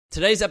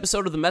Today's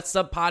episode of the Mets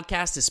Up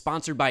Podcast is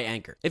sponsored by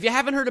Anchor. If you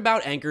haven't heard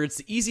about Anchor, it's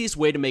the easiest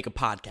way to make a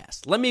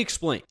podcast. Let me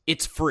explain.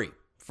 It's free.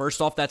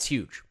 First off, that's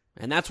huge.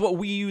 And that's what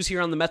we use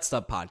here on the Mets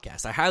Up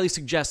Podcast. I highly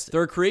suggest it.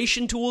 There are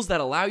creation tools that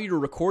allow you to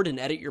record and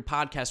edit your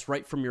podcast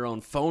right from your own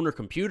phone or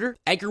computer.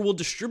 Anchor will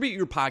distribute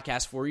your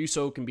podcast for you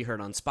so it can be heard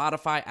on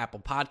Spotify,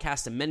 Apple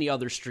Podcasts, and many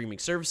other streaming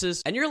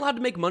services. And you're allowed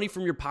to make money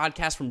from your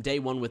podcast from day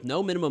one with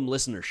no minimum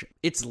listenership.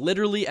 It's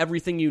literally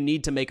everything you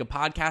need to make a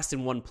podcast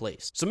in one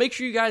place. So make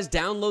sure you guys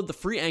download the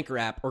free Anchor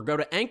app or go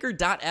to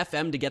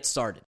anchor.fm to get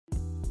started.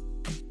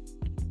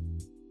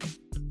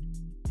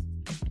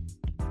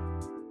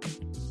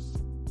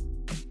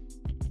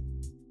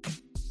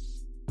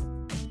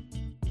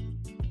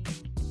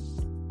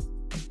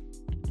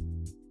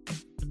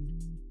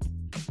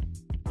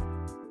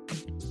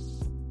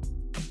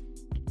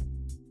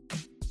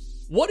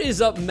 What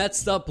is up,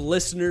 Mets Up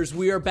listeners?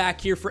 We are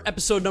back here for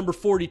episode number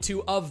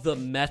 42 of the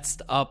Mets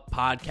Up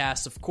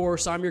Podcast. Of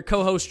course, I'm your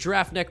co-host,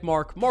 Giraffe Neck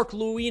Mark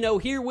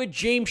Luino, here with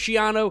James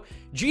Shiano.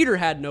 Jeter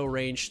had no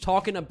range,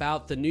 talking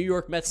about the New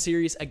York Mets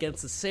series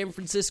against the San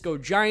Francisco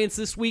Giants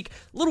this week.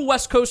 Little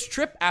West Coast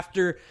trip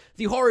after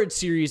the horrid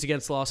series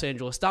against the Los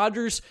Angeles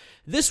Dodgers.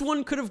 This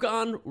one could have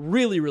gone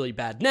really, really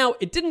bad. Now,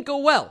 it didn't go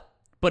well,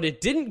 but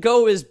it didn't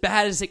go as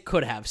bad as it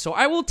could have. So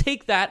I will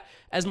take that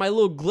as my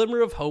little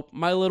glimmer of hope,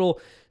 my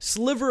little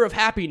sliver of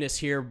happiness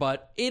here,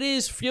 but it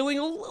is feeling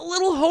a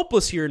little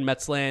hopeless here in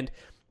Metsland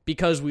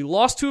because we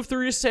lost 2 of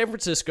 3 to San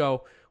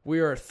Francisco. We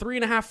are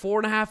 3.5,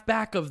 4.5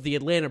 back of the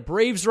Atlanta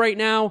Braves right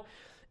now.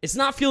 It's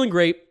not feeling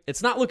great.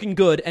 It's not looking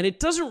good, and it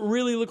doesn't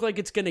really look like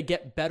it's going to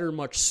get better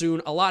much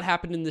soon. A lot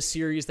happened in this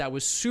series that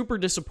was super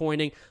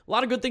disappointing. A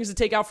lot of good things to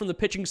take out from the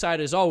pitching side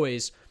as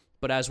always,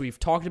 but as we've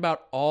talked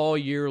about all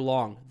year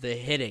long, the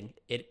hitting,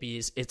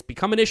 it's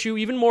become an issue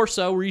even more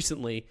so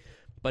recently,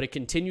 but it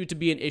continued to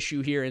be an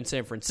issue here in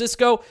San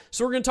Francisco.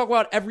 So we're going to talk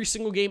about every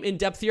single game in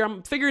depth here.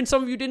 I'm figuring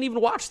some of you didn't even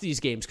watch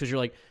these games because you're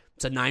like,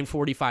 it's a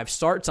 9:45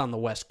 start. It's on the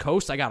West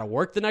Coast. I got to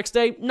work the next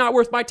day. Not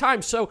worth my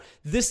time. So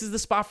this is the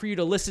spot for you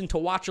to listen, to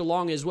watch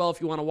along as well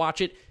if you want to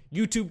watch it.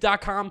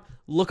 YouTube.com.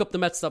 Look up the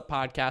Mets Up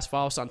Podcast.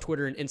 Follow us on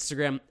Twitter and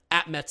Instagram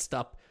at Mets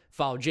Up.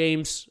 Follow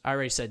James. I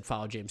already said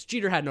follow James.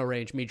 Jeter had no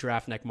range. Me,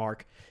 Giraffe Neck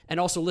Mark.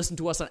 And also listen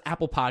to us on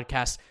Apple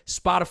Podcasts,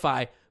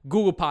 Spotify,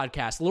 Google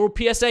Podcasts. A little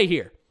PSA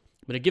here.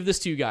 I'm going to give this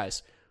to you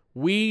guys.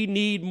 We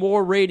need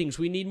more ratings.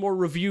 We need more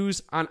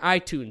reviews on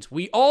iTunes.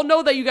 We all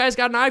know that you guys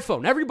got an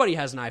iPhone. Everybody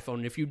has an iPhone.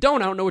 And if you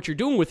don't, I don't know what you're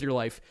doing with your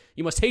life.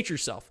 You must hate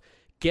yourself.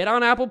 Get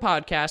on Apple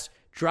Podcasts.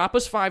 Drop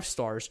us 5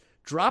 stars.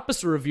 Drop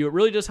us a review. It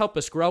really does help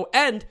us grow.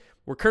 And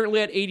we're currently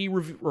at 80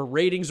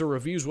 ratings or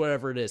reviews,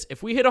 whatever it is.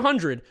 If we hit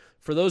 100,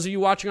 for those of you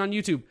watching on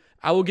YouTube,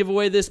 I will give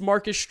away this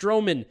Marcus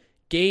Stroman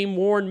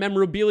game-worn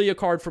memorabilia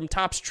card from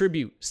Topps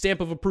Tribute. Stamp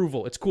of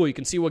approval. It's cool. You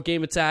can see what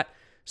game it's at.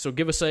 So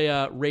give us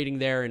a rating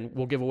there, and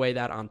we'll give away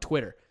that on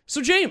Twitter.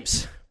 So,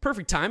 James,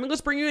 perfect timing.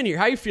 Let's bring you in here.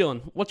 How you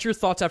feeling? What's your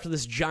thoughts after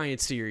this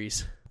Giants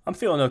series? I'm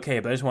feeling okay,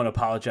 but I just want to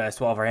apologize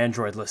to all of our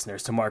Android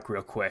listeners, to Mark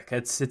real quick.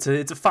 It's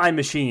a fine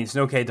machine. It's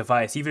an okay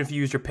device. Even if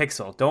you use your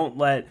Pixel, don't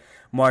let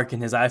Mark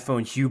and his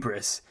iPhone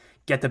hubris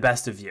get the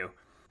best of you.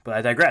 But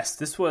I digress.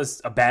 This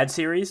was a bad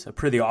series, a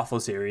pretty awful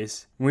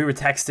series. When we were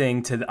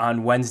texting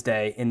on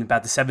Wednesday in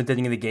about the 7th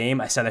inning of the game,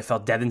 I said I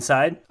felt dead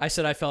inside. I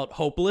said I felt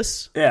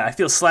hopeless. Yeah, I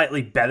feel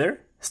slightly better.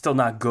 Still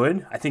not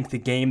good. I think the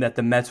game that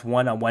the Mets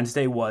won on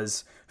Wednesday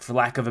was, for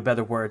lack of a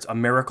better words, a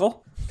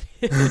miracle.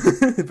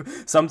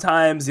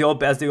 Sometimes,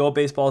 as the old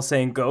baseball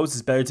saying goes,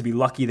 it's better to be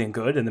lucky than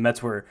good, and the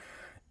Mets were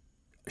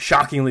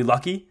shockingly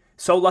lucky.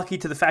 So lucky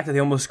to the fact that they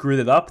almost screwed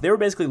it up. They were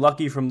basically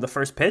lucky from the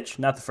first pitch,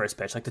 not the first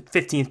pitch, like the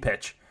 15th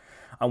pitch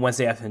on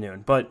Wednesday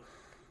afternoon. But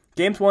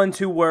games 1 and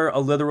 2 were a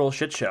literal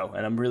shit show,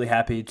 and I'm really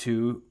happy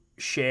to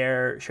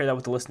share that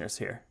with the listeners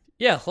here.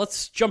 Yeah,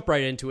 let's jump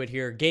right into it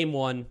here. Game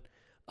 1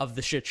 of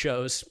the shit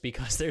shows,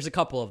 because there's a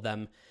couple of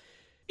them.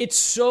 It's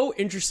so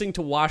interesting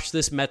to watch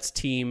this Mets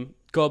team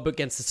go up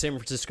against the San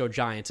Francisco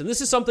Giants. And this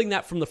is something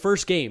that from the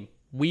first game,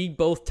 we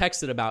both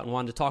texted about and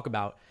wanted to talk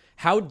about.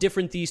 How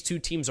different these two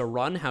teams are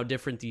run, how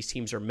different these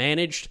teams are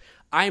managed.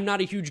 I am not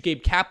a huge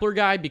Gabe Kapler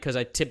guy because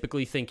I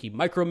typically think he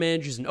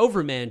micromanages and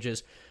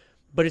overmanages.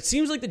 But it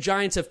seems like the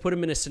Giants have put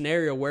him in a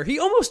scenario where he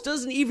almost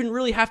doesn't even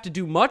really have to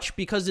do much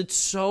because it's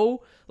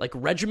so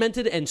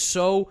regimented and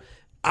so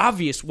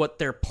obvious what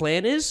their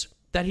plan is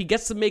that he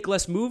gets to make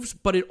less moves,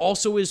 but it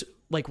also is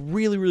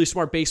really, really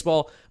smart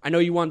baseball. I know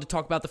you wanted to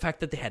talk about the fact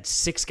that they had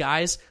 6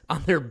 guys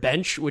on their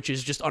bench, which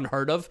is just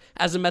unheard of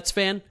as a Mets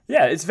fan.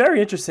 Yeah, it's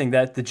very interesting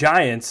that the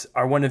Giants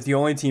are one of the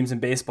only teams in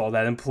baseball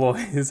that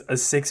employs a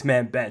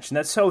 6-man bench. And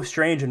that's so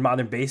strange in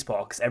modern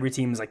baseball because every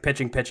team is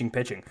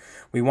pitching.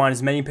 We want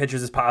as many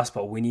pitchers as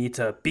possible. We need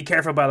to be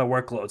careful about our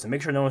workloads and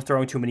make sure no one's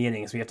throwing too many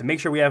innings. We have to make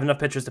sure we have enough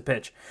pitchers to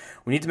pitch.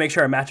 We need to make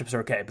sure our matchups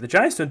are okay. But the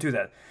Giants don't do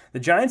that. The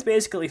Giants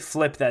basically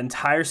flip that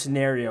entire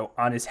scenario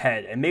on its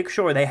head and make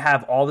sure they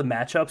have all the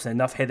matchups and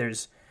enough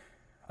hitters,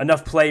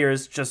 enough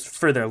players just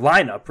for their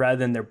lineup rather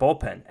than their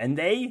bullpen. And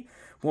they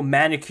will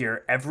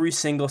manicure every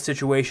single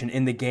situation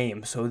in the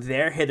game so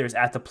their hitters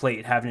at the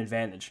plate have an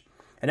advantage.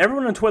 And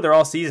everyone on Twitter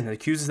all season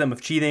accuses them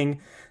of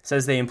cheating,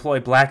 says they employ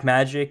black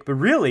magic, but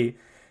really,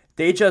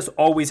 they just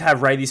always have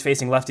righties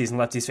facing lefties and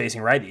lefties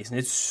facing righties. And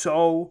it's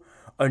so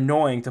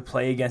annoying to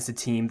play against a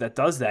team that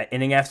does that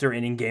inning after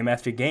inning, game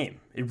after game.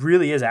 It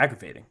really is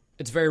aggravating.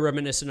 It's very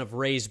reminiscent of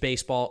Rays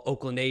baseball,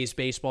 Oakland A's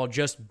baseball,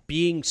 just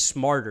being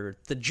smarter.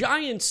 The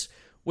Giants,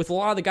 with a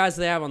lot of the guys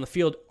that they have on the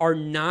field, are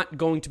not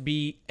going to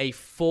be a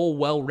full,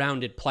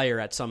 well-rounded player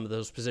at some of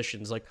those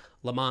positions, like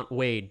Lamont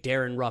Wade,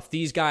 Darren Ruff.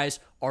 These guys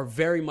are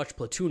very much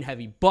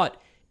platoon-heavy,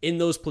 but in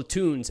those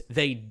platoons,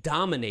 they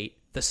dominate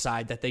the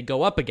side that they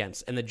go up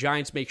against. And the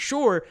Giants make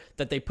sure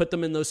that they put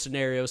them in those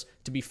scenarios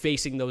to be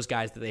facing those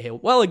guys that they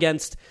hit well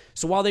against.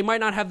 So while they might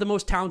not have the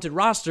most talented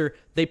roster,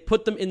 they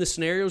put them in the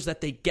scenarios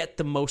that they get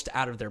the most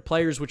out of their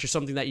players, which is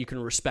something that you can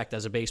respect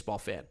as a baseball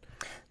fan.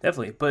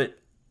 Definitely. But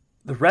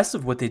the rest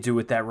of what they do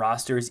with that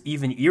roster is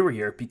even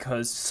eerier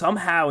because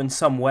somehow, in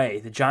some way,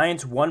 the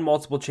Giants won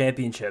multiple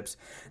championships.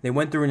 They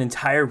went through an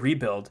entire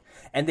rebuild,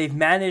 and they've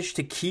managed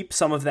to keep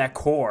some of that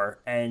core,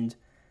 and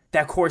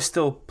that core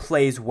still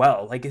plays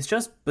well. Like, it's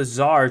just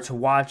bizarre to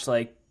watch,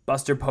 like,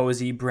 Buster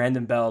Posey,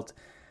 Brandon Belt,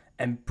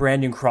 and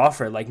Brandon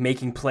Crawford, like,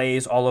 making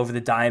plays all over the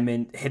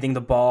diamond, hitting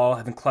the ball,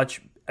 having clutch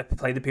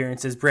plate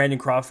appearances. Brandon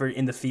Crawford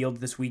in the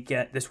field this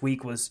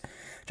week was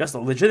just a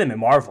legitimate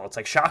marvel. It's,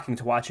 like, shocking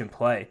to watch him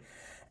play.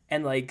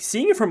 And, like,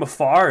 seeing it from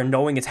afar and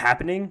knowing it's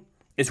happening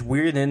is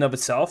weird in and of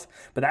itself,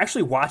 but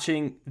actually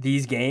watching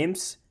these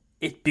games,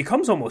 it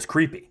becomes almost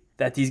creepy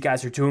that these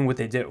guys are doing what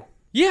they do.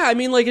 Yeah, I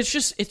mean, like,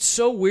 it's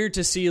so weird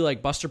to see,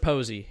 like, Buster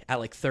Posey at,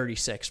 like,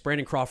 36,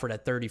 Brandon Crawford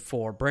at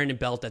 34, Brandon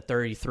Belt at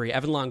 33,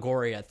 Evan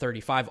Longoria at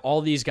 35.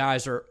 All these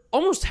guys are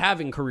almost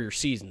having career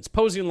seasons.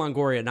 Posey and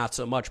Longoria, not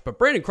so much, but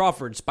Brandon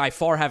Crawford's by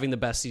far having the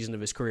best season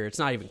of his career. It's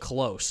not even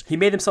close. He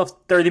made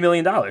himself $30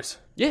 million.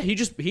 Yeah,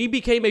 he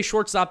became a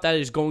shortstop that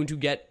is going to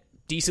get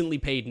decently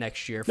paid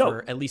next year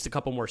for at least a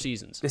couple more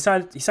seasons. He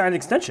signed an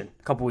extension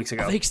a couple weeks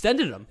ago. Oh, they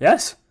extended him?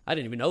 Yes. I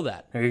didn't even know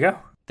that. There you go.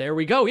 There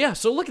we go. Yeah,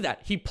 so look at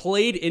that. He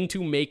played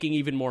into making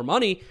even more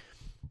money.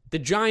 The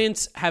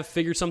Giants have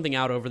figured something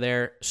out over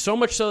there, so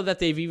much so that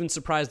they've even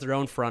surprised their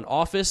own front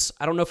office.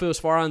 I don't know if it was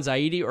Farhan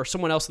Zaidi or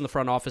someone else in the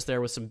front office there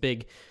with some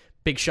big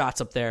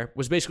shots up there,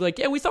 was basically like,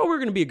 yeah, we thought we were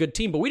going to be a good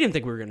team, but we didn't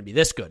think we were going to be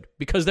this good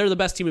because they're the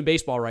best team in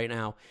baseball right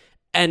now.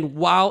 And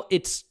while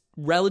it's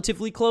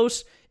relatively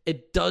close,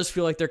 it does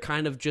feel like they're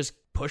kind of just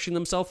pushing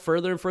themselves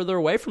further and further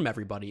away from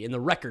everybody, in the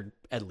record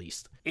at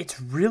least. It's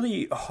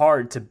really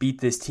hard to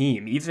beat this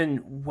team,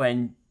 even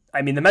when,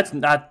 I mean, the Mets,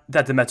 not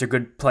that the Mets are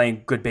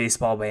playing good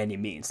baseball by any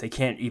means. They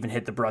can't even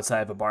hit the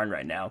broadside of a barn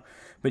right now.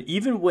 But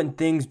even when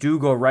things do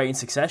go right in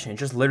succession, it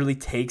just literally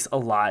takes a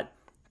lot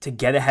to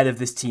get ahead of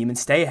this team and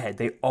stay ahead.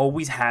 They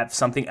always have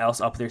something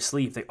else up their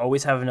sleeve. They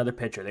always have another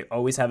pitcher. They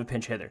always have a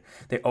pinch hitter.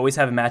 They always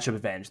have a matchup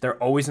advantage.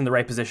 They're always in the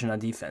right position on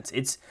defense.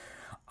 It's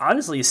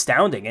honestly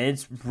astounding, and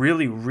it's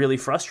really, really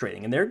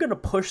frustrating. And they're going to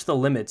push the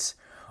limits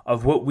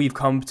of what we've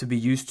come to be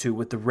used to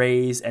with the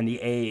Rays and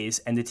the A's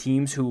and the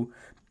teams who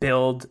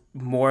build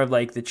more of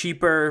like the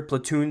cheaper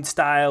platoon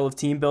style of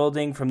team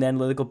building from the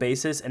analytical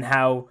basis, and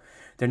how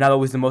they're not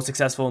always the most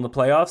successful in the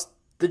playoffs.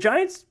 The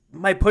Giants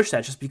might push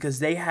that just because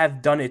they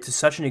have done it to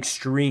such an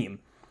extreme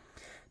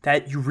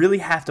that you really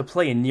have to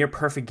play a near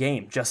perfect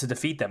game just to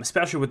defeat them,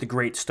 especially with the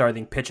great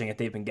starting pitching that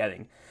they've been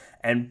getting.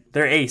 And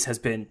their ace has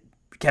been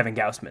Kevin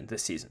Gausman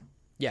this season.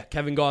 Yeah,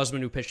 Kevin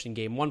Gausman, who pitched in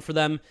game one for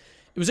them.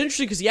 It was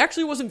interesting because he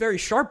actually wasn't very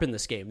sharp in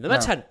this game. The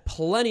Mets had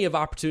plenty of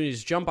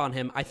opportunities to jump on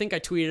him. I think I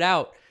tweeted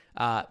out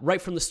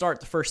right from the start,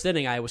 the first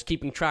inning, I was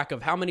keeping track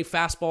of how many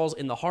fastballs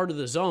in the heart of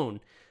the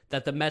zone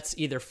that the Mets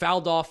either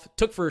fouled off,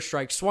 took for a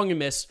strike, swung and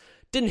missed,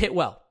 didn't hit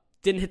well,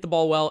 didn't hit the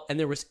ball well, and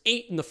there was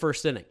 8 in the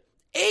first inning.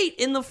 8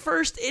 in the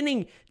first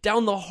inning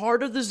down the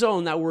heart of the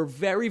zone that were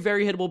very,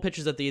 very hittable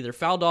pitches that they either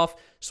fouled off,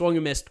 swung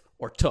and missed,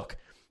 or took.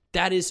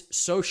 That is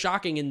so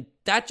shocking, and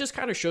that just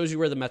kind of shows you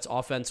where the Mets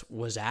offense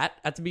was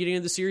at the beginning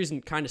of the series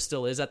and kind of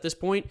still is at this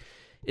point,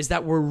 is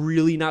that we're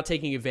really not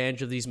taking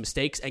advantage of these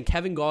mistakes, and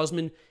Kevin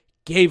Gausman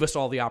gave us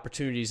all the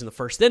opportunities in the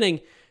first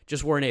inning,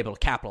 just weren't able to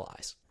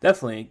capitalize.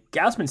 Definitely.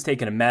 Gausman's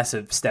taken a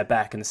massive step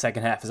back in the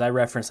second half. As I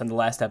referenced on the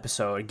last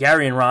episode,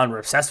 Gary and Ron were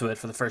obsessed with it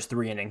for the first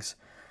 3 innings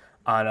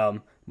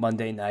on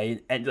Monday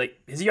night, and like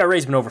his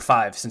ERA's been over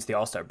 5 since the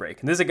All-Star break,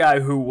 and this is a guy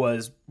who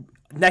was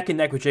neck and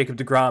neck with Jacob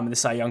deGrom in the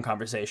Cy Young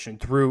conversation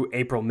through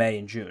April, May,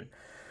 and June.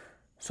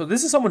 So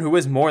this is someone who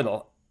is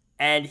mortal,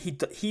 and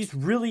he's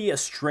really a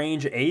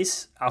strange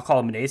ace. I'll call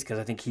him an ace because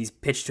I think he's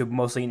pitched to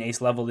mostly an ace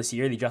level this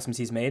year, the adjustments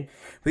he's made.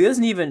 But he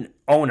doesn't even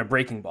own a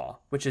breaking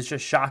ball, which is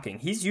just shocking.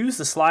 He's used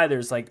the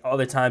sliders like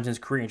other times in his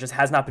career and just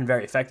has not been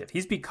very effective.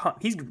 He's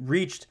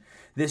reached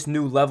this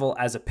new level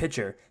as a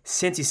pitcher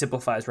since he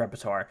simplified his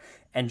repertoire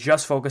and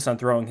just focused on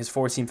throwing his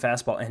 4-seam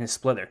fastball and his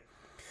splitter.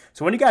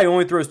 So when a guy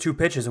only throws 2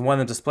 pitches and one of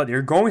them's a splitter,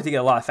 you're going to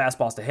get a lot of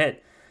fastballs to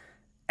hit.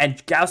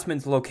 And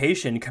Gausman's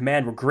location and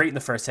command were great in the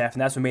first half,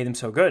 and that's what made him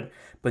so good.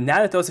 But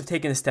now that those have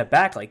taken a step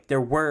back, like there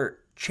were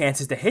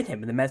chances to hit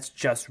him, and the Mets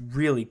just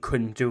really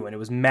couldn't do it. And it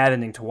was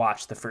maddening to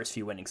watch the first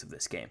few innings of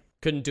this game.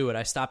 Couldn't do it.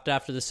 I stopped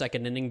after the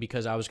second inning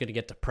because I was going to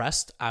get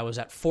depressed. I was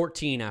at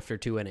 14 after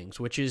 2 innings,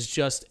 which is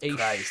just a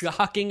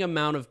shocking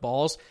amount of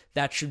balls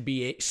that should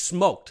be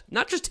smoked.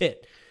 Not just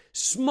hit.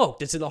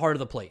 Smoked. It's in the heart of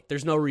the plate.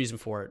 There's no reason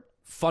for it.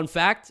 Fun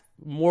fact,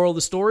 moral of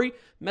the story,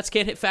 Mets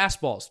can't hit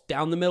fastballs.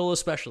 Down the middle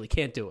especially.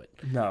 Can't do it.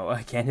 No,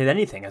 I can't hit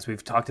anything, as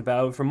we've talked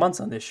about for months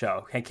on this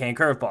show. Can't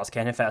curveballs,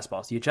 can't hit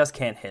fastballs. You just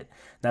can't hit.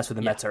 That's where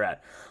the Mets are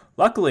at.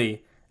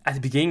 Luckily, at the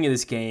beginning of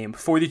this game,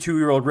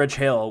 42-year-old Rich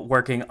Hill,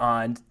 working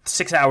on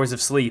 6 hours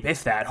of sleep,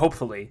 if that,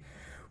 hopefully,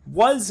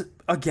 was,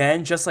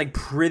 again, just like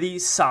pretty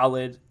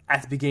solid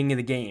at the beginning of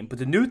the game. But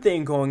the new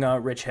thing going on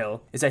with Rich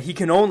Hill is that he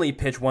can only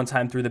pitch one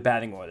time through the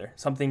batting order,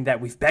 something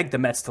that we've begged the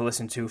Mets to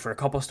listen to for a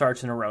couple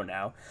starts in a row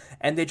now,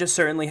 and they just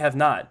certainly have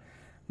not.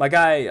 My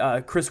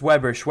guy, Chris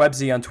Weber,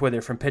 Schwebzy on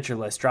Twitter from Pitcher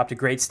List, dropped a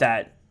great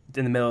stat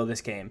in the middle of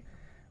this game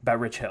about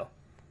Rich Hill.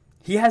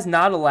 He has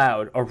not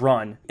allowed a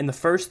run in the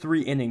first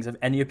 3 innings of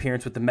any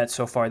appearance with the Mets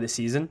so far this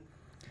season,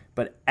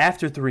 but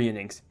after 3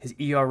 innings, his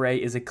ERA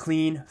is a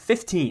clean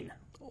 15.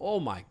 Oh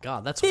my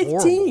God, that's 15!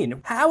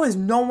 Horrible. How has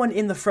no one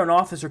in the front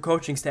office or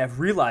coaching staff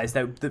realized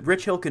that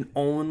Rich Hill can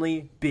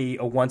only be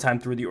a one-time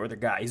through-the-order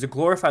guy? He's a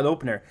glorified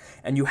opener,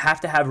 and you have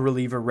to have a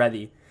reliever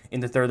ready in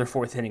the 3rd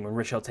or 4th inning when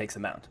Rich Hill takes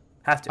the mound.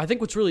 Have to. I think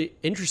what's really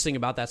interesting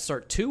about that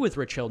start, too, with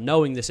Rich Hill,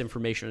 knowing this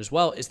information as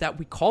well, is that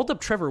we called up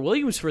Trevor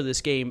Williams for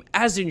this game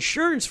as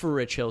insurance for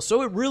Rich Hill.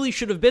 So it really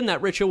should have been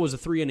that Rich Hill was a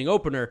 3-inning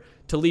opener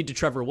to lead to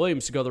Trevor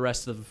Williams to go the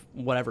rest of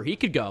whatever he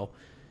could go.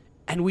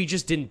 And we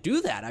just didn't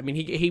do that. I mean,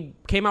 he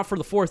came out for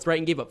the 4th, right,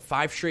 and gave up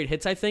 5 straight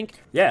hits, I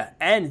think. Yeah,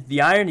 and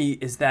the irony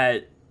is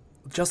that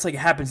just like it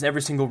happens in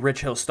every single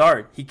Rich Hill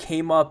start, he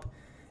came up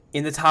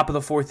in the top of the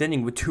 4th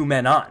inning with 2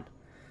 men on.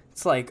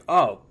 It's like,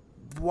 oh,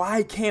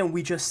 why can't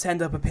we just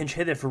send up a pinch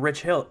hitter for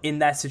Rich Hill in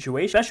that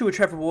situation? Especially with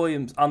Trevor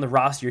Williams on the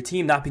roster, your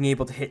team not being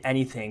able to hit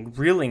anything,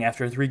 reeling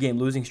after a 3-game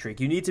losing streak.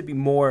 You need to be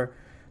more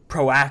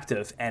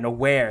proactive and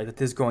aware that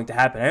this is going to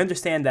happen. I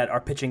understand that our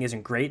pitching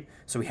isn't great,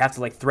 so we have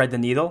to thread the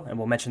needle, and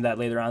we'll mention that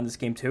later on in this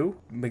game too.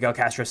 Miguel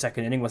Castro's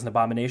second inning was an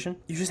abomination.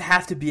 You just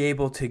have to be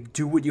able to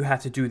do what you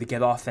have to do to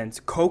get offense,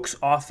 coax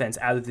offense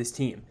out of this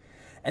team.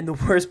 And the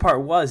worst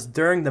part was,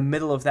 during the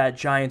middle of that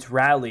Giants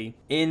rally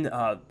in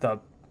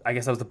I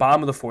guess that was the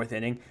bottom of the 4th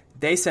inning,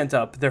 they sent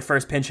up their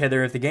first pinch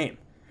hitter of the game.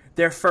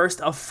 Their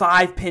first of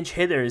 5 pinch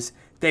hitters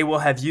they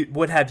would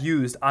have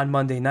used on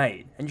Monday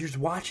night. And you're just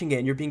watching it,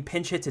 and you're being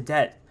pinch hit to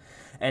death.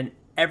 And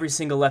every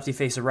single lefty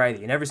face a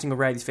righty, and every single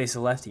righty face a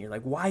lefty. You're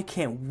like, why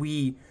can't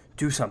we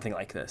do something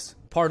like this?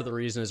 Part of the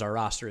reason is our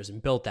roster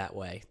isn't built that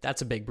way.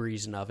 That's a big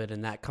reason of it,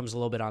 and that comes a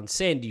little bit on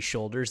Sandy's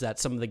shoulders, that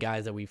some of the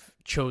guys that we've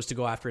chose to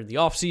go after in the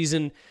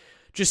offseason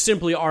just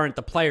simply aren't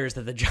the players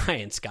that the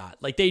Giants got.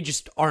 They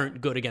just aren't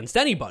good against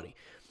anybody.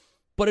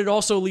 But it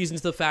also leads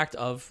into the fact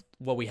of,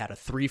 we had a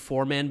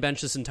 3-4-man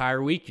bench this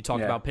entire week. You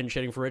talked about pinch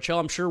hitting for Rich Hill.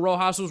 I'm sure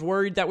Rojas was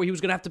worried that he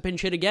was going to have to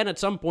pinch hit again at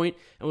some point,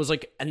 and was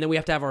like, and then we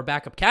have to have our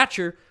backup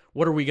catcher.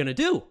 What are we going to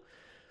do?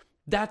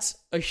 That's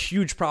a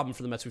huge problem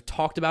for the Mets. We've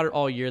talked about it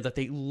all year, that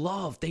they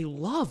love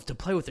to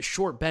play with a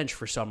short bench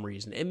for some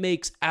reason. It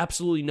makes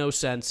absolutely no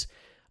sense.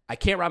 I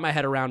can't wrap my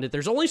head around it.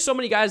 There's only so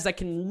many guys that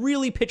can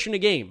really pitch in a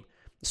game,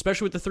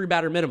 especially with the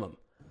 3-batter minimum.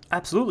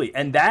 Absolutely.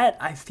 And that,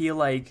 I feel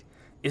like,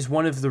 is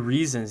one of the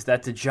reasons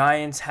that the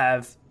Giants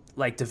have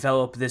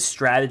developed this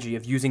strategy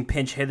of using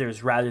pinch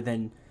hitters rather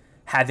than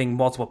having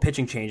multiple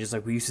pitching changes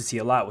like we used to see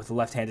a lot with the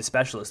left-handed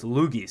specialists, the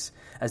loogies,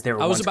 as they were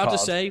once called. I was about to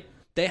say,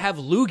 they have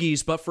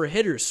loogies, but for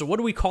hitters. So what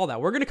do we call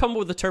that? We're going to come up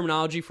with a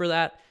terminology for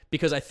that,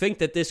 because I think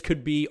that this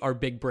could be our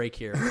big break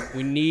here.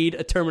 We need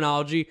a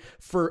terminology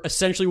for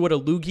essentially what a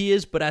loogie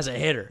is, but as a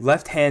hitter.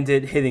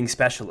 Left-handed hitting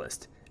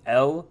specialist.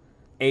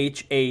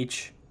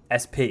 LHHSP.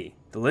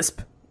 The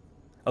lisp?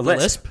 A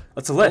lisp. Lisp?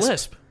 It's a lisp. A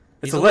lisp.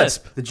 It's a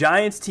lisp. The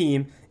Giants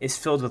team is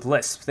filled with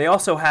lisps. They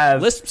also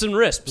have lisps and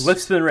risps.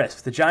 Lisps and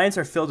risps. The Giants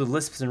are filled with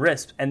lisps and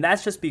risps, and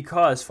that's just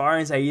because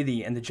Farhan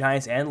Zaidi and the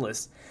Giants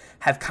analysts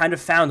have kind of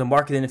found a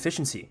market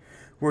inefficiency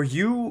where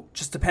you,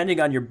 just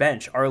depending on your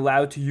bench, are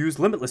allowed to use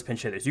limitless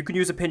pinch hitters. You can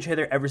use a pinch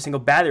hitter every single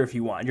batter if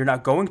you want. You're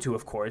not going to,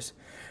 of course,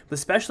 but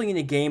especially in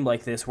a game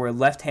like this where a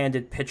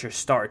left-handed pitcher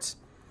starts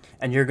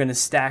and you're going to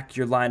stack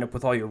your lineup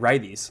with all your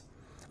righties.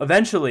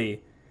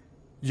 Eventually,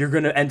 you're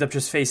going to end up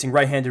just facing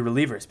right-handed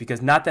relievers,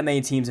 because not that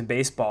many teams in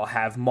baseball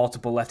have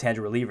multiple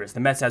left-handed relievers. The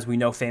Mets, as we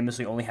know,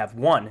 famously only have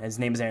one, and his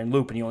name is Aaron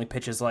Loup, and he only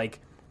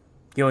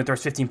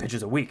throws 15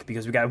 pitches a week,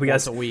 because we got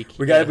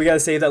to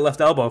save that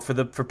left elbow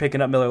for picking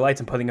up Miller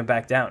Lights and putting him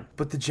back down.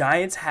 But the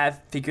Giants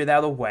have figured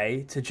out a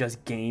way to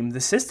just game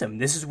the system.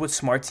 This is what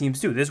smart teams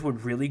do. This is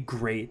what really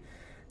great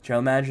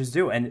general managers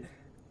do. And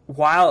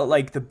while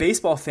the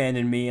baseball fan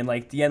in me and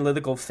the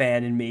analytical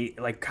fan in me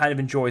kind of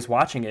enjoys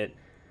watching it,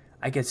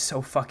 I get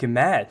so fucking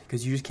mad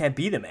because you just can't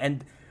beat him.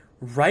 And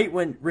right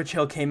when Rich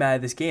Hill came out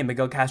of this game,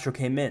 Miguel Castro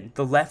came in.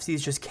 The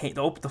lefties just came,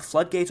 the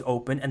floodgates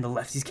opened, and the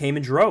lefties came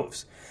in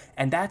droves.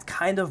 And that's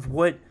kind of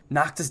what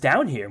knocked us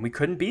down here, and we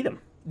couldn't beat him.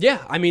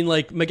 Yeah, I mean,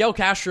 Miguel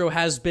Castro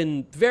has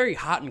been very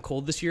hot and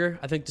cold this year,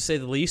 I think, to say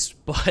the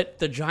least. But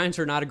the Giants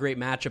are not a great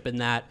matchup in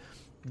that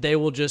they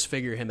will just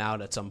figure him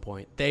out at some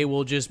point. They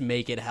will just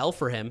make it hell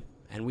for him.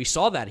 And we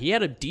saw that. He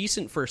had a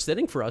decent first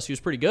inning for us. He was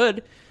pretty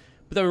good.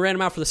 But then we ran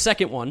him out for the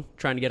second one,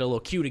 trying to get a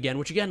little cute again,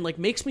 which again, like,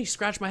 makes me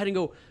scratch my head and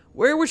go,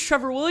 where was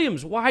Trevor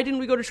Williams? Why didn't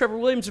we go to Trevor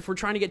Williams if we're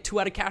trying to get 2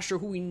 out of Castro,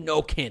 who we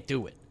know can't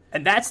do it?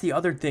 And that's the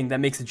other thing that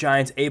makes the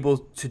Giants able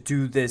to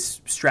do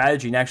this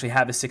strategy and actually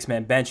have a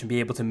 6-man bench and be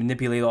able to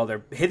manipulate all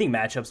their hitting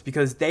matchups,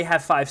 because they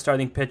have 5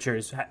 starting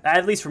pitchers,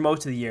 at least for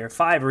most of the year,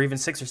 5 or even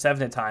 6 or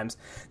 7 at times,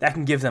 that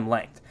can give them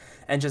length.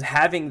 And just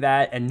having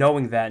that and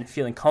knowing that and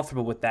feeling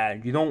comfortable with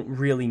that, you don't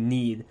really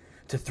need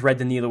to thread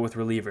the needle with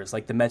relievers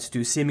like the Mets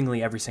do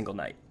seemingly every single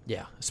night.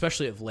 Yeah,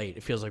 especially of late.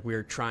 It feels like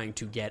we're trying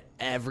to get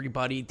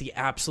everybody the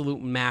absolute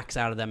max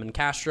out of them. And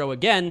Castro,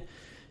 again,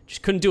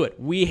 just couldn't do it.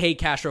 We hate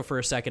Castro for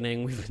a second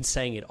inning. We've been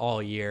saying it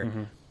all year.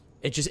 Mm-hmm.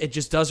 It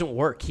just doesn't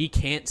work. He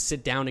can't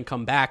sit down and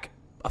come back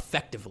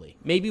effectively.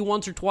 Maybe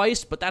once or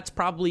twice, but that's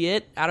probably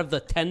it out of the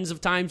tens of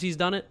times he's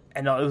done it.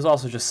 And it was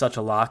also just such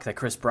a lock that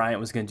Chris Bryant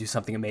was going to do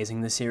something amazing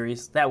in this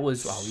series. That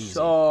was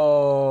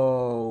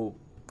so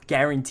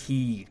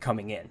guaranteed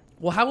coming in.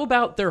 Well, how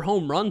about their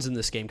home runs in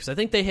this game? Because I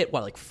think they hit,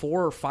 like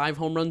 4 or 5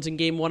 home runs in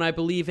game 1, I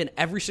believe, and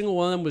every single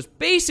one of them was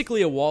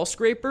basically a wall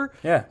scraper,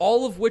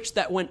 all of which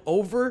that went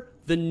over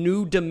the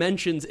new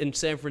dimensions in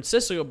San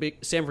Francisco,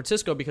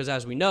 because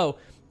as we know,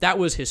 that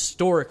was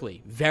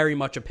historically very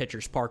much a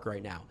pitcher's park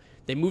right now.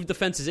 They moved the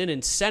fences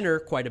in center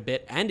quite a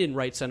bit, and in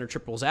right center,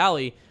 Triples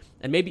Alley,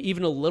 and maybe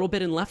even a little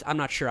bit in left. I'm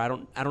not sure. I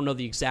don't know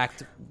the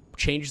exact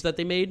changes that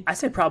they made. I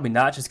say probably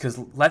not, just because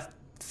left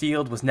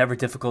field was never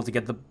difficult to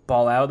get the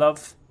ball out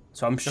of.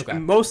 So I'm sure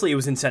mostly it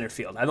was in center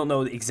field. I don't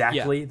know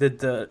exactly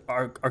the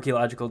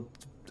archaeological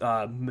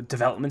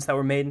developments that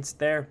were made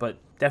there, but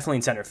definitely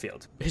in center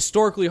field.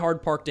 Historically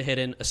hard park to hit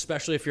in,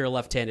 especially if you're a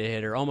left-handed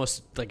hitter,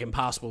 almost like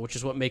impossible, which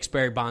is what makes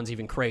Barry Bonds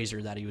even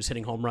crazier, that he was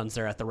hitting home runs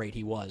there at the rate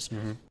he was.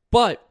 Mm-hmm.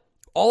 But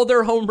all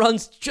their home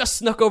runs just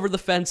snuck over the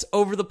fence,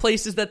 over the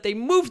places that they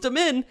moved them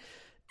in.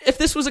 If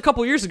this was a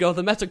couple years ago,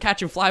 the Mets are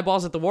catching fly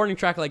balls at the warning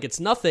track like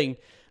it's nothing.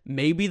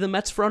 Maybe the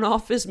Mets front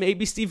office,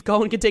 maybe Steve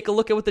Cohen can take a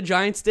look at what the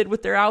Giants did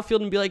with their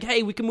outfield and be like,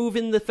 hey, we can move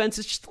in the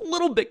fences just a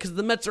little bit because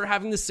the Mets are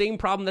having the same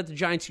problem that the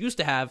Giants used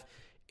to have.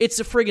 It's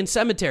a friggin'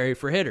 cemetery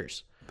for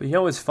hitters. But you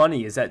know what's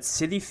funny is that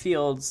Citi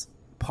Field's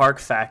park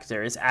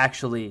factor is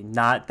actually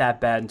not that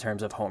bad in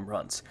terms of home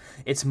runs.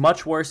 It's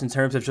much worse in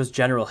terms of just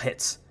general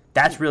hits.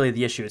 That's really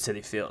the issue at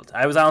Citi Field.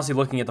 I was honestly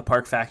looking at the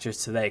park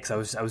factors today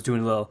because I was doing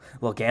a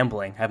little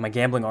gambling. I have my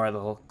gambling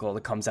article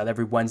that comes out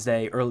every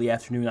Wednesday early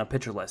afternoon on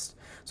Pitcher List.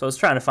 So I was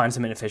trying to find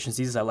some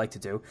inefficiencies, as I like to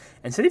do.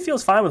 And Citi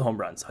Field's fine with home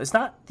runs. It's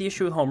not the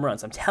issue with home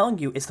runs. I'm telling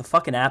you, it's the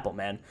fucking apple,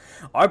 man.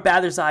 Our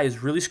batter's eye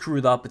is really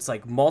screwed up. It's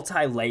like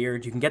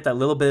multi-layered. You can get that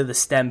little bit of the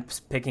stem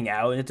picking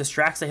out, and it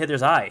distracts the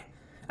hitter's eye.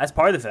 That's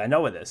part of it. I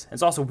know it is.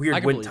 It's also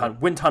weird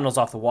wind tunnels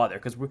off the water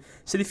because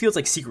Citi Field's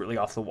like secretly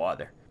off the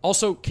water.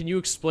 Also, can you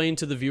explain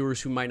to the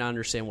viewers who might not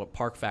understand what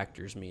park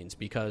factors means?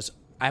 Because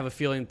I have a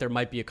feeling there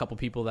might be a couple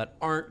people that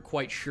aren't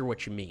quite sure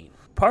what you mean.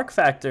 Park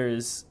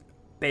factors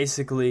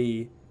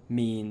basically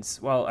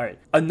means, well, all right,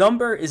 a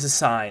number is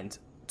assigned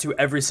to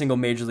every single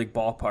major league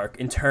ballpark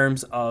in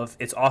terms of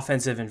its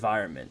offensive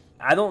environment.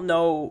 I don't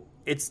know.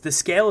 The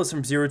scale is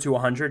from 0 to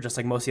 100, just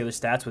like most of the other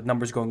stats, with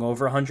numbers going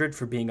over 100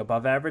 for being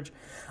above average.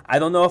 I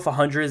don't know if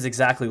 100 is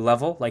exactly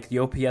level, like the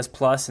OPS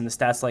plus and the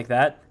stats like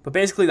that, but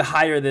basically the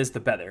higher it is, the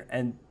better.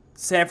 And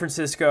San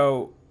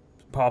Francisco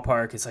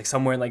ballpark is like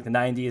somewhere in like the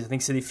 90s. I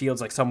think Citi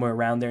Field's like somewhere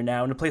around there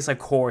now, and a place like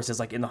Coors is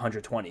like in the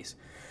 120s.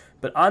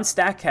 But on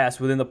StatCast,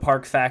 within the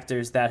park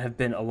factors that have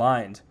been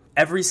aligned,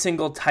 every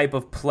single type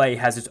of play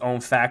has its own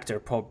factor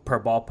per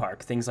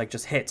ballpark. Things like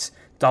just hits,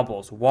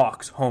 doubles,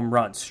 walks, home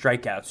runs,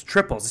 strikeouts,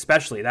 triples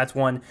especially. That's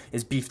one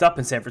is beefed up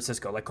in San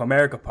Francisco, like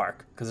Comerica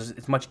Park, because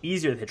it's much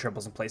easier to hit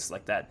triples in places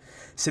like that.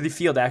 Citi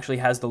Field actually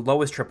has the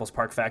lowest triples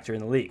park factor in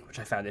the league, which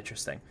I found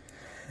interesting.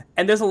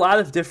 And there's a lot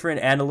of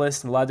different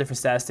analysts and a lot of different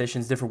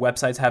statisticians. Different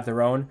websites have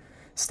their own.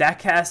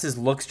 StatCast's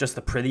looks just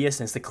the prettiest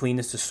and it's the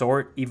cleanest to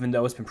sort, even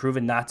though it's been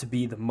proven not to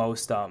be the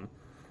most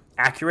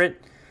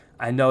accurate.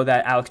 I know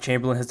that Alex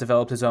Chamberlain has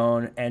developed his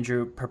own.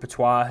 Andrew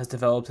Perpetua has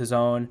developed his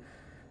own.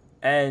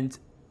 And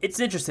it's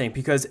interesting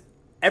because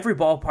every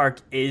ballpark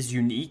is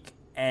unique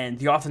and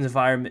the offensive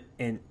environment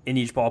in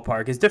each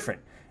ballpark is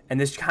different. And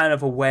there's kind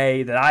of a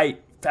way that I,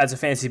 as a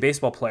fantasy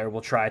baseball player,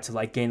 will try to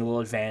like gain a little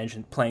advantage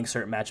in playing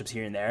certain matchups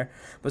here and there.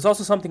 But it's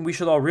also something we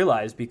should all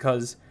realize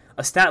because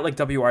a stat like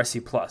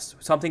WRC+,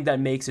 something that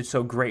makes it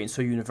so great and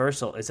so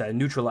universal is that it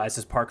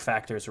neutralizes park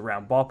factors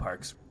around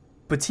ballparks.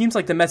 But teams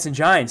like the Mets and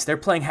Giants, they're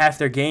playing half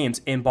their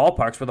games in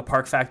ballparks where the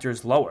park factor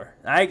is lower.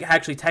 I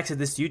actually texted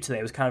this to you today.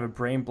 It was kind of a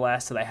brain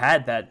blast that I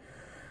had that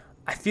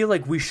I feel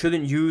like we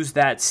shouldn't use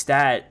that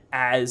stat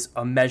as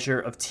a measure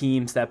of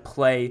teams that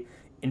play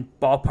in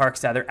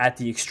ballparks that are at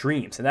the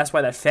extremes. And that's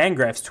why that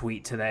Fangraphs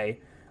tweet today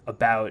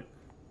about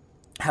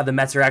how the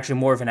Mets are actually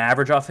more of an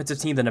average offensive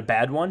team than a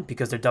bad one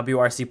because their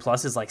WRC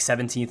plus is like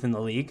 17th in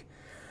the league.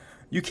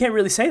 You can't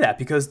really say that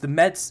because the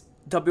Mets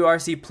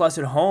WRC plus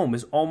at home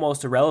is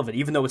almost irrelevant,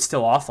 even though it's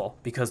still awful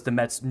because the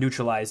Mets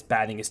neutralized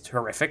batting is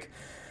horrific.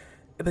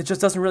 But it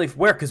just doesn't really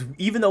work because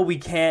even though we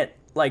can't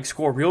like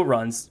score real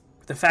runs,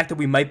 the fact that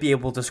we might be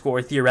able to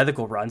score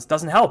theoretical runs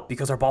doesn't help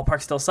because our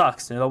ballpark still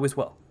sucks and it always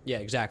will. Yeah,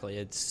 exactly.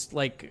 It's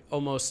like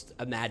almost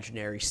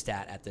imaginary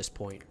stat at this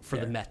point for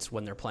the Mets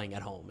when they're playing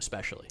at home,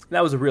 especially.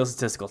 That was a real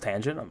statistical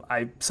tangent.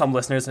 Some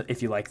listeners,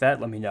 if you like that,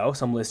 let me know.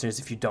 Some listeners,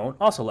 if you don't,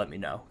 also let me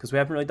know because we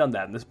haven't really done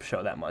that in this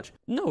show that much.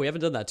 No, we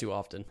haven't done that too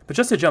often. But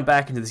just to jump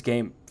back into this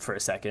game for a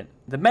second,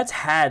 the Mets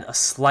had a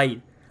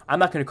slight, I'm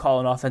not going to call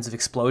it an offensive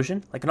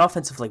explosion, like an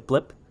offensive like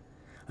blip,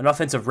 an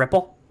offensive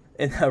ripple.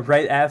 And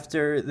right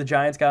after the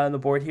Giants got on the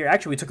board here,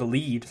 actually we took a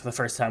lead for the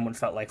first time when it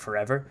felt like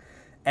forever,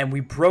 and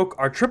we broke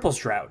our triples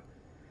drought,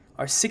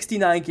 our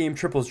 69-game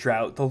triples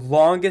drought, the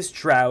longest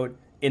drought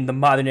in the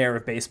modern era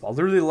of baseball.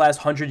 Literally the last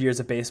 100 years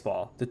of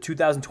baseball, the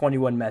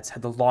 2021 Mets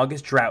had the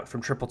longest drought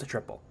from triple to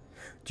triple.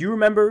 Do you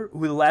remember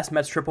who the last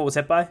Mets triple was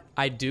hit by?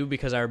 I do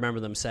because I remember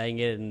them saying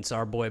it, and it's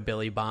our boy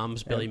Billy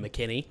Bombs, Billy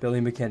McKinney.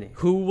 Billy McKinney.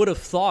 Who would have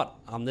thought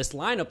on this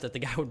lineup that the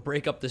guy would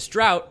break up this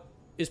drought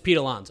is Pete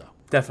Alonso.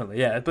 Definitely,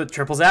 yeah. But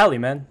triples alley,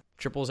 man.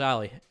 Triples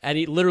alley.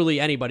 Literally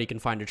anybody can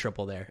find a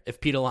triple there. If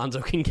Pete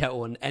Alonso can get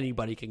one,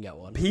 anybody can get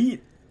one.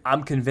 Pete,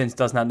 I'm convinced,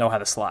 does not know how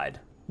to slide.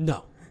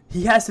 No.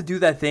 He has to do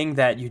that thing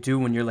that you do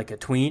when you're like a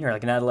tween or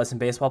like an adolescent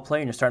baseball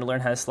player and you're starting to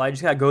learn how to slide. You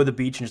just got to go to the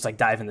beach and just like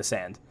dive in the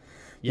sand.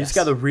 You just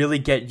got to really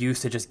get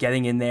used to just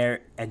getting in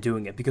there and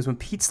doing it. Because when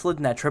Pete slid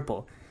in that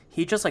triple,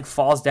 he just like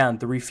falls down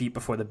 3 feet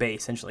before the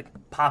base and just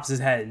like pops his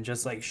head and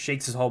just like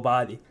shakes his whole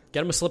body.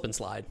 Get him a slip and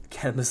slide.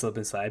 Get him a slip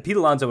and slide. Pete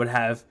Alonso would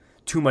have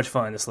too much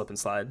fun in the slip and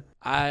slide.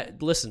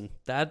 Listen,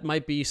 that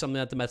might be something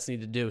that the Mets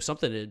need to do.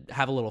 Something to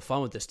have a little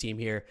fun with this team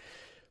here.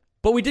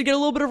 But we did get a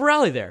little bit of a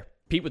rally there.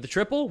 Pete with the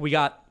triple. We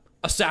got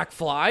a sac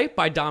fly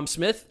by Dom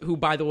Smith, who,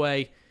 by the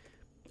way,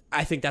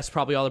 I think that's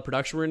probably all the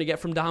production we're going to get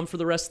from Dom for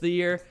the rest of the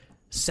year.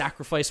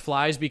 Sacrifice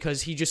flies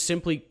because he just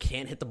simply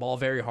can't hit the ball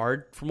very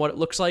hard from what it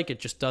looks like. It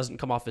just doesn't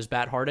come off his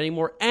bat hard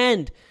anymore.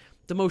 And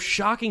the most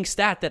shocking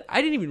stat that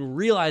I didn't even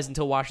realize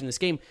until watching this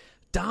game,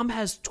 Dom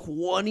has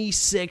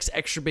 26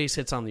 extra base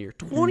hits on the year.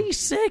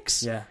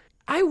 26! Yeah.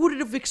 I wouldn't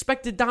have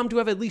expected Dom to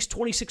have at least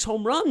 26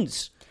 home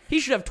runs.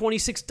 He should have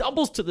 26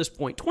 doubles to this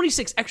point.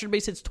 26 extra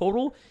base hits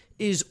total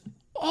is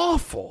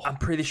awful. I'm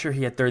pretty sure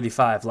he had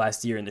 35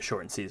 last year in the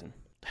shortened season.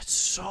 That's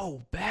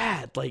so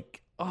bad.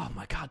 Like, oh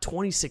my God,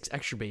 26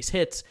 extra base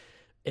hits.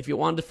 If you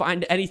wanted to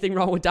find anything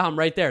wrong with Dom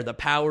right there, the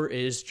power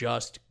is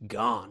just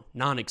gone.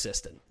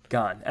 Non-existent.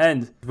 Gone.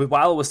 And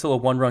while it was still a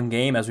one-run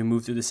game as we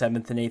moved through the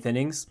 7th and 8th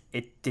innings,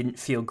 it didn't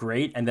feel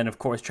great. And then, of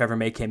course, Trevor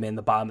May came in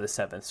the bottom of the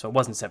 7th. So it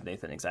wasn't 7th and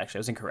 8th innings, actually.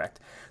 I was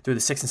incorrect. Through the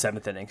 6th and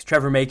 7th innings.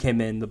 Trevor May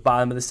came in the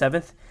bottom of the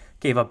 7th,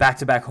 gave up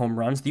back-to-back home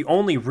runs. The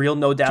only real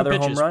no-doubter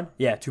home run.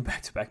 Yeah, 2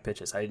 back-to-back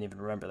pitches. I didn't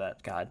even remember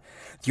that. God.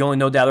 The only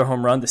no-doubter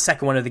home run, the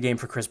second one of the game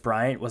for Chris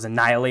Bryant, was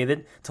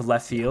annihilated to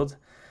left field.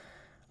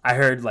 I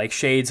heard like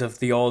shades of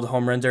the old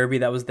home run derby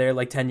that was there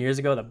like 10 years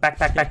ago. The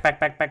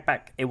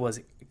back. It was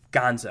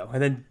gonzo. And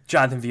then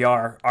Jonathan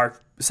Villar, our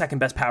second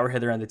best power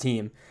hitter on the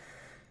team,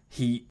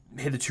 he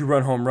hit a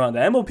 2-run home run. The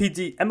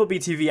MLB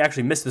TV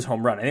actually missed this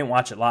home run. I didn't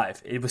watch it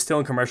live. It was still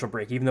in commercial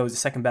break, even though it was the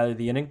second batter of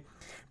the inning.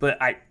 But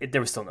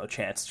there was still no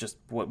chance. Just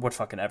what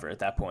fucking ever at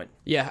that point.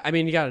 Yeah, I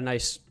mean, you got a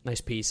nice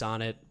piece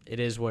on it. It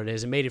is what it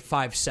is. It made it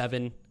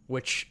 5-7,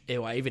 which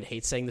I even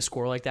hate saying the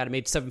score like that. It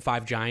made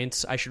 7-5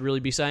 Giants, I should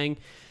really be saying.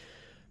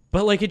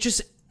 But, like, it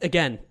just,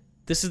 again,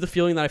 this is the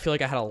feeling that I feel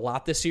like I had a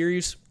lot this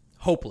series.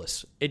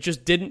 Hopeless. It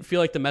just didn't feel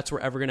like the Mets were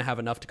ever going to have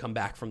enough to come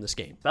back from this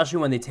game. Especially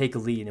when they take a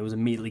lead and it was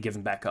immediately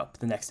given back up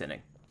the next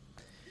inning.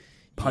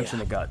 Punch in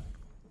the gut.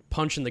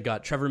 Punch in the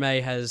gut. Trevor May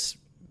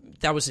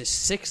that was his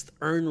 6th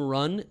earned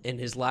run in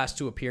his last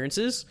 2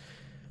 appearances.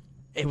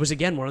 It was,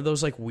 again, one of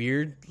those, like,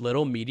 weird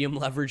little medium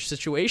leverage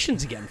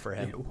situations again for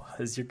him. It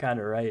was. You're kind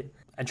of right.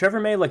 And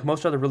Trevor May, like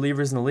most other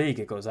relievers in the league,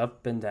 it goes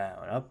up and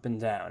down, up and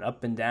down,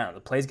 up and down.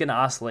 The play's going to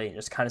oscillate.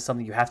 It's kind of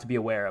something you have to be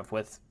aware of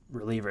with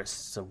relievers.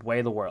 It's the way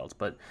of the world.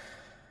 But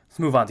let's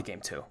move on to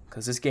Game 2,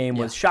 because this game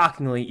was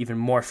shockingly even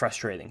more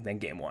frustrating than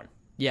Game 1.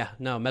 Yeah,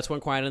 no, Mets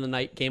went quiet in the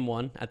night. Game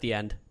 1 at the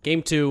end.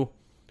 Game 2,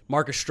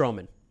 Marcus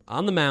Stroman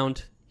on the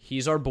mound.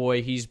 He's our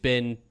boy. He's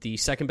been the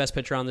second best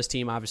pitcher on this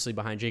team, obviously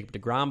behind Jacob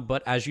deGrom.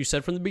 But as you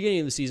said from the beginning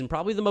of the season,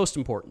 probably the most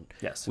important.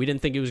 Yes. We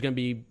didn't think it was going to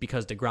be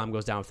because deGrom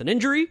goes down with an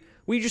injury.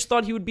 We just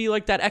thought he would be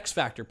like that X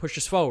factor, push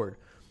us forward.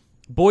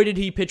 Boy, did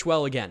he pitch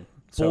well again.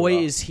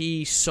 Is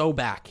he so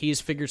back. He has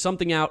figured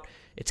something out.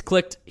 It's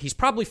clicked. He's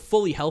probably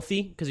fully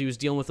healthy because he was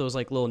dealing with those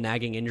like little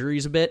nagging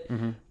injuries a bit.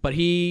 Mm-hmm. But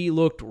he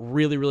looked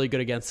really, really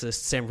good against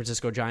this San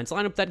Francisco Giants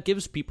lineup that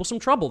gives people some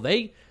trouble.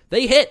 They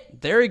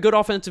hit. They're a good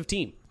offensive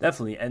team.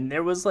 Definitely. And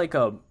there was like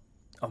a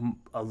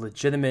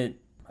legitimate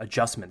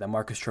adjustment that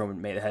Marcus Stroman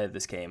made ahead of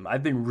this game.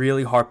 I've been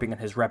really harping on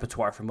his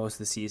repertoire for most of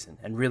the season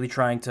and really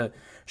trying to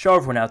show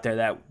everyone out there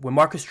that when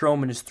Marcus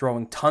Stroman is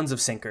throwing tons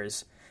of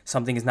sinkers,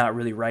 something is not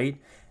really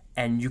right.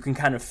 And you can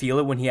kind of feel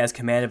it when he has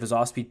command of his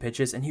off-speed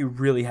pitches, and he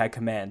really had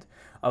command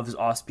of his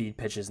off-speed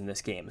pitches in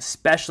this game,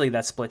 especially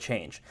that split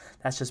change.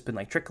 That's just been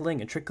like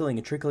trickling and trickling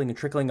and trickling and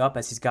trickling up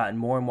as he's gotten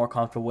more and more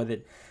comfortable with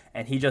it,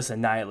 and he just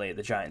annihilated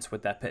the Giants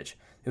with that pitch.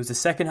 It was the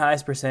second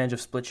highest percentage of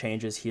split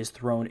changes he has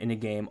thrown in a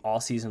game all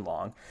season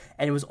long,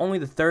 and it was only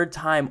the third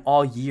time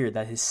all year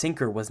that his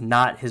sinker was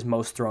not his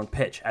most thrown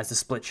pitch, as the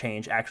split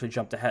change actually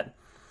jumped ahead.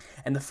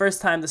 And the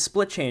first time the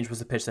split change was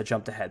the pitch that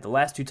jumped ahead. The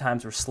last 2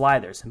 times were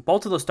sliders, and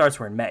both of those starts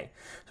were in May.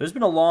 So there's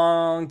been a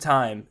long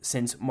time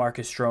since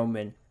Marcus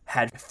Stroman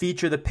had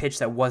featured the pitch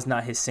that was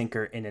not his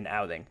sinker in an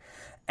outing.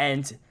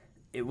 And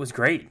it was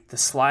great. The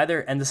slider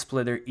and the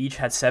splitter each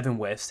had 7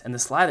 whiffs, and the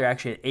slider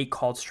actually had 8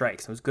 called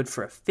strikes. It was good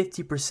for a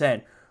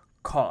 50%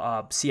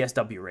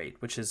 CSW rate,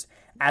 which is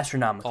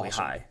astronomically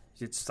high.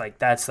 It's like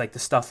that's like the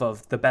stuff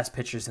of the best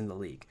pitchers in the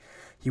league.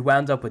 He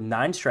wound up with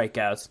 9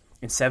 strikeouts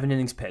in 7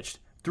 innings pitched,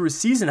 through a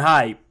season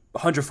high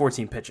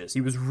 114 pitches.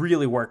 He was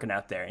really working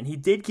out there, and he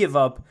did give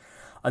up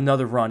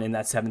another run in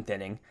that 7th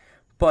inning,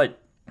 but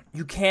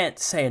you can't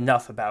say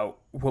enough about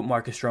what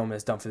Marcus Stroman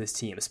has done for this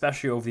team,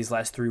 especially over these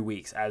last 3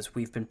 weeks, as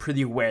we've been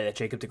pretty aware that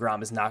Jacob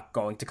deGrom is not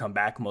going to come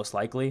back, most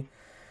likely,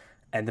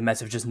 and the Mets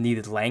have just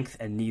needed length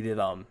and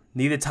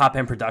needed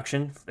top-end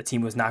production. A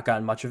team who has not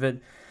gotten much of it.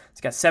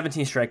 He's got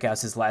 17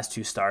 strikeouts his last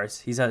 2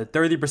 starts. He's at a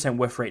 30%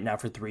 whiff rate now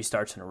for 3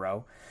 starts in a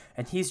row,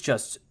 and he's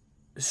just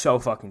so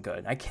fucking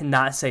good. I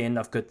cannot say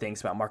enough good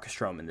things about Marcus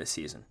Stroman this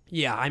season.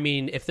 Yeah, I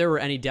mean, if there were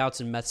any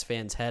doubts in Mets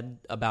fans' head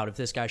about if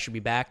this guy should be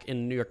back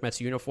in New York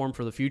Mets uniform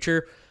for the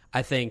future,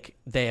 I think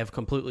they have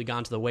completely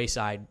gone to the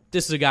wayside.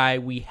 This is a guy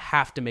we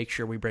have to make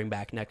sure we bring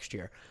back next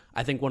year.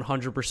 I think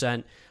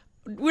 100%.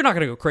 We're not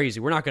going to go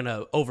crazy. We're not going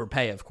to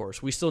overpay, of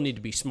course. We still need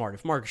to be smart.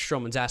 If Marcus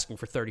Stroman's asking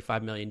for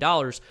 $35 million,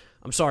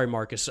 I'm sorry,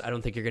 Marcus, I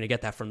don't think you're going to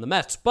get that from the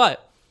Mets.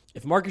 But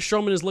if Marcus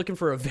Stroman is looking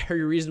for a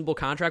very reasonable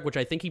contract, which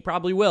I think he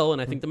probably will,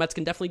 and I think the Mets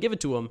can definitely give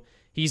it to him,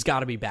 he's got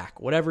to be back.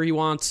 Whatever he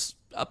wants,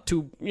 up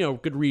to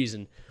good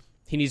reason,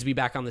 he needs to be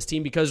back on this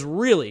team, because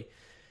really,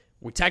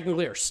 we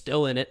technically are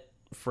still in it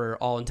for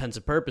all intents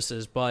and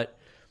purposes, but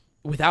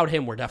without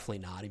him, we're definitely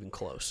not even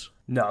close.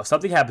 No, if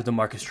something happened to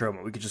Marcus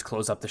Stroman, we could just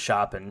close up the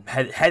shop and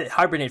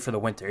hibernate for the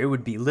winter. It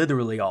would be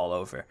literally all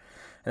over.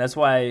 And that's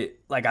why,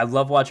 I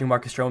love watching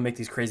Marcus Stroman make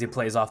these crazy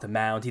plays off the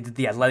mound. He did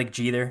the athletic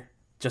Jeter,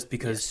 just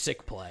because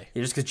sick play.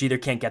 Yeah, just because Jeter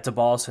can't get to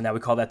balls, so now we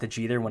call that the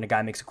Jeter when a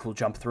guy makes a cool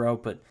jump throw.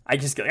 But I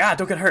just go,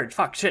 don't get hurt.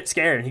 Fuck, shit,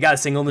 scared. And he got a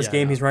single in this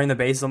game. He's running the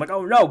bases. I'm like,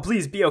 oh no,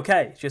 please be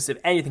okay. Just if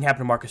anything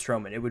happened to Marcus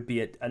Stroman, it would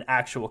be an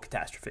actual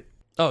catastrophe.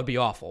 Oh, it'd be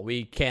awful.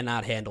 We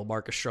cannot handle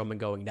Marcus Stroman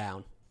going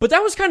down. But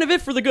that was kind of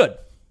it for the good,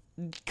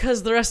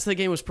 because the rest of the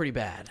game was pretty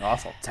bad.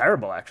 Awful.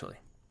 Terrible, actually.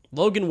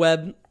 Logan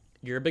Webb,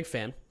 you're a big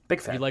fan.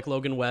 Big fan. You like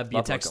Logan Webb.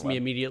 Love you texted Logan me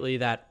Webb. immediately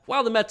that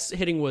while the Mets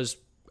hitting was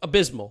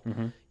abysmal,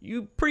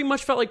 you pretty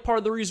much felt like part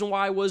of the reason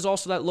why was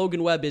also that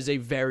Logan Webb is a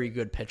very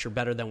good pitcher,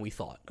 better than we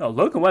thought. Oh,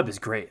 Logan Webb is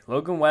great.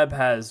 Logan Webb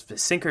his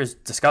sinker's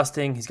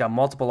disgusting. He's got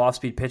multiple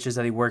off-speed pitches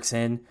that he works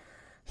in.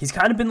 He's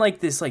kind of been like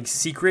this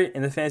secret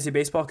in the fantasy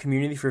baseball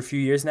community for a few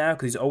years now,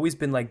 because he's always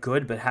been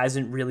good but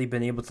hasn't really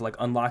been able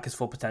to unlock his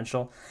full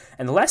potential.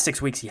 And the last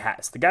 6 weeks he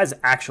has. The guy's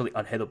actually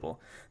unhittable.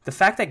 The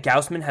fact that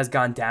Gausman has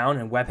gone down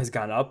and Webb has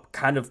gone up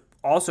kind of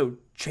also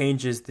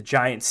changes the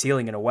Giants'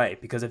 ceiling in a way,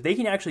 because if they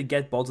can actually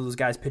get both of those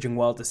guys pitching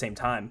well at the same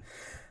time,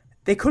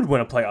 they could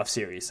win a playoff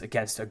series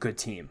against a good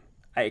team.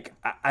 I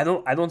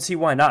don't see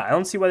why not. I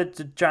don't see why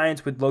the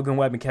Giants with Logan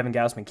Webb and Kevin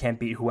Gausman can't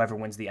beat whoever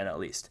wins the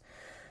NL East.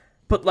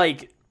 But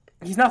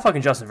he's not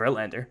fucking Justin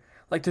Verlander.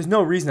 There's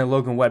no reason that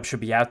Logan Webb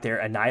should be out there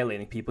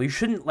annihilating people. You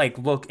shouldn't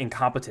look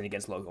incompetent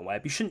against Logan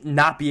Webb. You shouldn't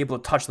not be able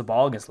to touch the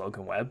ball against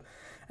Logan Webb.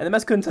 And the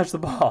Mets couldn't touch the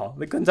ball.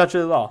 They couldn't touch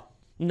it at all.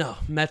 No,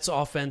 Mets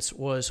offense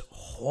was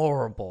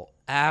horrible.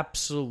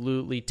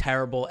 Absolutely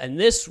terrible. And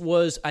this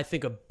was, I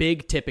think, a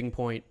big tipping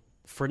point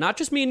for not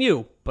just me and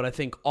you, but I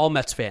think all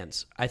Mets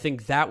fans. I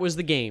think that was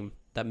the game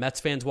that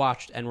Mets fans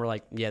watched and were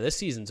like, yeah, this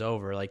season's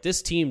over.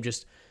 This team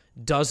just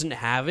doesn't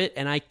have it,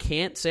 and I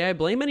can't say I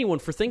blame anyone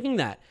for thinking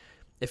that.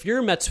 If you're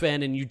a Mets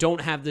fan and you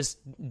don't have this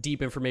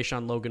deep information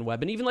on Logan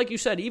Webb, and even like you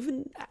said,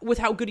 even with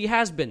how good he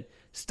has been,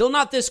 still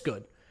not this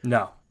good.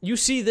 No. You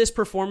see this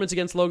performance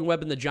against Logan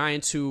Webb and the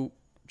Giants, who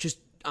just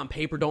on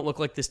paper don't look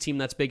like this team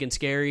that's big and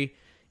scary.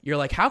 You're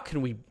like, how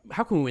can we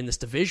win this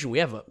division? We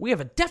have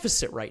a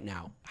deficit right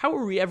now. How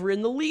are we ever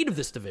in the lead of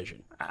this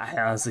division? I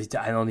honestly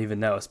don't even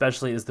know,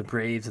 especially as the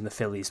Braves and the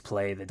Phillies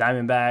play the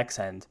Diamondbacks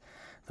and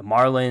the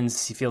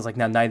Marlins. He feels like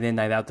now night in,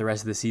 night out the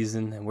rest of the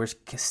season, and we're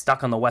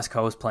stuck on the West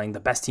Coast playing the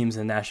best teams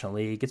in the National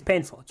League. It's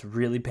painful. It's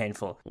really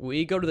painful.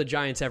 We go to the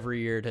Giants every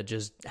year to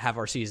just have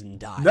our season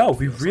die. No,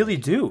 we really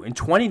do. In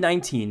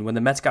 2019, when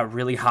the Mets got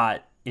really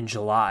hot in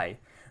July,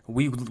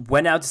 we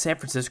went out to San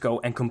Francisco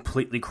and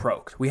completely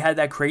croaked. We had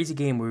that crazy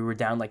game where we were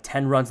down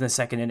 10 runs in the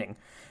second inning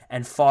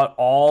and fought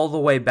all the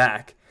way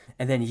back.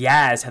 And then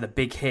Yaz had a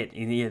big hit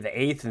in either the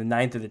 8th or the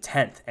 9th or the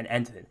 10th and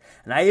ended it.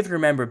 And I even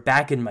remember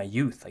back in my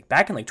youth,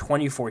 back in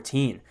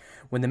 2014,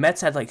 when the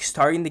Mets had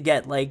starting to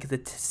get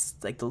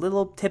the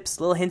little tips,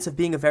 little hints of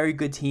being a very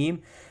good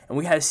team. And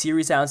we had a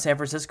series out in San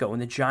Francisco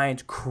and the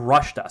Giants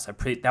crushed us.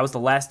 That was the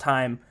last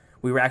time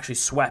we were actually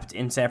swept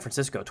in San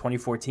Francisco,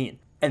 2014.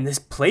 And this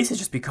place has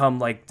just become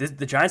like,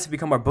 the Giants have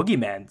become our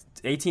boogeyman.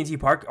 AT&T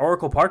Park,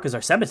 Oracle Park is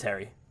our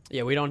cemetery.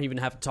 Yeah, we don't even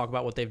have to talk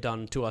about what they've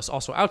done to us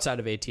also outside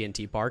of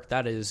AT&T Park.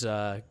 That is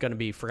going to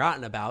be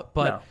forgotten about.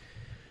 But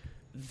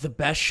the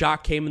best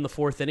shot came in the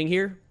fourth inning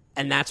here,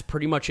 and that's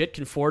pretty much it.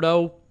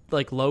 Conforto,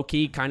 like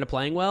low-key, kind of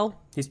playing well.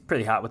 He's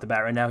pretty hot with the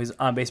bat right now. His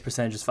on-base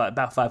percentage is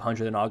about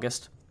 500 in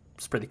August.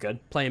 It's pretty good.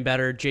 Playing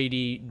better.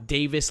 J.D.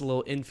 Davis, a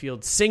little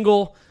infield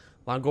single.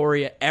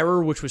 Longoria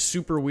error, which was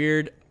super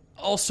weird.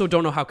 Also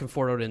don't know how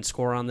Conforto didn't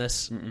score on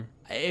this.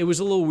 It was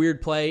a little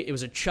weird play. It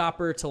was a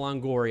chopper to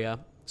Longoria.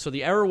 So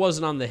the error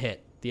wasn't on the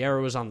hit. The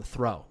error was on the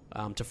throw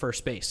to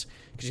first base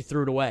because he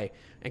threw it away.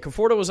 And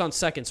Conforto was on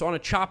second. So on a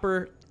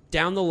chopper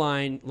down the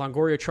line,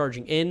 Longoria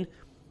charging in,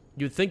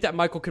 you'd think that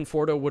Michael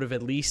Conforto would have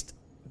at least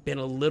been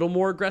a little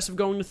more aggressive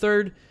going to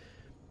third.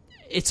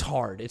 It's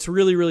hard. It's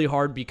really, really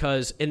hard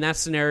because in that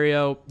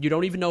scenario, you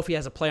don't even know if he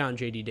has a play on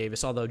J.D.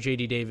 Davis, although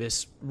J.D.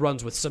 Davis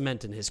runs with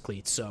cement in his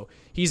cleats, so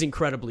he's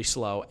incredibly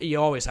slow. You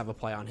always have a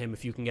play on him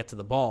if you can get to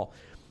the ball.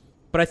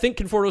 But I think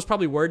Conforto was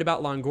probably worried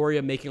about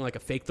Longoria making like a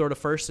fake throw to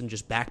first and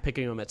just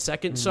backpicking him at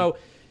second. So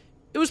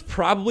it was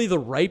probably the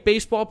right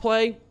baseball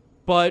play,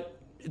 but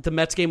the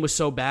Mets game was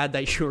so bad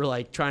that you were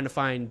like trying to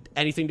find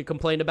anything to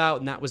complain about,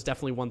 and that was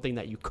definitely one thing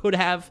that you could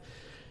have.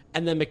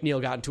 And then McNeil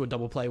got into a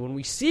double play. When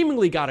we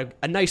seemingly got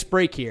a nice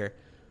break here,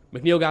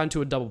 McNeil got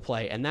into a double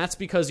play, and that's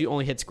because he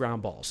only hits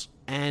ground balls.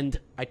 And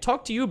I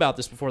talked to you about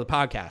this before the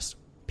podcast.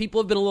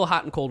 People have been a little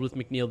hot and cold with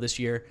McNeil this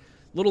year,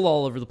 a little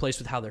all over the place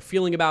with how they're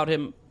feeling about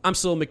him. I'm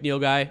still a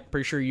McNeil guy.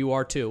 Pretty sure you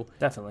are too.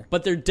 Definitely.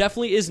 But there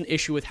definitely is an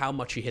issue with how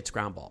much he hits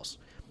ground balls.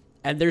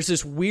 And there's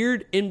this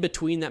weird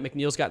in-between that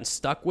McNeil's gotten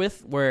stuck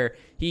with where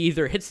he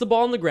either hits the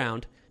ball on the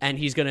ground and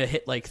he's going to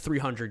hit like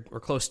 300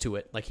 or close to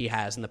it like he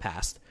has in the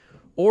past,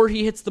 or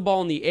he hits the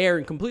ball in the air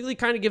and completely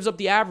kind of gives up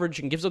the average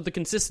and gives up the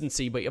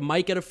consistency, but you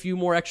might get a few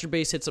more extra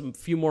base hits, a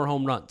few more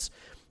home runs.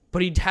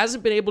 But he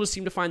hasn't been able to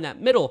seem to find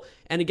that middle.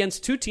 And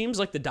against two teams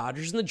like the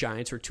Dodgers and the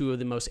Giants, who are two of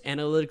the most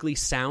analytically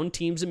sound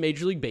teams in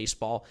Major League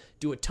Baseball,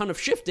 do a ton of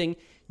shifting,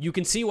 you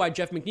can see why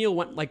Jeff McNeil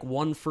went like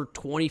 1 for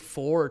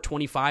 24 or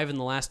 25 in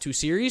the last two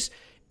series.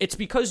 It's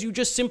because you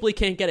just simply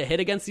can't get a hit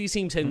against these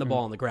teams hitting the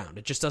ball on the ground.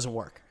 It just doesn't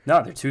work.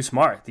 No, they're too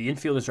smart. The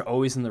infielders are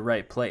always in the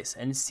right place.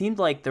 And it seemed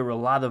like there were a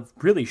lot of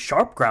really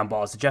sharp ground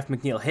balls that Jeff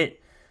McNeil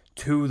hit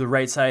to the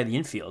right side of the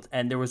infield.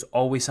 And there was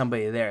always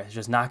somebody there to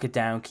just knock it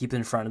down, keep it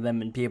in front of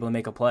them, and be able to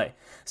make a play.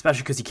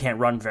 Especially because he can't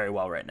run very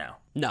well right now.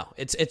 No,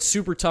 it's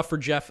super tough for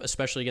Jeff,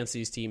 especially against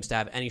these teams, to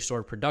have any sort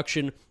of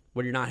production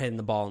when you're not hitting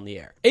the ball in the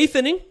air. Eighth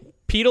inning,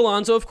 Pete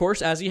Alonso, of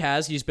course, as he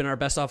has. He's been our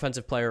best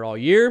offensive player all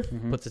year.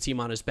 Puts the team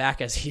on his back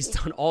as he's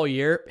done all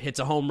year. Hits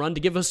a home run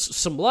to give us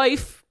some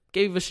life.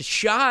 Gave us a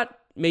shot.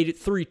 Made it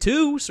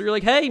 3-2. So you're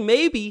like, hey,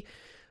 maybe.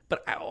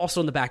 But also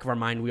in the back of our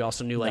mind, we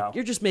also knew, like,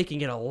 you're just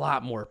making it a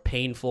lot more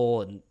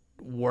painful and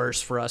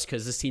worse for us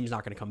because this team's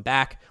not going to come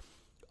back.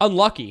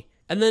 Unlucky.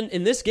 And then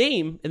in this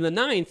game, in the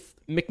ninth,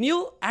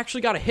 McNeil actually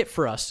got a hit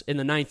for us in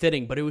the ninth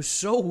inning, but it was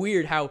so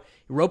weird how he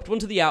roped one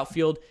to the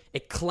outfield.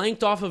 It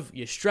clanked off of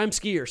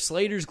Yastrzemski or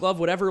Slater's glove,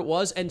 whatever it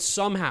was, and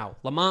somehow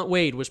Lamont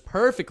Wade was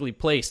perfectly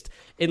placed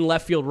in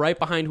left field right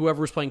behind whoever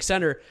was playing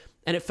center,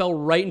 and it fell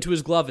right into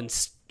his glove and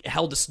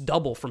held this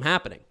double from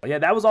happening. Yeah,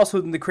 that was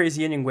also the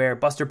crazy inning where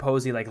Buster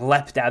Posey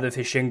leapt out of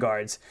his shin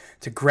guards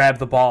to grab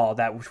the ball.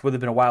 That would have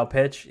been a wild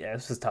pitch. Yeah,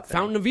 this was tough.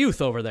 Fountain of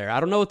Youth over there. I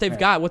don't know what they've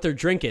got, what they're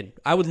drinking.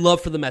 I would love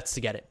for the Mets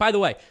to get it. By the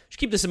way, just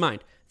keep this in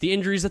mind. The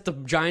injuries that the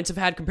Giants have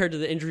had compared to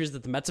the injuries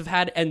that the Mets have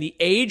had, and the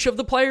age of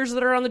the players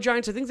that are on the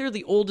Giants, I think they're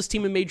the oldest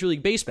team in Major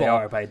League Baseball. They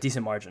are, by a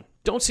decent margin.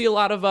 Don't see a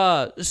lot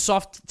of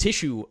soft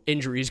tissue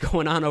injuries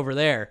going on over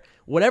there.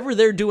 Whatever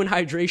they're doing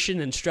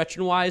hydration and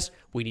stretching-wise,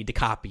 we need to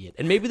copy it.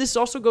 And maybe this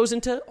also goes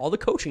into all the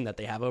coaching that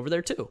they have over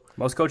there, too.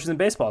 Most coaches in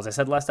baseball, as I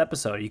said last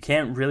episode, you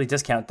can't really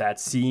discount that,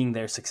 seeing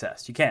their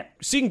success. You can't.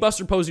 Seeing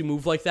Buster Posey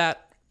move like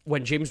that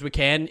when James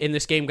McCann in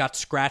this game got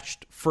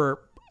scratched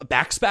for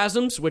back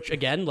spasms, which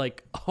again,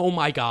 oh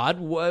my God,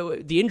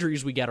 the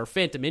injuries we get are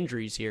phantom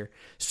injuries here.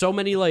 So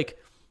many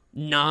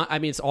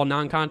it's all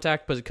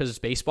non-contact because it's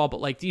baseball,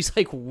 but these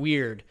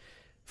weird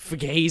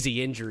fugazi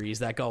injuries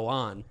that go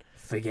on.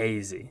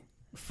 Fugazi.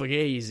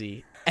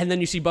 And then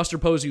you see Buster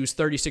Posey, who's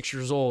 36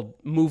 years old,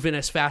 moving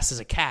as fast as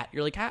a cat.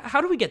 You're like, how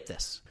do we get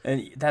this?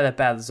 And that at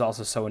bat is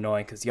also so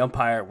annoying because the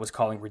umpire was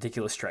calling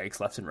ridiculous strikes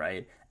left and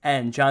right,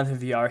 and Jonathan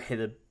Villar hit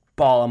a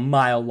ball a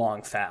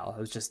mile-long foul.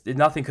 It was just,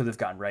 nothing could have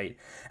gone right.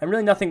 And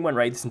really nothing went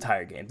right this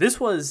entire game. This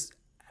was,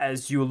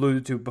 as you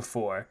alluded to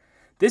before,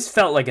 this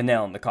felt like a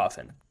nail in the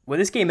coffin. When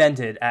this game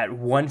ended at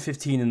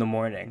 1:15 in the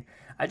morning,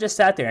 I just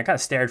sat there and kind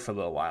of stared for a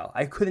little while.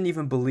 I couldn't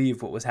even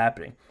believe what was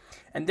happening.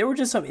 And there were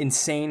just some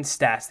insane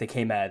stats that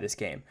came out of this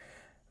game.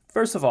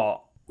 First of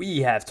all, we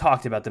have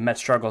talked about the Mets'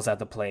 struggles at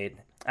the plate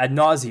ad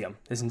nauseum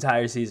this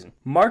entire season.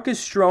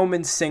 Marcus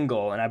Stroman's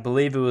single, and I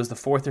believe it was the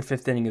fourth or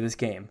fifth inning of this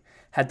game,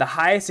 had the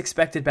highest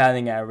expected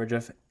batting average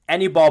of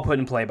any ball put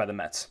in play by the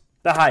Mets.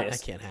 The highest.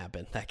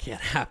 That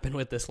can't happen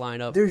with this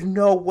lineup. There's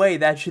no way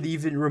that should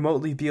even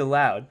remotely be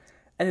allowed.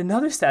 And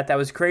another stat that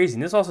was crazy,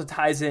 and this also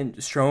ties in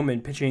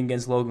Stroman pitching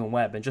against Logan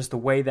Webb and just the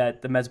way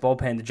that the Mets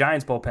bullpen, the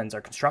Giants bullpens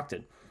are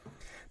constructed.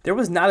 There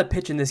was not a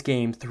pitch in this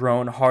game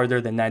thrown harder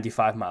than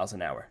 95 miles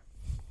an hour.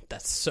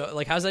 That's so,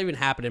 like, how's that even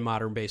happen in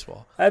modern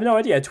baseball? I have no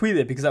idea. I tweeted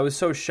it because I was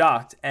so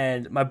shocked.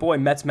 And my boy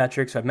Mets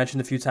Metrics, who I've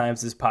mentioned a few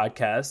times this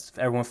podcast,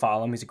 everyone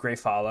follow him. He's a great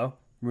follow.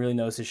 Really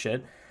knows his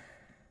shit.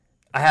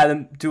 I had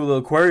him do a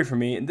little query for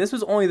me. And this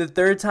was only the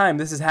third time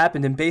this has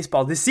happened in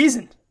baseball this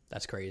season.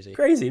 That's crazy.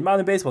 Crazy. In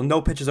modern baseball,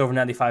 no pitches over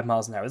 95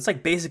 miles an hour. It's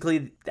like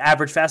basically the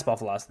average fastball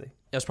velocity.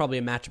 It was probably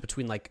a match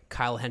between like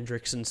Kyle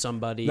Hendricks and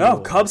somebody. No,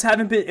 Cubs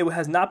haven't been. It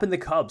has not been the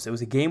Cubs. It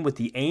was a game with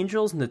the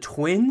Angels and the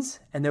Twins,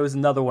 and there was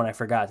another one I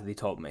forgot that he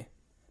told me.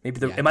 Maybe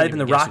it might have been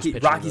the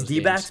Rockies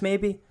D-backs,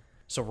 maybe.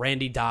 So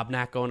Randy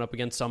Dobnak going up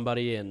against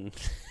somebody and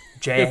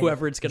Jay,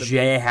 whoever it's going to be.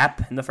 J.A.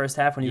 Happ in the first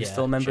half when he was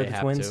still a member of the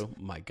Twins. Too.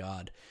 My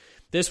God.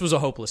 This was a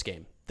hopeless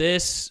game.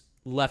 This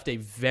left a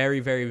very,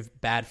 very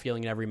bad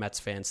feeling in every Mets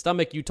fan's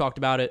stomach. You talked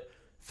about it.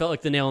 Felt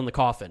like the nail in the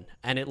coffin.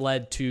 And it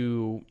led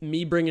to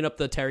me bringing up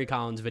the Terry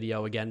Collins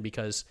video again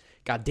because,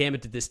 God damn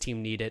it, did this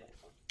team need it.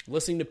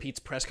 Listening to Pete's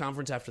press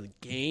conference after the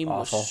game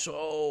was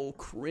so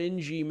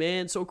cringy,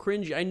 man. So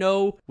cringy. I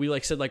know we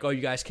said, oh,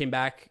 you guys came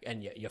back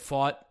and you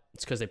fought.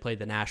 It's because they played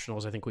the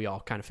Nationals. I think we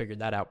all kind of figured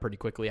that out pretty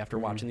quickly after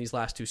watching these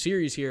last two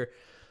series here.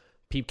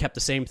 Pete kept the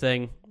same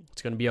thing.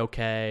 It's going to be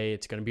okay.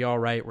 It's going to be all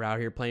right. We're out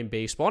here playing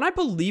baseball. And I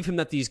believe him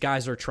that these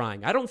guys are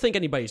trying. I don't think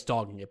anybody's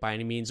dogging it by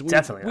any means.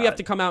 Definitely we have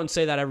to come out and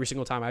say that every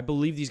single time. I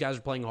believe these guys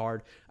are playing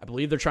hard. I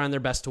believe they're trying their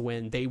best to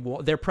win.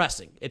 They're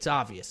pressing. It's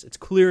obvious. It's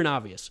clear and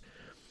obvious.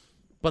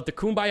 But the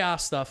kumbaya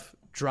stuff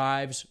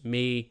drives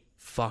me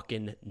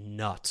fucking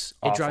nuts.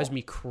 It drives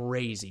me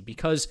crazy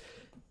because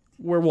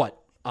we're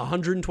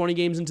 120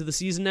 games into the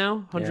season now?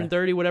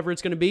 130, whatever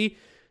it's going to be.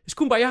 This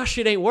kumbaya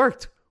shit ain't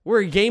worked.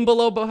 We're a game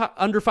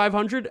under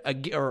 500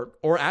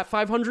 or at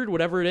 500,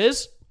 whatever it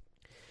is.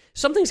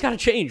 Something's got to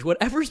change.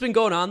 Whatever's been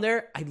going on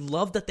there, I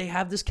love that they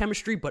have this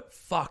chemistry, but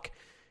fuck,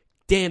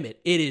 damn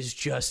it.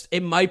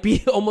 It might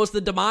be almost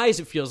the demise,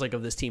 it feels like,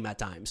 of this team at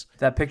times.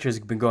 That picture's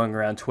been going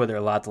around Twitter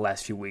a lot the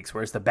last few weeks,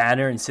 where it's the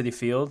banner in Citi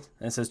Field,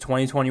 and it says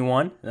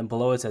 2021, and then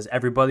below it says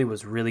everybody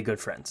was really good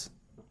friends.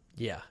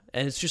 Yeah,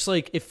 and it's just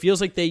it feels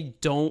like they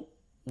don't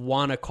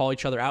want to call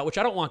each other out, which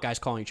I don't want guys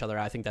calling each other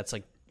out. I think that's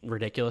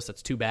ridiculous.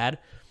 That's too bad.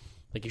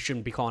 You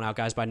shouldn't be calling out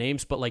guys by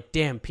names, but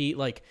damn, Pete,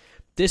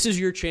 this is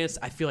your chance,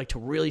 I feel to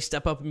really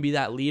step up and be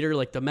that leader.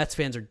 The Mets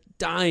fans are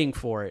dying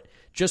for it,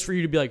 just for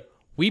you to be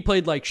we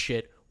played like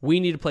shit. We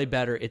need to play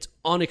better. It's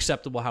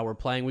unacceptable how we're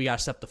playing. We got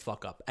to step the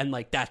fuck up. And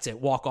that's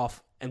it. Walk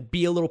off and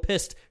be a little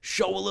pissed.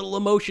 Show a little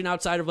emotion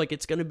outside of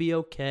it's going to be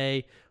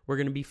okay. We're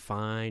going to be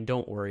fine.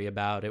 Don't worry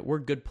about it. We're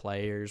good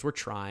players. We're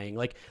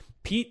trying.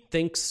 Pete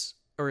thinks,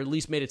 or at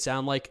least made it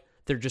sound like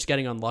they're just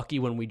getting unlucky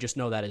when we just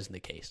know that isn't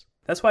the case.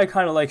 That's why I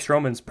kind of like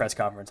Stroman's press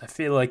conference. I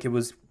feel like it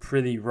was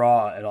pretty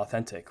raw and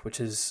authentic, which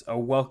is a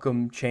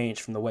welcome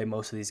change from the way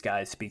most of these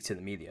guys speak to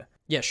the media.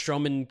 Yeah,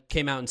 Stroman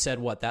came out and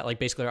said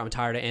basically, I'm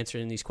tired of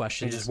answering these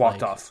questions. He just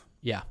walked off.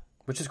 Yeah.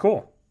 Which is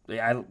cool.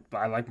 Yeah,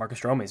 I like Marcus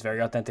Stroman. He's a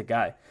very authentic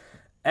guy.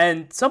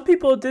 And some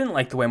people didn't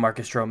like the way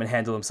Marcus Stroman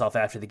handled himself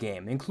after the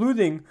game,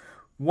 including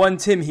one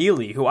Tim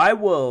Healy, who I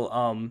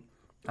will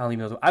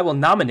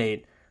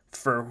nominate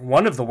for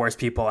one of the worst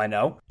people I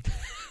know.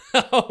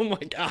 Oh my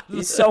God.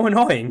 He's so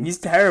annoying. He's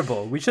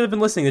terrible. We should have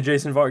been listening to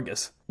Jason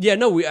Vargas. Yeah,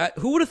 no,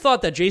 who would have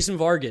thought that Jason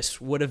Vargas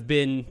would have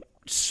been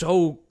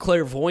so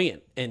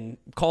clairvoyant in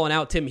calling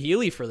out Tim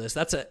Healy for this?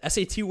 That's a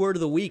SAT word of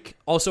the week.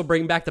 Also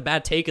bring back the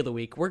bad take of the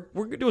week. We're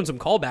doing some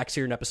callbacks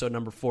here in episode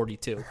number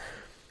 42.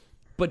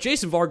 But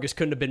Jason Vargas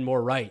couldn't have been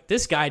more right.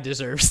 This guy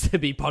deserves to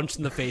be punched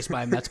in the face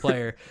by a Mets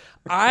player.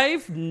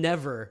 I've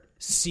never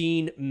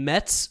seen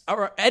Mets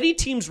or any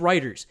team's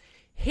writers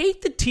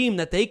hate the team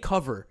that they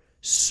cover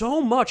so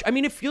much. I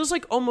mean, it feels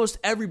like almost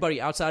everybody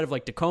outside of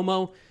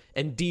DeComo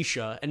and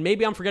Disha, and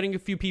maybe I'm forgetting a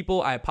few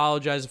people. I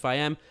apologize if I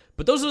am,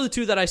 but those are the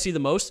two that I see the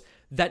most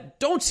that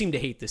don't seem to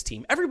hate this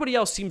team. Everybody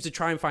else seems to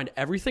try and find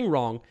everything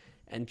wrong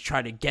and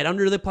try to get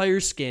under the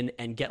player's skin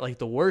and get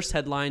the worst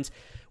headlines.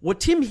 What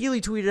Tim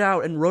Healy tweeted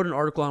out and wrote an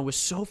article on was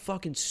so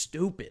fucking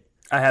stupid.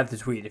 I have the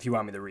tweet if you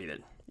want me to read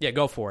it. Yeah,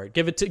 go for it.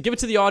 Give it to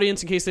the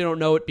audience in case they don't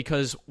know it,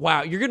 because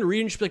wow, you're going to read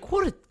it and just be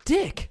what a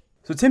dick.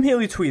 So Tim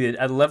Healy tweeted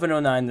at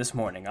 11:09 this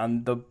morning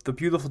on the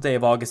beautiful day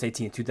of August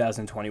 18,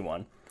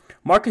 2021,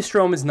 Marcus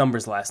Stroman's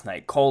numbers last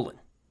night,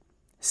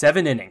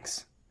 7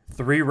 innings,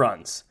 3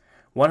 runs,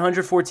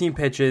 114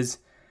 pitches,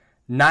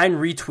 9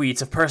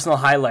 retweets of personal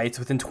highlights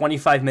within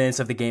 25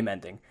 minutes of the game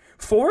ending.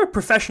 For a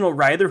professional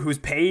writer who's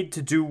paid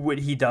to do what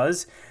he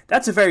does,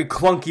 that's a very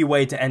clunky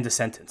way to end a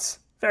sentence.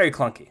 Very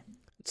clunky.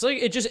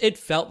 It's it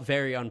felt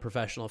very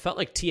unprofessional. It felt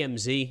like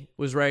TMZ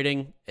was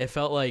writing. It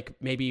felt like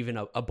maybe even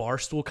a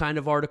Barstool kind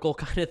of article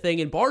kind of thing.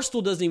 And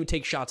Barstool doesn't even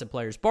take shots at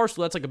players.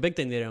 Barstool, that's a big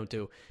thing they don't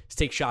do, is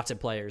take shots at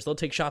players. They'll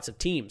take shots at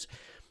teams.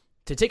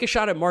 To take a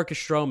shot at Marcus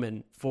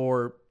Stroman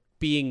for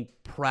being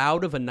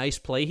proud of a nice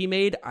play he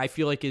made, I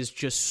feel like is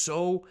just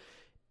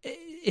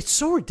it's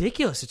so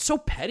ridiculous. It's so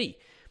petty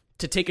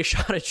to take a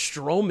shot at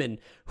Stroman,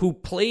 who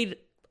played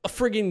a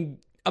friggin'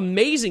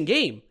 amazing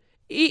game.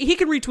 He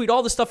can retweet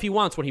all the stuff he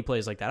wants when he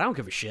plays like that. I don't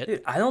give a shit.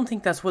 Dude, I don't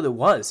think that's what it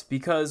was,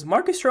 because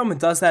Marcus Stroman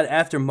does that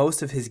after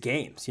most of his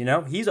games, you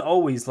know? He's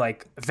always,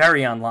 like,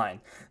 very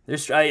online.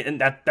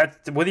 And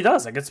that's what he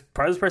does. Like, it's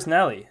part of his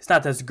personality. It's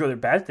not that it's a good or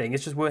bad thing.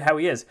 It's just how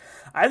he is.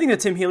 I think that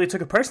Tim Healy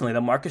took it personally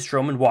that Marcus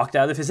Stroman walked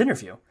out of his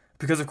interview.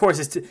 Because, of course,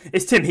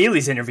 it's Tim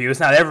Healy's interview. It's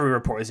not every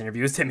reporter's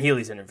interview. It's Tim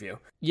Healy's interview.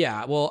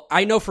 Yeah, well,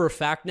 I know for a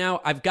fact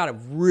now, I've got a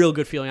real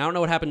good feeling. I don't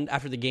know what happened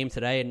after the game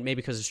today, and maybe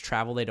because it's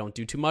travel, they don't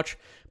do too much.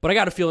 But I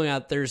got a feeling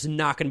that there's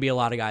not going to be a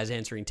lot of guys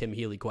answering Tim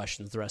Healy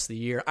questions the rest of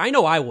the year. I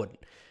know I wouldn't.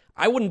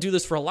 I wouldn't do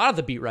this for a lot of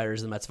the beat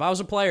writers of the Mets. If I was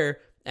a player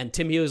and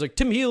Tim Healy was like,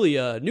 Tim Healy,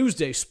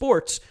 Newsday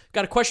Sports,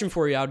 got a question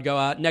for you, I would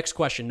go, next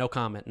question, no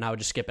comment, and I would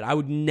just skip it. I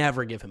would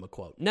never give him a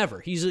quote. Never.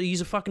 He's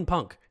a fucking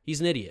punk. He's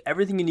an idiot.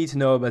 Everything you need to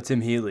know about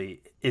Tim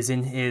Healy is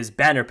in his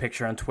banner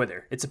picture on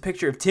Twitter. It's a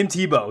picture of Tim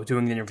Tebow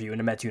doing the interview in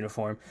a Mets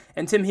uniform,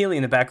 and Tim Healy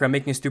in the background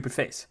making a stupid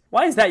face.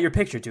 Why is that your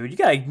picture, dude? You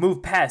gotta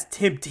move past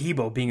Tim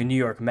Tebow being a New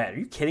York Met. Are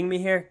you kidding me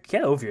here?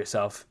 Get over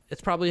yourself.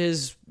 It's probably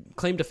his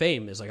claim to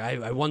fame. Is like,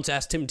 I once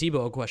asked Tim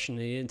Tebow a question,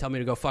 and he didn't tell me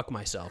to go fuck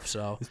myself,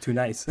 so. It's too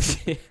nice.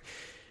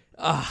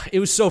 It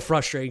was so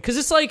frustrating, because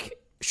it's like,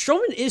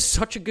 Stroman is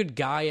such a good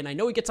guy, and I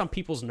know he gets on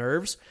people's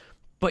nerves,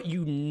 but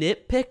you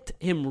nitpicked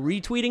him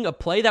retweeting a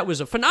play that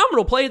was a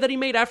phenomenal play that he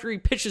made after he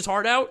pitched his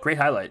heart out. Great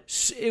highlight.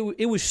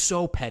 It was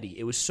so petty.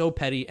 It was so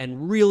petty.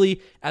 And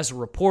really, as a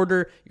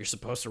reporter, you're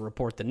supposed to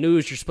report the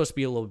news. You're supposed to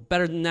be a little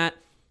better than that.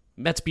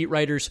 Mets beat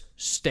writers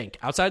stink.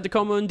 Outside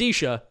Tacoma and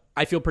Disha,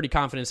 I feel pretty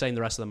confident saying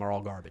the rest of them are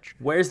all garbage.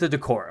 Where's the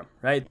decorum,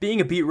 right?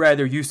 Being a beat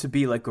writer used to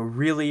be like a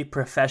really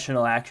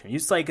professional action.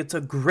 It's a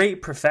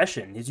great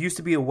profession. It used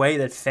to be a way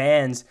that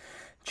fans,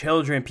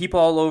 children, people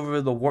all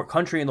over the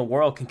country and the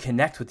world can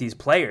connect with these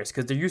players,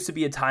 because there used to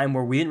be a time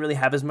where we didn't really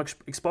have as much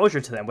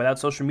exposure to them without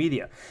social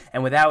media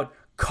and without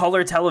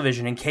color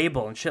television and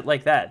cable and shit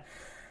like that.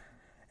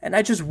 And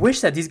I just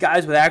wish that these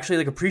guys would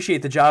actually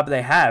appreciate the job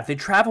they have. They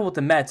travel with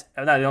the Mets.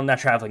 Not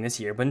traveling this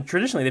year, but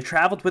traditionally they've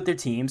traveled with their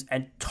teams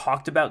and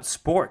talked about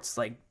sports.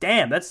 Like,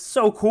 damn, that's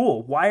so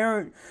cool. Why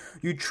aren't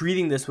you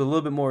treating this with a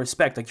little bit more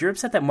respect? Like, you're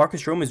upset that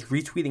Marcus Stroman is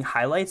retweeting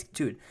highlights?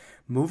 Dude,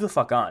 move the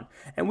fuck on.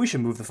 And we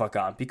should move the fuck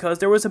on, because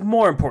there was a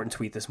more important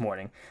tweet this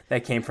morning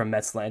that came from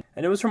Metsland,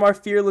 and it was from our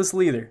fearless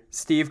leader,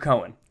 Steve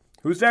Cohen,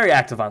 who's very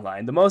active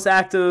online, the most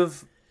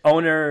active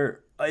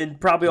owner in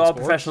probably all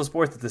professional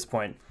sports at this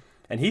point.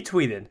 And he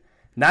tweeted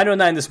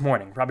 9:09 this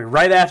morning, probably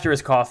right after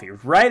his coffee,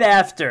 right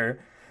after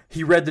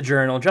he read the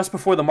Journal, just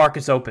before the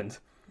markets opened.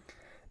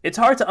 It's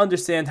hard to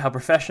understand how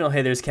professional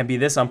hitters can be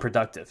this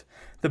unproductive.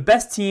 The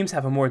best teams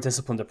have a more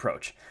disciplined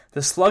approach.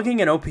 The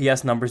slugging and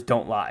OPS numbers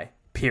don't lie,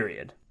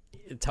 period.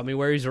 Tell me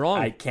where he's wrong.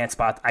 I can't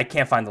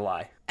find the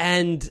lie.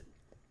 And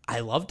I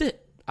loved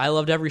it. I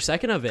loved every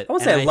second of it. I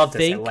won't say I loved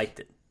it, I liked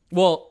it.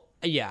 Well,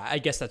 yeah, I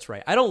guess that's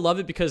right. I don't love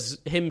it because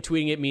him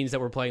tweeting it means that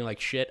we're playing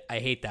like shit. I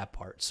hate that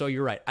part. So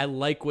you're right. I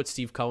like what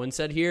Steve Cohen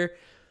said here.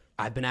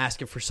 I've been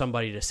asking for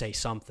somebody to say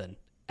something,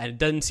 and it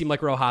doesn't seem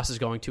like Rojas is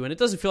going to, and it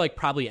doesn't feel like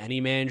probably any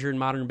manager in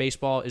modern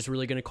baseball is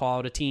really going to call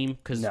out a team,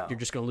 because you're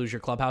just going to lose your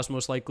clubhouse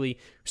most likely.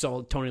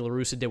 So Tony La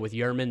Russa did with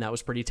Yerman. That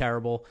was pretty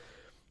terrible.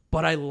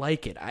 But I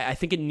like it. I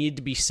think it needed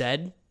to be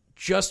said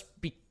just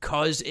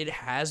because it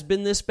has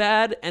been this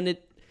bad, and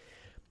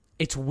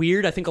it's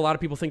weird. I think a lot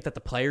of people think that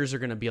the players are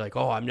going to be like,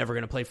 oh, I'm never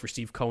going to play for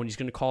Steve Cohen. He's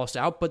going to call us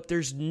out. But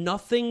there's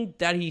nothing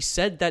that he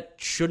said that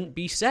shouldn't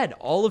be said.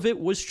 All of it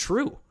was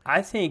true.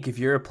 I think if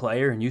you're a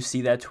player and you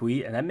see that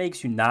tweet and that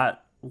makes you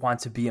not want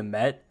to be a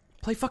Met,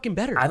 play fucking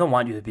better. I don't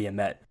want you to be a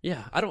Met.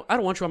 Yeah, I don't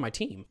want you on my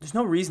team. There's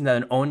no reason that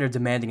an owner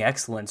demanding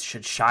excellence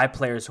should shy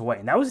players away.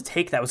 And that was a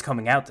take that was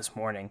coming out this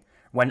morning.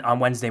 On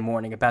Wednesday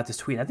morning about this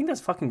tweet. I think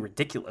that's fucking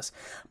ridiculous.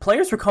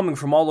 Players were coming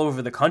from all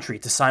over the country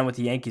to sign with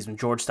the Yankees when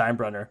George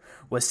Steinbrenner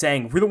was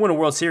saying, if we don't win a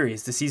World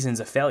Series, the season's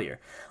a failure.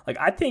 Like,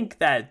 I think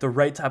that the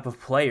right type of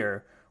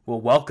player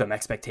will welcome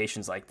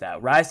expectations like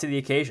that. Rise to the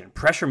occasion.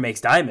 Pressure makes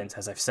diamonds,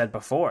 as I've said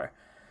before.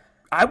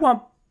 I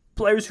want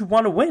players who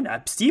want to win.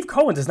 Steve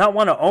Cohen does not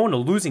want to own a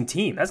losing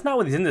team. That's not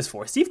what he's in this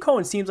for. Steve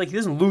Cohen seems like he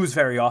doesn't lose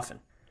very often.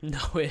 No,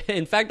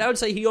 in fact, I would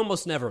say he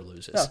almost never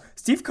loses. No,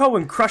 Steve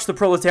Cohen crushed the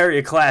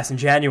proletariat class in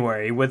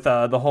January with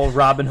the whole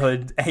Robin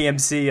Hood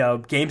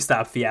AMC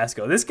GameStop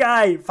fiasco. This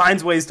guy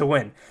finds ways to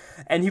win,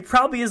 and he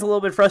probably is a little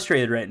bit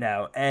frustrated right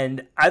now,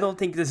 and I don't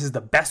think this is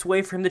the best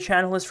way for him to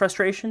channel his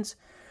frustrations,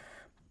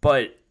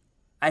 but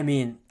I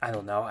mean, I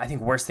don't know. I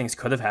think worse things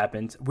could have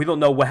happened. We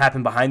don't know what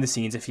happened behind the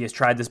scenes, if he has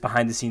tried this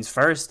behind the scenes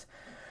first.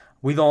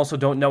 We also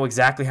don't know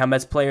exactly how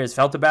Mets players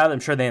felt about it.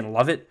 I'm sure they didn't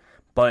love it,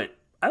 but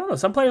I don't know.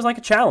 Some players like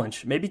a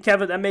challenge. Maybe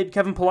that made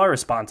Kevin Pillar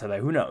respond to that.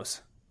 Who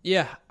knows?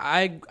 Yeah,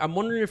 I'm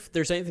wondering if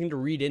there's anything to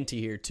read into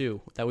here, too,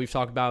 that we've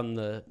talked about in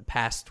the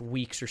past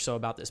weeks or so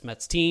about this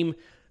Mets team.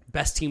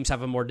 Best teams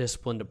have a more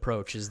disciplined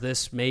approach. Is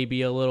this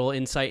maybe a little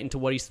insight into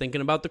what he's thinking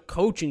about the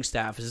coaching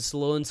staff? Is this a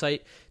little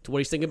insight to what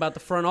he's thinking about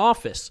the front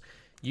office?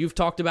 You've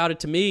talked about it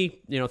to me,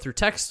 through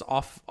text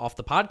off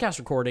the podcast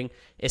recording.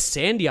 Is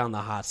Sandy on the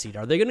hot seat?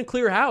 Are they going to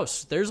clear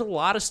house? There's a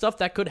lot of stuff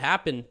that could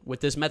happen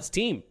with this Mets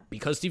team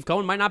because Steve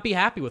Cohen might not be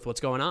happy with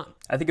what's going on.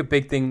 I think a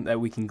big thing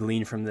that we can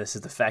glean from this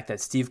is the fact that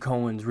Steve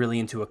Cohen's really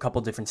into a couple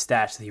different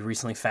stats that he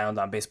recently found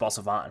on Baseball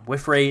Savant.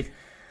 Whiff rate,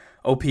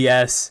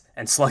 OPS,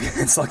 and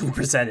slugging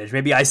percentage.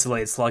 Maybe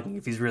isolated slugging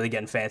if he's really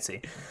getting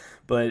fancy.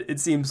 But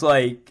it seems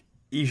like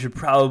you should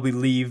probably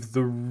leave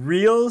the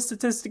real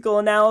statistical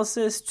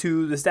analysis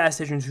to the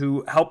statisticians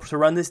who help to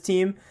run this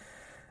team,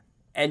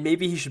 and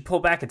maybe he should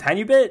pull back a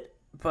tiny bit.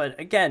 But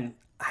again,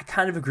 I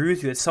kind of agree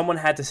with you that someone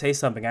had to say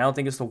something. I don't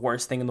think it's the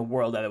worst thing in the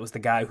world that it was the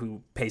guy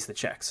who pays the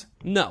checks.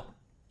 No.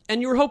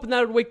 And you were hoping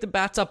that would wake the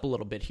bats up a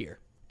little bit here.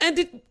 And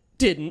it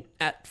didn't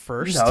at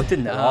first. No, it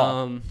didn't at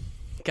all.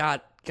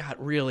 Got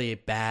really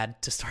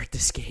bad to start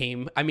this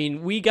game. I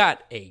mean, we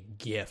got a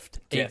gift.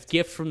 A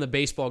gift from the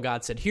baseball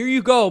god. Said, here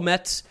you go,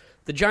 Mets.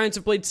 The Giants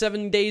have played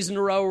 7 days in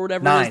a row or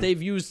whatever it is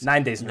they've used.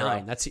 9 days in a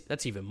row.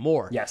 That's even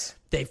more. Yes.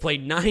 They've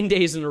played 9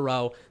 days in a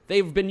row.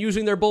 They've been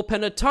using their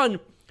bullpen a ton.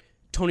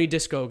 Tony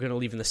Disco going to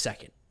leave in the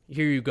second.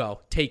 Here you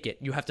go. Take it.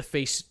 You have to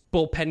face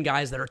bullpen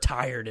guys that are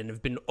tired and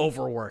have been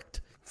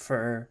overworked.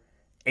 For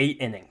 8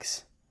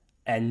 innings,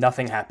 and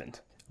nothing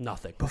happened.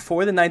 Nothing.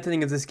 Before the 9th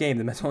inning of this game,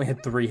 the Mets only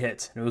had 3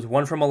 hits. It was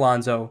 1 from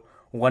Alonso,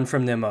 1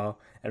 from Nimmo,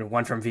 and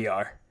 1 from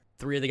VR.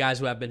 3 of the guys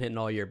who have been hitting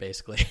all year,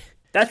 basically.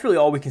 That's really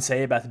all we can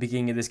say about the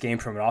beginning of this game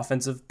from an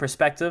offensive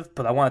perspective,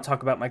 but I want to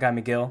talk about my guy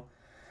McGill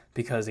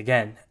because,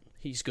 again,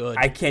 he's good.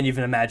 I can't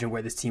even imagine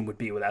where this team would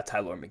be without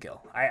Tylor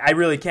Megill. I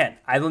really can't.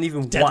 I don't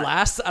even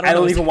last? I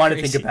don't even want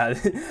to think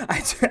about it.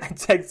 I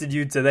texted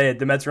you today.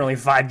 The Mets are only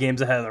 5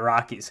 games ahead of the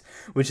Rockies,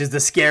 which is the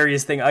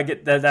scariest thing. I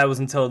get that was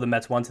until the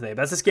Mets won today.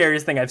 But that's the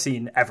scariest thing I've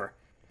seen ever.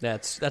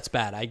 That's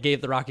bad. I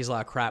gave the Rockies a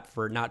lot of crap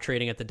for not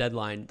trading at the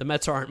deadline. The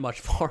Mets aren't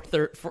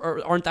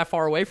aren't that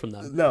far away from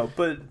them. No,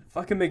 but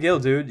fucking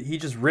McGill, dude, he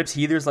just rips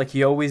heaters like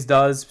he always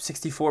does.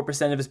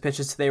 64% of his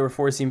pitches today were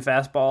 4-seam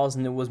fastballs,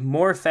 and it was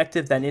more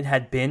effective than it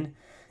had been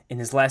in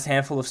his last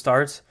handful of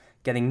starts,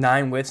 getting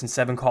 9 whiffs and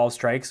 7 called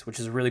strikes,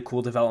 which is a really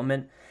cool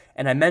development.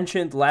 And I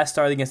mentioned last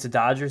start against the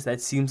Dodgers that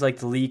it seems like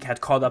the league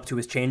had caught up to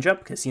his changeup,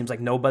 because it seems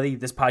like nobody,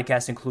 this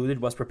podcast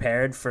included, was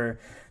prepared for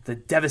the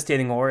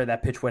devastating aura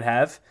that pitch would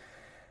have.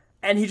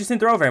 And he just didn't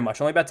throw very much,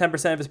 only about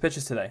 10% of his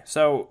pitches today.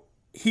 So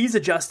he's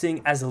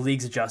adjusting as the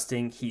league's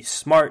adjusting. He's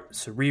smart,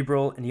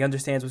 cerebral, and he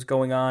understands what's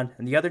going on.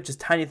 And the other just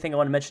tiny thing I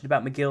want to mention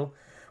about McGill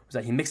was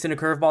that he mixed in a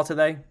curveball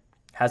today.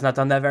 Has not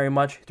done that very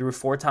much. He threw it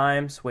 4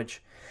 times,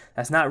 which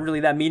that's not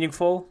really that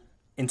meaningful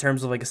in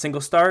terms of like a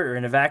single start or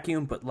in a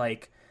vacuum. But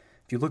like,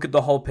 if you look at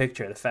the whole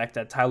picture, the fact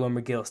that Tylor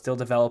Megill is still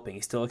developing,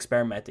 he's still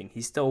experimenting,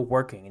 he's still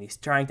working, and he's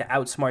trying to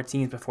outsmart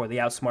teams before they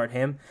outsmart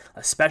him,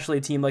 especially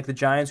a team like the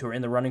Giants who are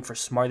in the running for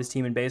smartest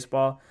team in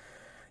baseball.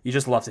 You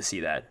just love to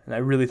see that. And I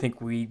really think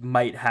we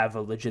might have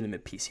a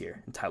legitimate piece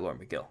here in Tylor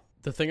Megill.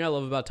 The thing I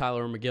love about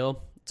Tylor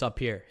Megill, it's up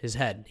here, his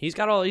head. He's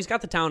got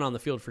the talent on the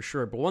field for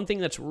sure. But one thing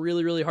that's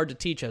really, really hard to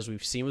teach, as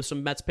we've seen with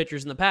some Mets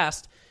pitchers in the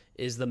past,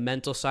 is the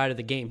mental side of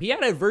the game. He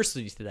had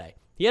adversity today.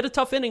 He had a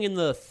tough inning in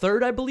the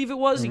 3rd, I believe it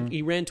was. Mm-hmm.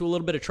 He ran into a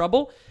little bit of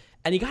trouble,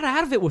 and he got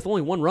out of it with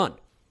only 1 run.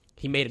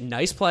 He made a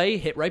nice play,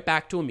 hit right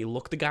back to him. He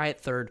looked the guy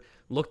at 3rd,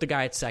 looked the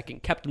guy at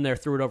 2nd, kept him there,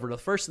 threw it over to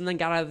the 1st, and then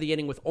got out of the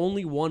inning with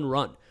only 1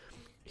 run.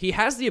 He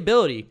has the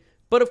ability,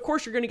 but of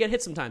course you're going to get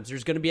hit sometimes.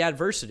 There's going to be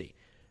adversity.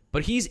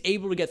 But he's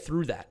able to get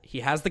through that. He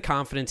has the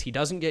confidence. He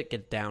doesn't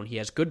get down. He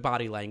has good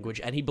body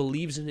language, and he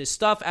believes in his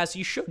stuff, as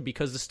he should,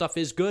 because the stuff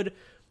is good.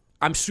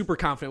 I'm super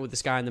confident with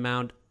this guy on the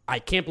mound. I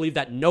can't believe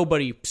that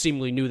nobody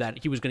seemingly knew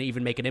that he was going to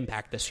even make an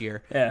impact this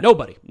year. Yeah.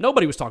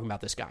 Nobody was talking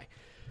about this guy.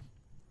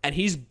 And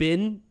he's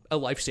been a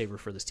lifesaver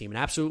for this team, an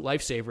absolute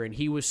lifesaver, and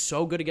he was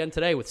so good again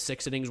today with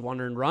 6 innings,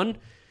 1 earned run.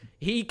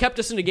 He kept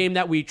us in a game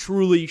that we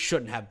truly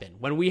shouldn't have been.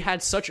 When we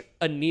had such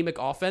anemic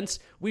offense,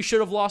 we should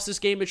have lost this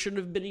game. It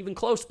shouldn't have been even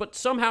close, but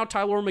somehow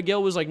Tylor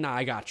Megill was like, nah,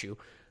 I got you.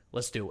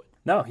 Let's do it.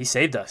 No, he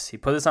saved us. He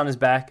put us on his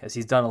back, as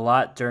he's done a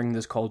lot during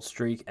this cold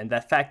streak, and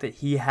that fact that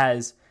he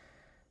has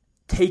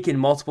taken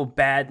multiple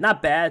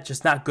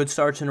just not good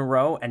starts in a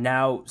row, and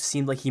now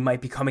seemed like he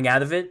might be coming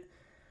out of it.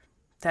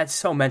 That's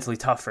so mentally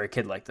tough for a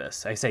kid like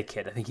this. I say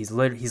kid. I think he's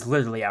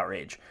literally our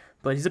age.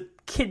 But he's a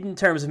kid in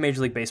terms of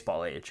Major League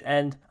Baseball age,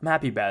 and I'm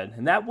happy about it.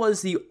 And that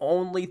was the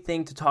only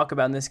thing to talk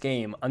about in this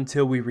game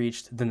until we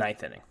reached the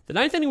 9th inning. The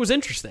 9th inning was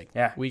interesting.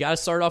 Yeah. We got to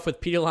start off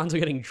with Pete Alonso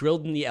getting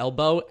drilled in the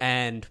elbow,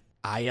 and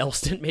IL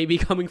stint maybe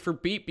coming for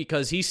Pete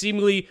because he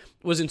seemingly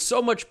was in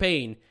so much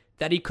pain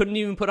that he couldn't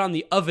even put on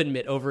the oven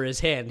mitt over his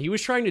hand. He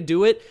was trying to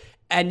do it,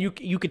 and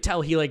you could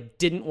tell he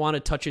didn't want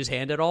to touch his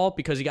hand at all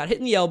because he got hit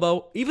in the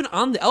elbow, even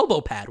on the elbow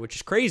pad, which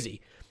is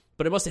crazy.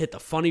 But it must have hit the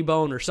funny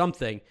bone or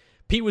something.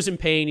 Pete was in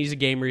pain. He's a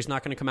gamer. He's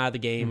not going to come out of the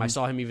game. Mm-hmm. I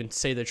saw him even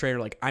say to the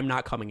trainer, I'm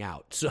not coming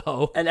out.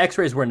 So, and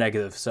x-rays were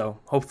negative, so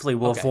hopefully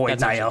we'll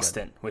avoid an IL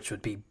stint, which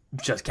would be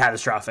just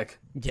catastrophic.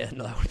 Yeah,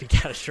 no, that would be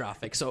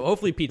catastrophic. So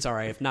hopefully Pete's all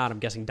right. If not, I'm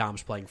guessing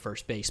Dom's playing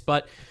first base.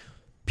 But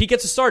Pete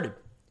gets us started.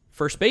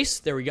 First base,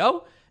 there we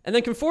go. And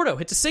then Conforto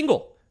hits a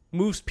single,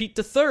 moves Pete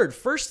to 3rd,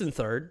 1st and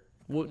 3rd,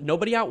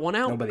 Nobody out, one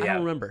out? I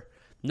don't remember.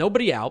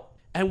 Nobody out.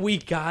 And we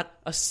got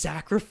a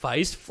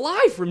sacrifice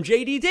fly from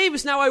J.D.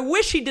 Davis. Now, I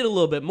wish he did a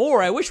little bit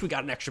more. I wish we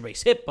got an extra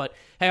base hit, but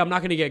hey, I'm not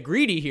going to get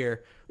greedy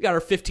here. We got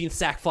our 15th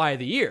sack fly of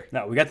the year.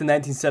 No, we got the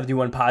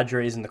 1971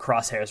 Padres in the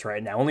crosshairs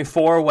right now. Only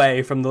 4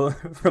 away from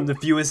the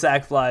fewest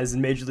sack flies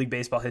in Major League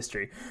Baseball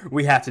history.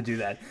 We have to do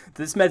that.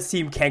 This Mets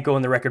team can't go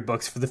in the record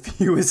books for the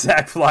fewest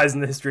sack flies in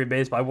the history of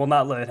baseball. I will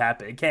not let it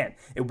happen. It can't.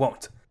 It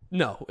won't.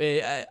 No,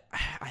 I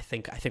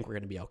think we're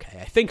going to be okay.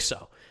 I think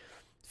so.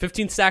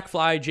 15th sack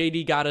fly,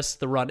 JD got us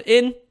the run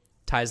in,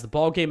 ties the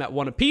ball game at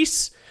 1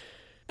 apiece.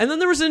 And then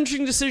there was an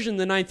interesting decision in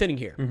the 9th inning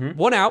here.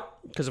 1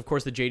 out, because of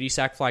course the JD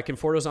sack fly,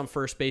 Conforto's on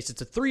first base.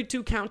 It's a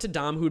 3-2 count to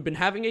Dom, who had been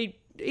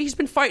he's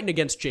been fighting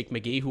against Jake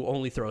McGee, who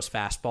only throws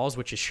fastballs,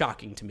 which is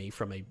shocking to me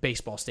from a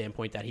baseball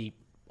standpoint that he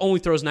only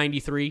throws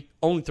 93,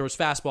 only throws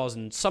fastballs,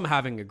 and some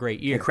having a great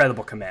year.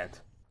 Incredible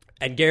command.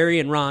 And Gary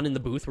and Ron in the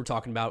booth were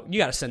talking about, you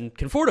got to send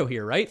Conforto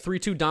here, right?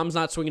 3-2, Dom's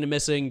not swinging and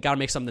missing, got to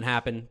make something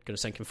happen, going to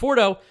send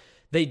Conforto.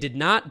 They did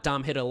not.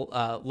 Dom hit a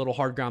little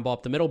hard ground ball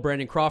up the middle.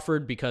 Brandon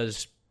Crawford,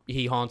 because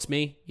he haunts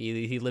me,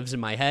 he lives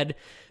in my head,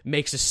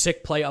 makes a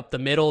sick play up the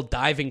middle,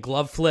 diving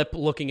glove flip,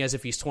 looking as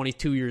if he's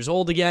 22 years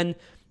old again.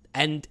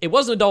 And it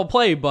wasn't a double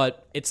play,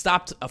 but it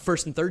stopped a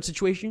first and third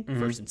situation,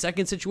 first and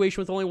second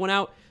situation with only 1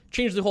 out,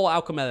 changed the whole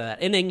outcome of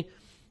that inning.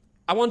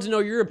 I wanted to know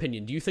your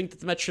opinion. Do you think that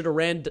the Mets should have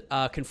ran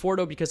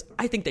Conforto? Because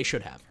I think they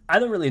should have. I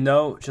don't really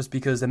know, just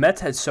because the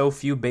Mets had so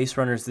few base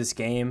runners this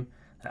game.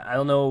 I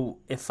don't know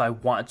if I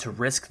want to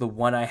risk the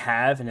one I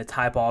have in a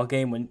tie ball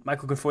game when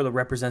Michael Conforto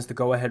represents the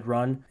go-ahead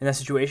run in that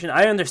situation.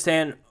 I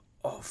understand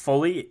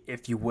fully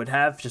if you would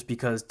have, just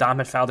because Dom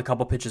had fouled a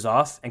couple pitches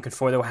off and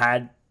Conforto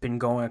had been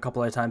going a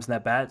couple other times in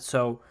that bat.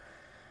 So,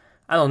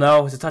 I don't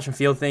know. It's a touch and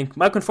field thing.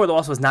 Michael Conforto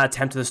also has not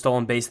attempted a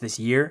stolen base this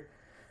year.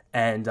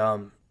 And I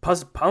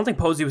don't think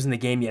Posey was in the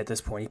game yet at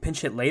this point. He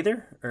pinch hit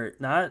later or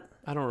not?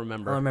 I don't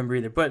remember. I don't remember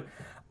either. But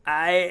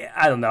I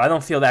don't know. I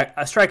don't feel that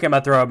a strike him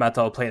out, throw him out,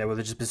 double play that would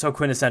have just been so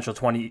quintessential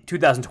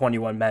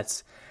 2021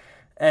 Mets.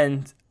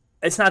 And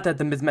it's not that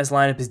the Mets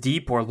lineup is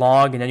deep or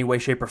long in any way,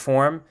 shape, or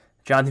form.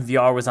 Jonathan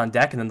Villar was on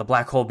deck, and then the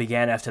black hole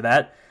began after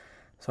that.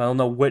 So I don't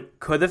know what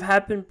could have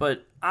happened,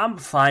 but I'm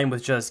fine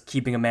with just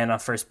keeping a man on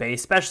first base,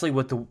 especially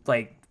with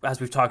the, as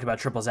we've talked about,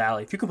 triples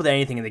alley. If you can put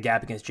anything in the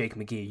gap against Jake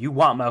McGee, you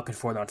want Michael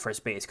Conforto on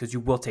first base because you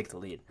will take the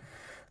lead.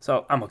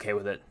 So I'm okay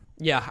with it.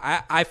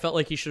 Yeah, I felt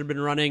like he should have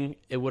been running.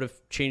 It would have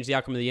changed the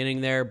outcome of the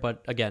inning there,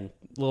 but again,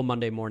 little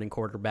Monday morning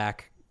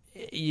quarterback.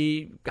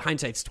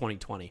 Hindsight's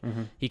 2020.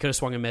 He could have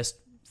swung and missed,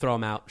 throw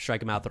him out,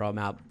 strike him out, throw him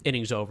out.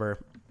 Innings over,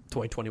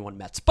 2021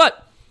 Mets.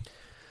 But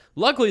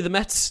luckily, the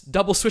Mets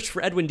double switched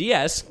for Edwin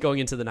Diaz going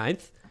into the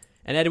 9th,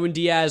 and Edwin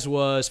Diaz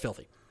was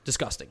filthy.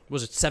 Disgusting.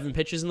 Was it 7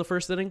 pitches in the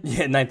first inning?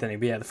 Yeah, 9th inning.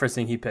 But yeah, the first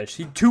inning he pitched.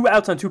 He 2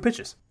 outs on 2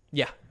 pitches.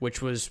 Yeah,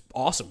 which was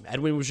awesome.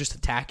 Edwin was just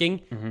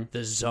attacking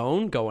the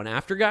zone, going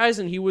after guys,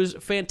 and he was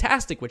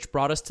fantastic, which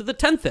brought us to the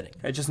 10th inning.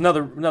 Hey, just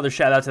another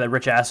shout out to that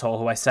rich asshole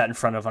who I sat in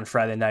front of on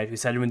Friday night, who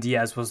said Edwin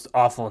Diaz was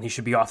awful and he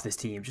should be off this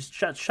team. Just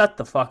shut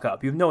the fuck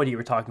up. You have no idea what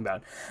you're talking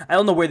about. I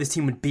don't know where this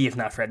team would be if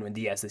not for Edwin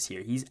Diaz this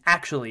year. He's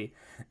actually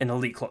an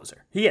elite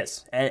closer. He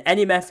is. And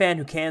any Met fan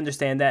who can't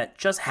understand that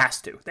just has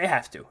to. They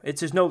have to.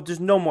 There's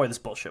no more of this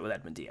bullshit with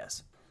Edwin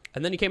Diaz.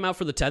 And then he came out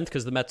for the 10th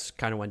because the Mets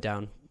kind of went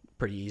down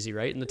pretty easy,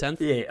 right, in the 10th?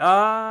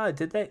 Yeah,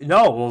 did they?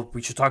 No, well,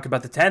 we should talk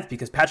about the 10th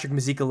because Patrick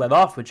Mazeika led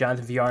off with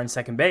Jonathan Villar in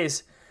second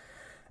base,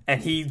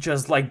 and he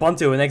just,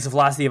 bunted an exit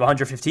velocity of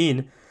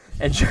 115,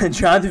 and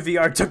Jonathan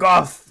Villar took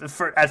off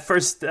at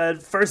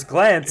first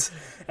glance,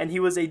 and he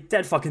was a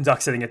dead fucking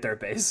duck sitting at third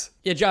base.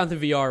 Yeah, Jonathan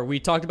Villar, we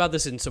talked about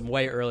this in some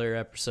way earlier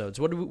episodes.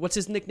 What's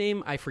his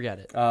nickname? I forget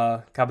it.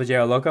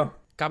 Caballero Loco?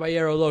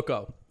 Caballero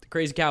Loco, the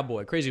crazy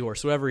cowboy, crazy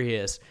horse, whoever he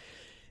is.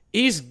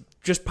 He's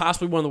just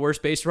possibly one of the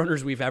worst base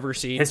runners we've ever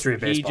seen. History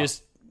of baseball.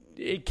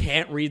 He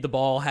can't read the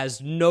ball, has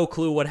no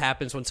clue what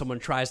happens when someone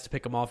tries to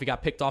pick him off. He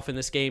got picked off in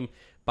this game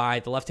by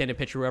the left-handed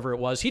pitcher, whoever it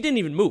was. He didn't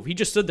even move. He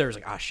just stood there and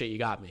was like, shit, you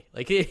got me.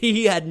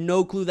 He had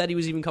no clue that he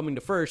was even coming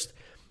to first.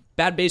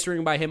 Bad base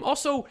running by him.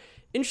 Also,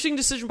 interesting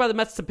decision by the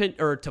Mets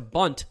to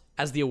bunt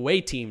as the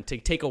away team to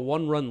take a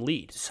 1-run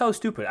lead. So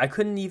stupid. I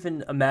couldn't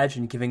even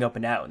imagine giving up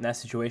an out in that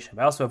situation.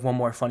 I also have one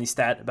more funny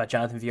stat about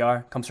Jonathan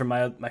Villar. Comes from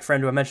my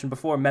friend who I mentioned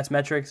before, Mets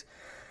Metrics.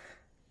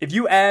 If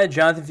you add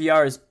Jonathan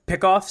Villar's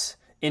pickoffs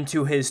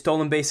into his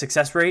stolen base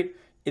success rate,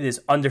 it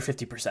is under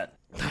 50%.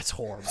 That's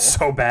horrible.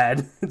 So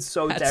bad. It's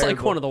so terrible. That's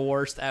like one of the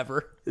worst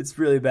ever. It's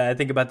really bad.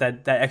 Think about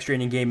that extra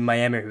inning game in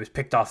Miami who was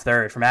picked off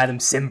third from Adam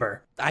Simber.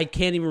 I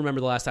can't even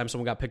remember the last time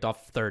someone got picked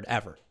off third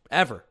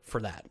ever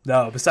for that.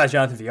 No, besides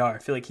Jonathan Villar. I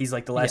feel like he's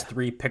the last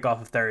 3 pick-off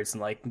of thirds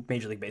in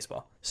Major League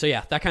Baseball. So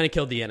yeah, that kind of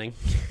killed the inning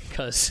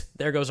because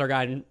there goes our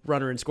guy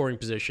runner in scoring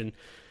position.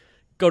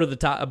 Go to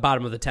the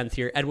bottom of the 10th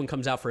here. Edwin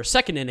comes out for a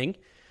second inning.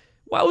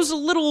 Well, it was a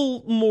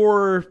little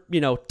more,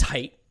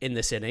 tight in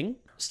this inning.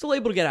 Still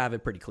able to get out of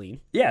it pretty clean.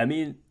 Yeah, I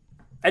mean,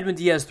 Edwin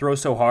Diaz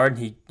throws so hard,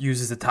 he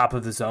uses the top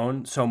of the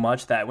zone so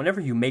much that whenever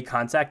you make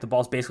contact, the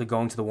ball's basically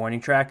going to the warning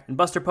track. And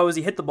Buster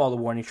Posey hit the ball to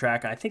the warning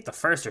track, and I think the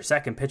first or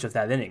second pitch of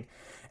that inning.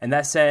 And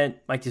that sent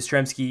Mike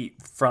Yastrzemski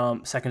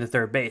from second to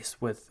third base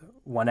with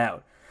one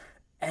out.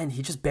 And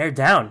he just bared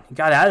down. He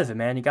got out of it,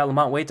 man. He got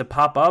Lamont Wade to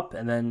pop up,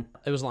 and then...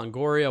 It was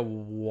Longoria.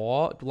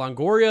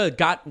 Longoria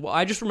got...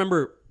 I just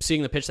remember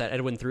seeing the pitch that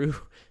Edwin threw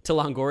to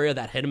Longoria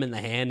that hit him in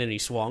the hand, and he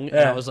swung. And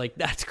I was like,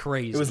 that's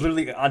crazy. It was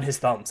literally on his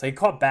thumb. So he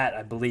caught bat,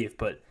 I believe,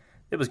 but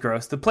it was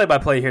gross. The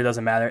play-by-play here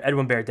doesn't matter.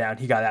 Edwin bared down.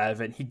 He got out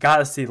of it. He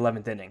got us to the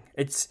 11th inning.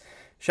 It's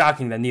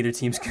shocking that neither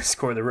team's going to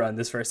score the run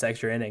this first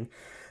extra inning.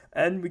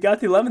 And we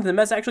got the 11th, and the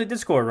Mets actually did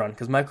score a run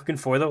because Michael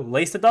Conforto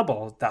laced a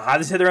double. The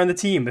hottest hitter on the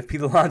team if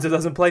Pete Alonso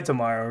doesn't play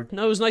tomorrow.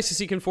 No, it was nice to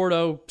see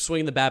Conforto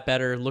swinging the bat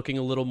better, looking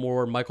a little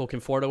more Michael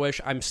Conforto-ish.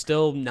 I'm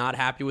still not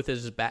happy with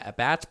his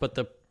bats, but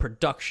the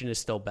production is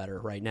still better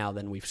right now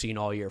than we've seen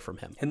all year from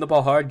him. Hitting the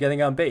ball hard,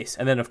 getting on base.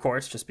 And then, of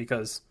course, just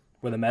because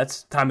we're the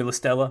Mets, Tommy La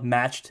Stella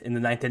matched in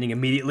the 9th inning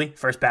immediately.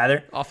 First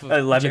batter. Off of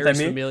 11th, Jerry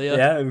Familia.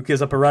 Yeah, he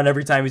gives up a run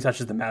every time he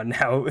touches the mound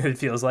now, it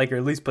feels like, or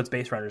at least puts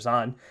base runners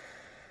on.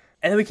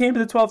 And then we came to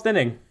the 12th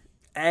inning.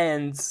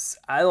 And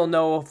I don't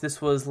know if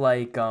this was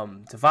like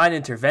divine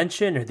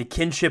intervention or the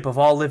kinship of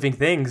all living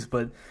things,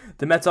 but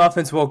the Mets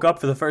offense woke up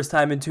for the first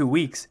time in 2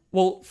 weeks.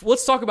 Well,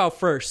 let's talk about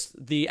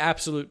first the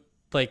absolute,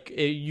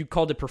 you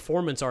called it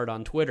performance art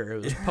on Twitter.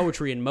 It was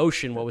poetry in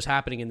motion, what was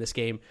happening in this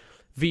game.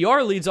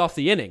 VR leads off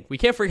the inning. We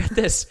can't forget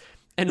this.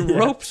 And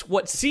ropes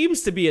what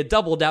seems to be a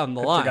double down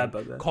the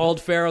line.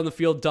 Called fair on the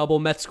field, double,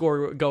 Mets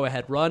score,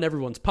 go-ahead run.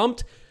 Everyone's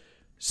pumped.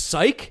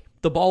 Psych,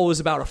 the ball was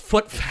about a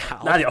foot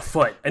foul. Not a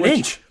foot, an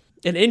inch.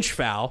 An inch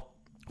foul,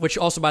 which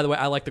also, by the way,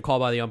 I like the call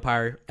by the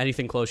umpire.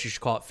 Anything close, you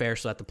should call it fair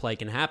so that the play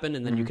can happen,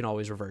 and then you can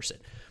always reverse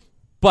it.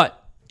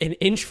 But an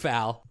inch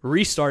foul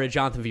restarted.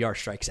 Jonathan VR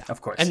strikes out.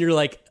 Of course. And you're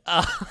like,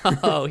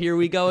 oh, here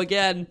we go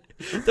again.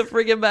 The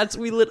friggin' Mets.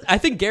 I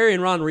think Gary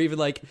and Ron were even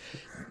like,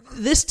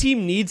 this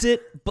team needs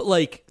it, but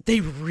they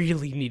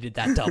really needed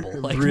that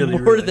double,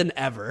 more than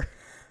ever.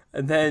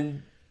 And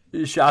then,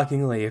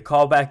 shockingly, a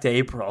call back to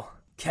April.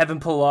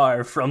 Kevin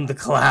Pillar from the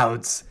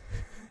clouds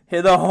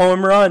hit a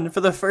home run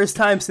for the first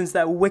time since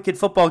that wicked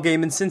football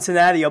game in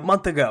Cincinnati a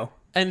month ago.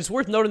 And it's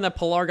worth noting that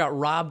Pillar got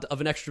robbed of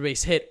an extra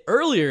base hit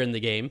earlier in the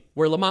game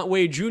where Lamont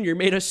Wade Jr.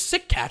 made a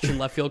sick catch in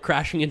left field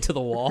crashing into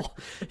the wall.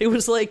 It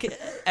was like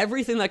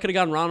everything that could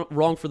have gone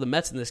wrong for the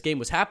Mets in this game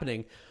was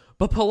happening.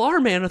 But Pillar,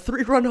 man, a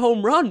 3-run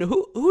home run.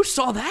 Who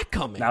saw that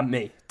coming? Not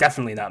me.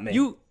 Definitely not me.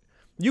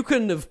 You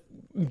couldn't have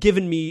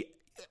given me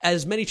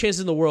as many chances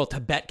in the world to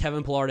bet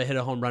Kevin Pillar to hit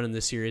a home run in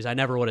this series. I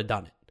never would have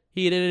done it.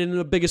 He hit it in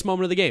the biggest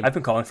moment of the game. I've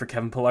been calling for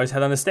Kevin Pillar's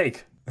head on a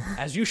stake.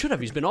 As you should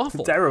have. He's been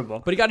awful.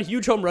 Terrible. But he got a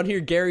huge home run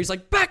here. Gary's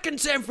like, back in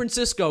San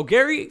Francisco.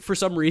 Gary, for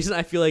some reason,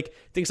 I feel like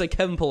thinks like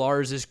Kevin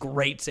Pillar is this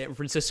great San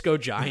Francisco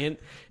Giant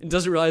and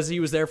doesn't realize he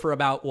was there for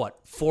about,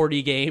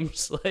 40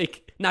 games?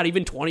 Not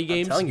even 20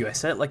 games? I'm telling you, I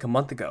said it a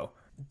month ago.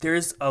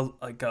 There's a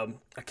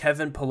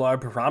Kevin Pillar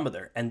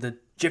barometer, and the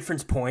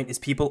difference point is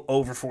people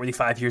over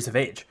 45 years of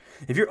age.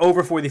 If you're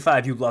over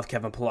 45, you love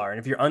Kevin Pillar, and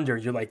if you're under,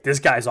 you're like, this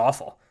guy's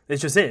awful.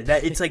 It's just it.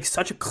 It's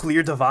such a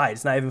clear divide.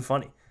 It's not even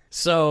funny.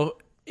 So,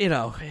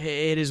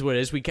 it is what it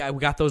is. We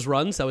got those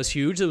runs. That was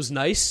huge. It was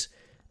nice.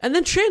 And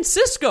then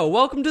Francisco.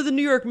 Welcome to the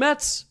New York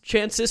Mets.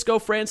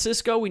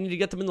 Francisco. We need to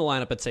get them in the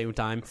lineup at the same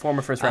time.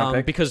 Former first-round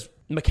pick. Because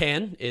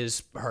McCann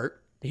is hurt.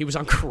 He was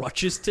on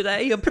crutches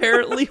today,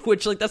 apparently,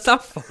 which, that's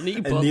not funny.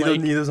 And but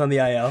Neito's on the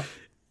IL.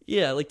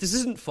 Yeah, this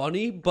isn't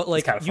funny, but,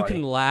 you funny.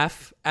 can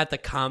laugh at the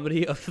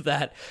comedy of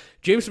that.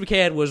 James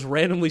McCann was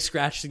randomly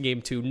scratched in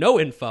Game 2, no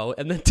info,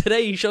 and then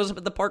today he shows up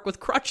at the park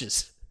with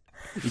crutches.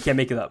 You can't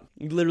make it up.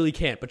 You literally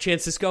can't. But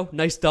Francisco,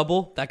 nice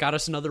double. That got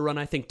us another run,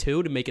 I think,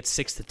 too, to make it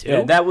 6-2.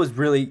 Yeah, that was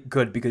really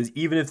good, because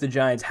even if the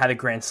Giants had a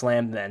grand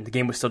slam then, the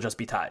game would still just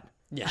be tied.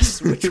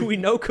 Yes, which we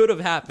know could have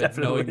happened,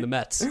 knowing the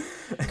Mets.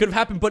 Could have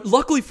happened, but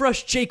luckily for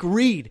us, Jake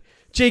Reed,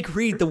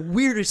 the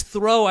weirdest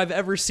throw I've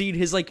ever seen,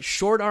 his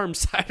short arm,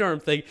 sidearm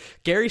thing.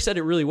 Gary said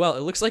it really well.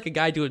 It looks like a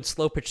guy doing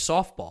slow pitch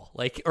softball,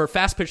 or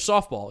fast pitch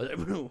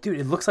softball. Dude,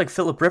 it looks like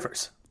Phillip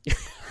Rivers. It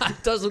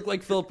does look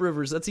like Phillip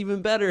Rivers. That's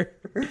even better.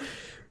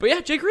 But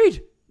yeah, Jake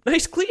Reed,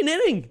 nice clean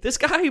inning. This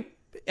guy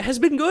has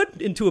been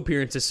good in 2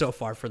 appearances so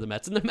far for the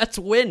Mets, and the Mets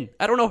win.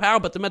 I don't know how,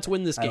 but the Mets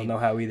win this game. I don't know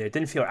how either. It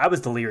didn't feel. I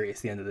was delirious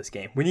at the end of this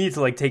game. We needed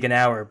to take an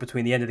hour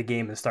between the end of the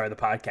game and the start of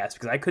the podcast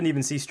because I couldn't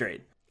even see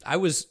straight. I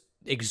was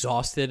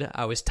exhausted.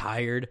 I was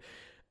tired.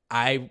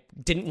 I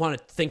didn't want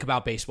to think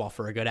about baseball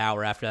for a good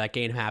hour after that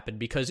game happened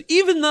because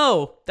even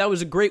though that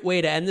was a great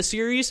way to end the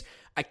series,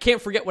 I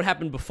can't forget what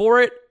happened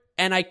before it,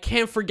 and I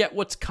can't forget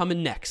what's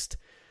coming next,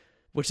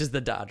 which is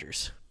the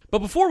Dodgers. But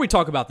before we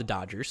talk about the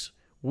Dodgers,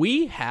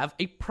 we have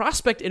a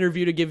prospect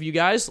interview to give you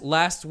guys.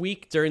 Last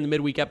week during the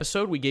midweek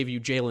episode, we gave you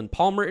Jalen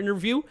Palmer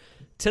interview.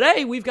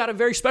 Today, we've got a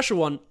very special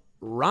one,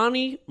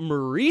 Ronnie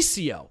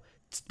Mauricio.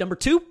 It's number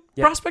 2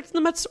 prospect in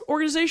the Mets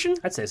organization.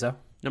 I'd say so.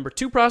 Number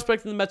 2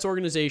 prospect in the Mets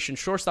organization,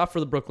 shortstop for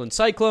the Brooklyn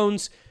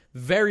Cyclones.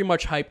 Very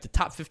much hyped, the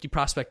top 50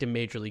 prospect in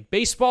Major League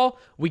Baseball.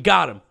 We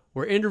got him.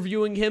 We're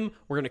interviewing him.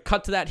 We're going to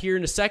cut to that here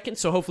in a second,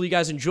 so hopefully you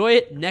guys enjoy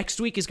it. Next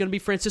week is going to be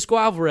Francisco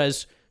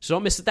Alvarez, so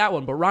don't miss that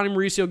one. But Ronnie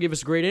Mauricio gave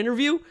us a great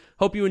interview.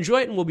 Hope you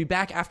enjoy it, and we'll be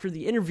back after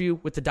the interview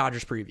with the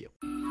Dodgers preview.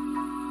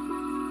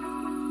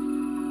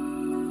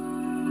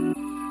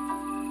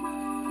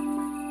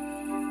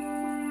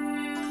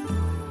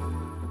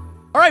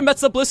 All right,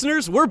 Mets Up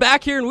listeners, we're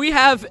back here, and we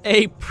have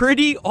a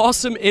pretty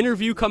awesome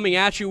interview coming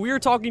at you. We are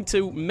talking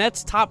to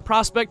Mets top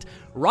prospect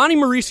Ronnie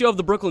Mauricio of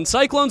the Brooklyn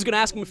Cyclones. Going to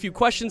ask him a few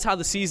questions, how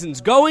the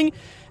season's going,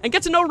 and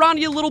get to know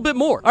Ronnie a little bit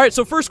more. All right,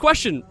 so first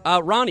question,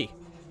 Ronnie,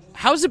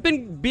 how's it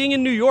been being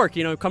in New York?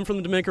 You know, come from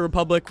the Dominican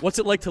Republic. What's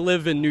it like to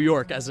live in New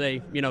York as a,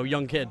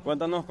 young kid?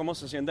 Cuéntanos cómo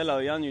se siente la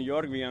vida en New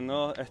York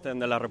viviendo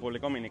de la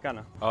República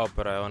Dominicana. Oh,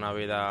 pero es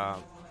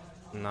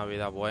una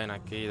vida buena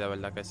aquí, de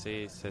verdad que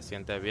sí, se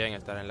siente bien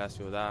estar en la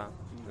ciudad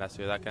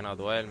que no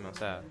duerme, o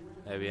sea,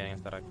 es bien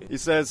estar aquí. He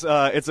says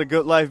it's a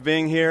good life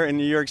being here in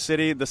New York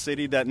City, the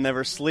city that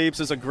never sleeps.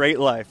 It's a great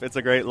life. It's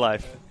a great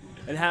life.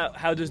 And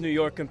how does New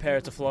York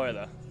compare to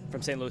Florida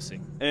from St.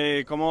 Lucie?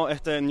 ¿Cómo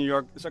New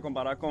York se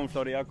compara con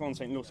Florida con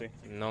St. Lucie?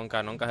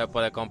 Nunca se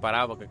puede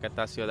comparar porque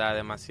esta ciudad es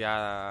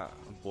demasiado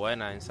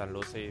buena. En San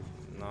Lucie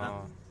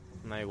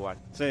no igual.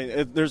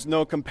 There's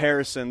no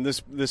comparison.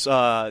 This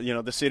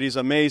the city's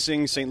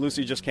amazing. St.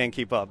 Lucie just can't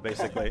keep up,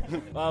 basically.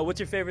 What's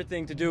your favorite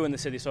thing to do in the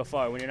city so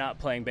far when you're not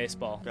playing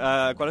baseball?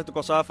 ¿Cuál es tu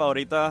cosa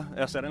favorita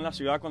hacer en la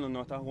ciudad cuando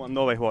no estás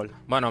jugando béisbol?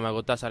 Bueno, me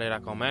gusta salir a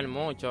comer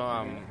mucho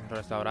a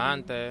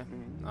restaurantes.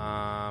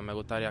 Me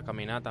gustaría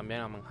caminar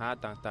también a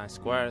Manhattan, Times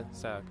Square.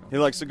 He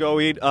likes to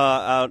go eat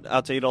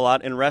out to eat a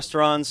lot in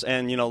restaurants,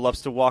 and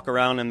loves to walk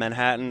around in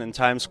Manhattan and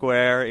Times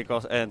Square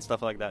and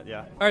stuff like that.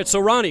 Yeah. All right, so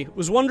Ronnie,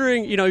 was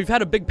wondering, you've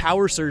had a big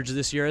power surge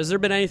this year. Has there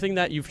been anything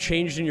that you've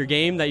changed in your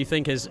game that you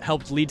think has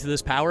helped lead to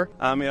this power?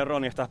 Mira,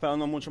 Ronnie, estás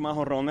pegando mucho más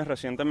jonrones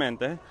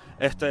recientemente.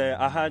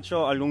 ¿Has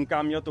hecho algún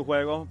cambio a tu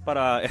juego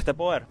para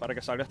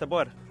que salga este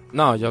poder?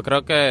 No, yo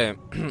creo que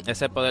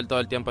ese poder todo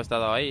el tiempo ha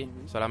estado ahí,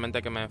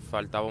 solamente que me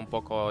faltaba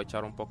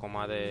echar un poco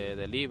más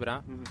de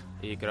libra,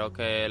 y creo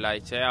que la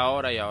eché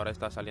ahora y ahora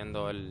está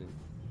saliendo el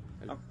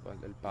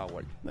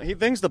power. He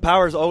thinks the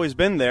power's always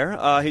been there.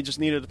 He just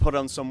needed to put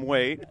on some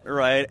weight,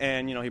 right?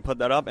 And he put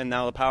that up, and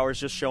now the power's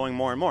just showing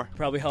more and more.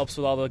 Probably helps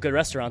with all the good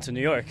restaurants in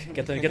New York.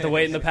 Get the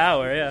weight and the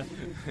power, yeah.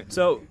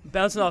 So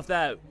bouncing off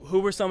that,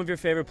 who were some of your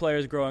favorite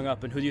players growing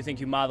up, and who do you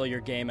think you model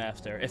your game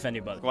after, if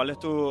anybody?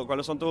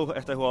 ¿Cuáles son tus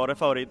jugadores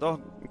favoritos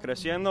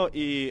creciendo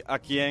y a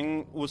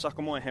quién usas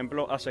como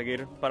ejemplo a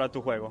seguir para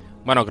tu juego?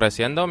 Bueno,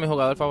 creciendo, mi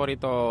jugador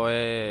favorito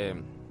es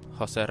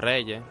José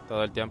Reyes,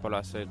 todo el tiempo lo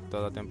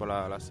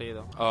ha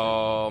sido.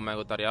 O me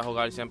gustaría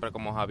jugar siempre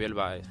como Javier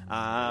Baez.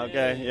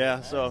 Okay,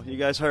 yeah. So you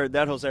guys heard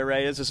that. José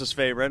Reyes is his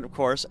favorite, of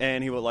course,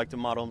 and he would like to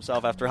model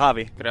himself after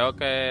Javi. Creo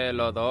que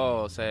los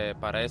dos se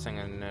parecen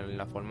en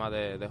la forma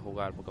de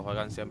jugar, porque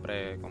juegan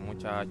siempre con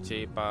mucha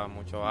chispa,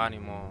 mucho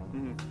ánimo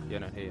y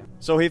energía.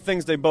 So he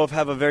thinks they both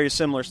have a very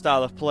similar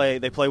style of play.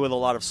 They play with a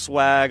lot of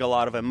swag, a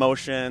lot of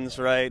emotions,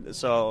 right?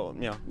 So,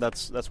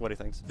 that's what he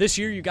thinks. This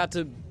year you got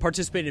to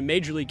participate in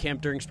Major League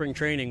Camp during spring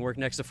training, work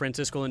next to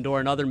Francisco Lindor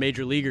and other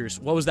major leaguers.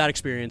 What was that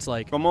experience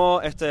like? ¿Cómo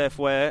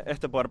fue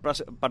poder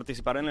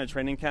participar en el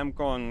training camp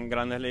con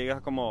grandes ligas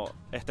como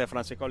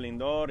Francisco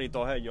Lindor y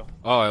todos ellos?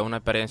 Oh, es una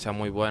experiencia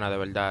muy buena, de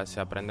verdad. Se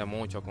aprende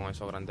mucho con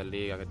esos grandes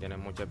ligas que tienen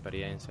mucha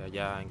experiencia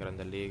ya en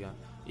grandes ligas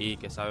y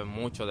que saben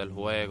mucho del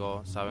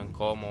juego, saben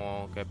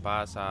qué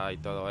pasa y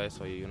todo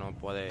eso, y uno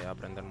puede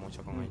aprender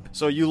mucho con ellos.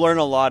 So you learn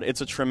a lot.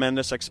 It's a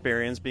tremendous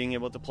experience being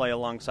able to play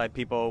alongside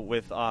people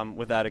with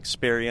that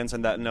experience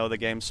and that know the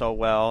game so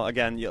well.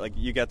 Again,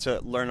 you get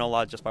to learn a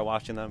lot just by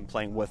watching them and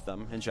playing with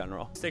them in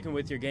general. Sticking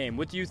with your game,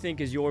 what do you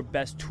think is your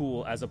best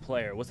tool as a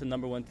player? What's the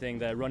number one thing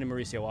that Ronnie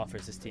Mauricio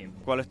offers his team?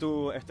 ¿Cuál es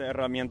tu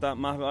herramienta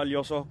más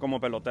valiosa como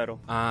pelotero?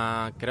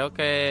 Creo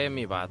que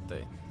mi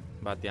bate.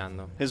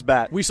 Bateando. His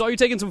bat. We saw you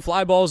taking some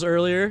fly balls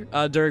earlier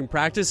during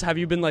practice. Have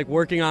you been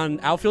working on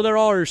outfield at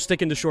all, or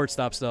sticking to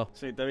shortstop still?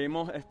 Sí, te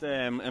vimos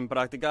en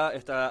práctica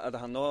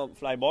atajando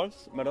fly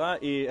balls, ¿verdad?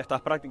 ¿Y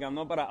estás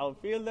practicando para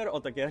outfielder o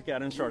te quieres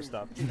quedar en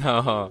shortstop?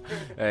 No,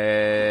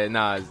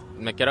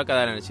 me quiero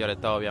quedar en el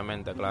shortstop,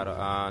 obviamente, claro.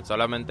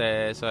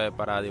 Solamente eso es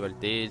para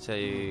divertirse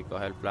y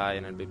coger fly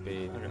en el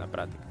BP en la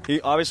práctica.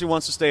 He obviously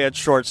wants to stay at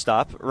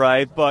shortstop,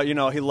 right? But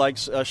he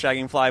likes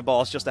shagging fly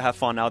balls just to have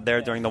fun out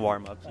there during the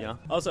warm-ups. Yeah.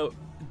 Also,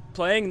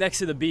 playing next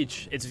to the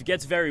beach, it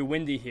gets very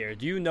windy here.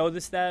 Do you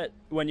notice that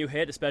when you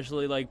hit,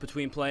 especially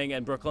between playing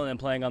in Brooklyn and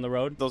playing on the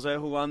road? Entonces,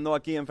 jugando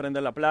aquí enfrente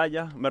de la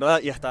playa, ¿verdad?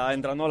 Y está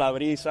entrando la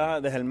brisa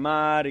desde el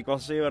mar y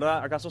cosas así,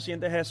 ¿verdad? ¿Acaso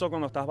sientes eso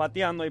cuando estás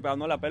bateando y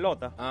pegando la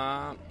pelota?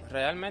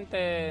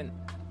 Realmente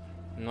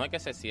no es que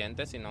se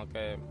siente, sino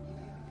que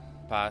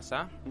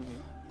pasa.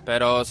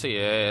 Pero sí,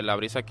 la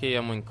brisa aquí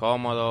es muy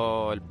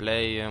incómodo, el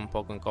play es un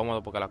poco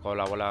incómodo porque la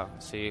bola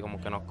sí como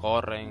que nos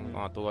corren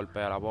cuando tú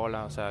golpeas la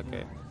bola, o sea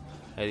que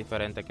es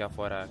diferente que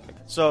afuera.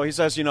 So he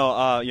says,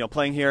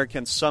 playing here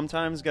can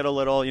sometimes get a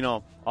little,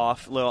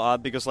 off, a little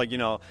odd, because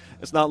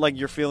it's not like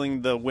you're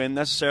feeling the wind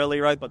necessarily,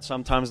 right? But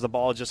sometimes the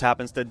ball just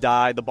happens to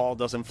die. The ball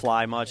doesn't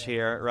fly much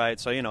here, right?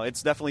 So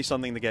it's definitely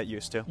something to get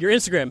used to. Your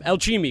Instagram, El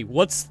Chimi,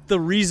 what's the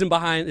reason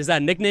behind? Is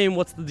that a nickname?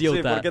 What's the deal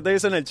with that? ¿Por qué te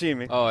dicen El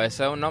Chimi? Oh,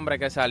 ese es un nombre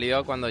que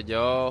salió cuando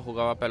yo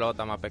jugaba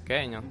pelota más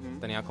pequeño.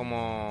 Tenía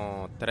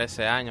como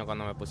 13 años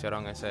cuando me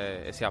pusieron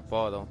ese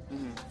apodo.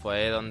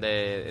 Fue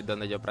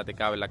donde yo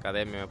practicaba en la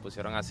academia. Me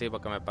pusieron así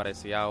porque me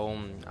parecía a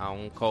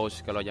un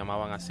coach que lo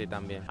llamaban así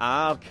también.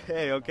 Ah,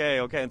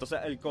 ok. Entonces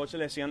el coach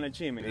le decían El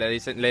Chimi.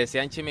 Le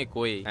decían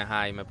Chimicuy.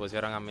 Ajá, y me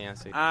pusieron a mí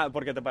así. Ah,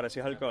 porque te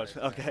parecías al coach.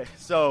 Okay,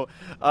 so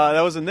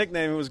that was a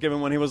nickname he was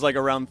given when he was like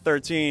around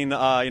 13,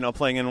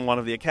 playing in one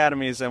of the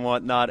academies and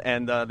whatnot,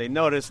 and they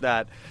noticed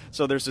that.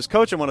 So there's this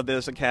coach in one of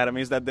those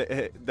academies that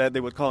they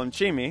would call him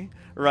Chimi,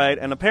 right?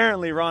 And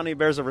apparently Ronnie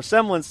bears a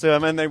resemblance to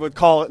him, and they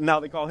call him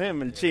El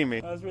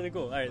Chimi. That was really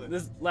cool. All right,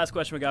 this is the last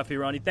question we got for you,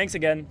 Ronnie. Thanks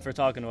again for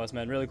talking to us,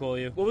 man. Really cool of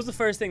you. What was the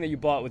first thing that you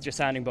bought with your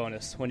signing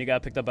bonus when you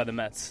got picked up by the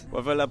Mets?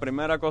 ¿Cuál fue la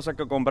primera cosa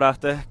que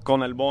compraste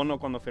con el bono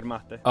cuando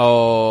firmaste?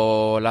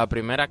 La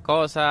primera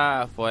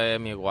cosa fue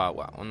mi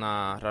guagua,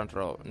 una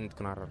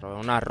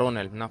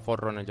Runner, una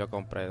 4Runner yo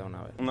compré de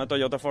una vez. Una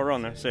Toyota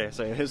 4Runner, sí.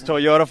 His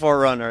Toyota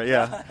 4Runner,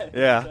 yeah.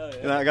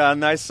 I got a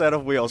nice set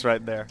of wheels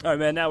right there. All right,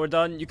 man, now we're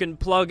done. You can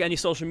plug any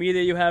social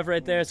media you have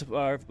right there so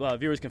our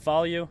viewers can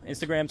follow you.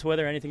 Instagram,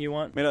 Twitter, anything you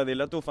want. Mira,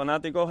 dile a tus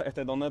fanáticos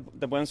dónde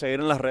te pueden seguir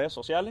en las redes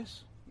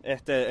sociales,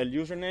 el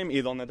username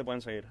y dónde te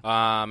pueden seguir.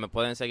 Me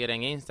pueden seguir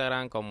en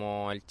Instagram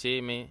como el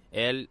Chimi,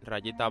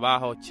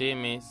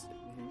 Chimis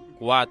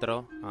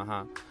 4,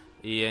 ajá.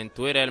 Y en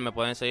Twitter me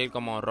pueden seguir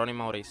como Ronnie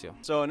Mauricio.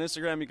 So on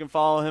Instagram you can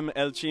follow him,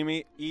 El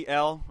Chimi,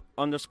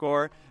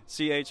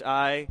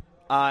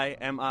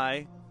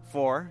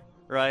 EL_CHIIMI4,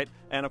 right?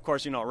 And of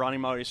course, Ronnie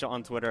Mauricio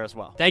on Twitter as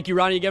well. Thank you,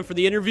 Ronnie, again for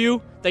the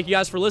interview. Thank you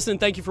guys for listening.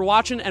 Thank you for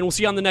watching, and we'll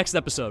see you on the next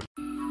episode.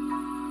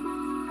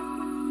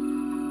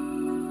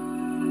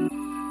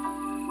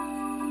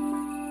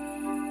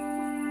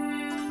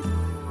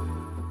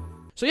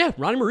 So yeah,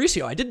 Ronnie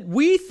Mauricio.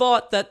 We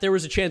thought that there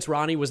was a chance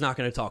Ronnie was not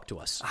going to talk to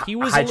us. He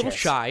was a little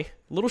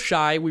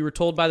shy. We were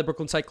told by the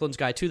Brooklyn Cyclones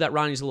guy too that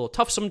Ronnie's a little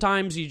tough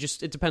sometimes.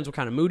 It depends what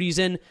kind of mood he's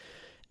in.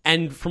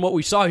 And from what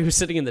we saw, he was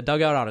sitting in the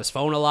dugout on his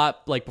phone a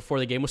lot, like before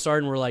the game was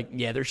starting. We're like,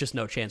 yeah, there's just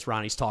no chance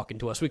Ronnie's talking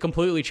to us. We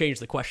completely changed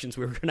the questions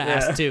we were going to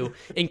ask too,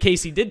 in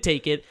case he did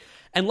take it.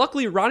 And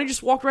luckily, Ronnie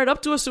just walked right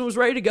up to us and was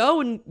ready to go.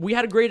 And we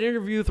had a great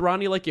interview with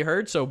Ronnie, like you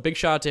heard. So big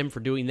shout out to him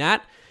for doing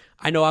that.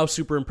 I know I was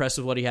super impressed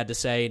with what he had to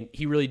say, and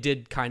he really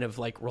did kind of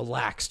like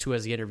relax too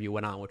as the interview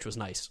went on, which was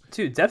nice.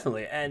 Dude,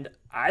 definitely. And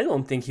I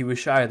don't think he was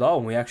shy at all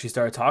when we actually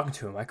started talking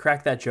to him. I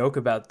cracked that joke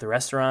about the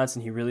restaurants,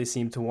 and he really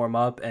seemed to warm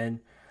up. And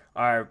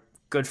our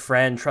good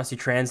friend, trusty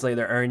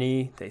translator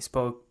Ernie, they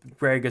spoke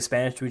very good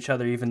Spanish to each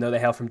other, even though they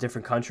hail from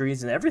different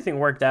countries, and everything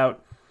worked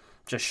out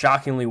just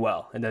shockingly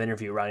well in that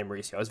interview with Ronnie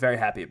Mauricio. I was very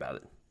happy about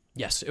it.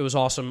 Yes, it was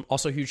awesome.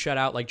 Also, huge shout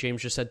out, like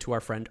James just said, to our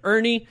friend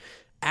Ernie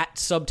at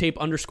subtape_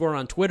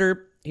 on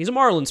Twitter. He's a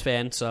Marlins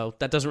fan, so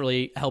that doesn't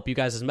really help you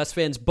guys as Mets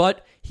fans,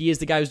 but he is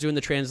the guy who's doing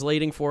the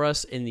translating for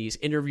us in these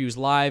interviews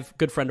live.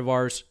 Good friend of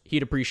ours.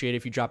 He'd appreciate it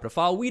if you dropped a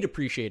follow. We'd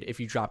appreciate it if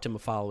you dropped him a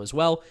follow as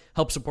well.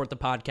 Help support the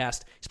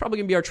podcast. He's probably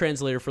going to be our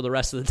translator for the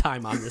rest of the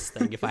time on this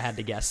thing, if I had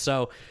to guess.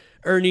 So,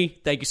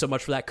 Ernie, thank you so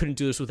much for that. Couldn't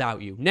do this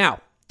without you.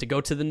 Now, to go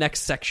to the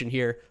next section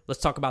here,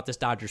 let's talk about this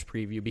Dodgers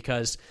preview,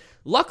 because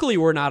luckily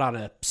we're not on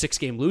a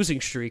 6-game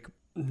losing streak.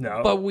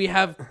 No. But we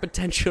have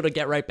potential to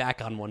get right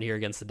back on one here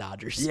against the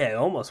Dodgers. Yeah, it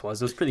almost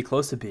was. It was pretty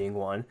close to being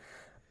one.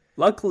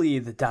 Luckily,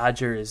 the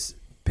Dodgers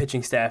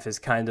pitching staff is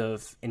kind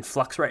of in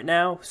flux right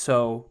now.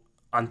 So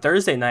on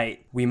Thursday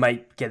night, we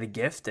might get a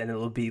gift, and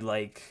it'll be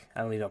like,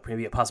 I don't know,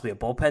 maybe possibly a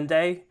bullpen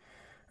day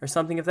or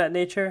something of that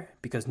nature,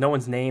 because no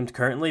one's named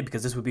currently,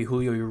 because this would be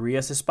Julio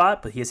Urias'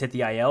 spot, but he has hit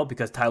the IL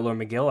because Tyler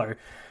McGill,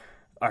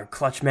 our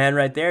clutch man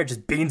right there,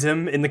 just beans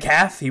him in the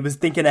calf. He was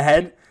thinking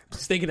ahead.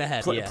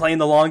 Playing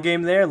the long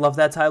game there. Love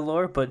that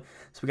Tyler. But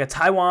so we got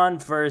Taiwan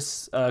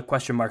versus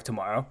question mark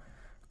tomorrow.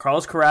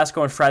 Carlos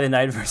Carrasco on Friday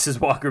night versus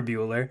Walker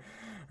Buehler.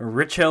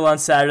 Rich Hill on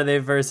Saturday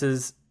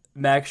versus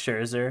Max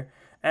Scherzer.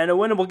 And a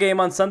winnable game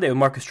on Sunday with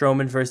Marcus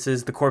Stroman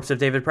versus the corpse of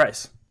David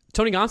Price.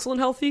 Tony Gonsolin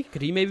healthy?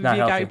 Could he maybe Not be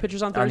a healthy. guy who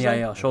pitches on Thursday? On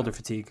the IL, shoulder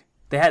fatigue.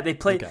 They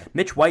played. Okay.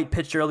 Mitch White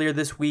pitched earlier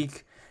this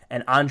week,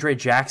 and Andre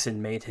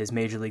Jackson made his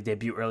major league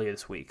debut earlier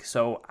this week.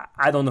 So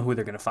I don't know who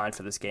they're going to find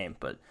for this game,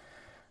 but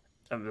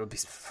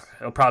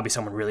it'll probably be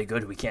someone really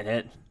good who we can't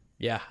hit.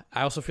 Yeah,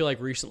 I also feel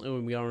like recently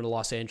when we went to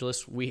Los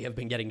Angeles, we have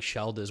been getting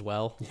shelled as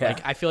well. Yeah.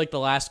 Like, I feel like the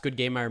last good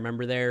game I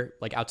remember there,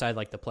 like outside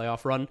like the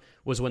playoff run,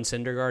 was when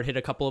Syndergaard hit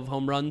a couple of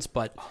home runs.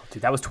 But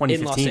dude, that was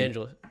 2015. In Los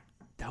Angeles,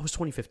 that was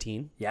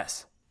 2015.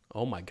 Yes.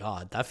 Oh my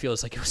God, that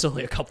feels like it was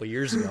only a couple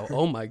years ago.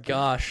 Oh my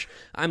gosh,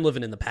 I'm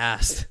living in the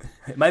past.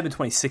 It might have been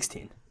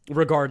 2016.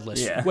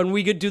 Regardless, yeah. When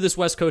we do this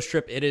West Coast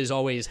trip, it is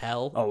always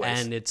hell. Always.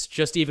 And it's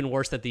just even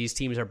worse that these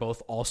teams are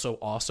both also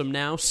awesome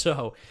now.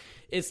 So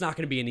it's not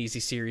going to be an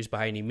easy series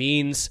by any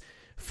means.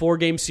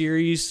 4-game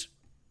series,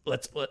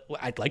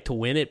 I'd like to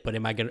win it, but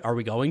are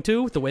we going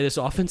to? The way this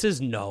offense is,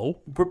 no.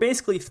 We're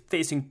basically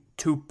facing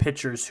two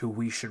pitchers who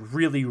we should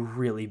really,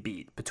 really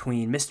beat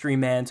between Mystery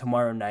Man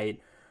tomorrow night,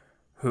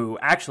 who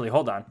actually,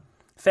 hold on.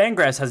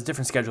 Fangraphs has a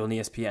different schedule than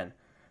ESPN.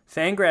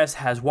 Fangraphs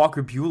has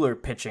Walker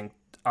Buehler pitching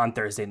on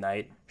Thursday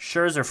night,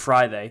 Scherzer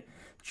Friday,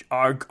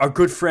 our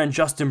good friend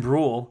Justin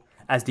Brule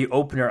as the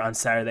opener on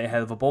Saturday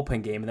ahead of a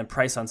bullpen game, and then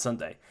Price on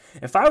Sunday.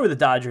 If I were the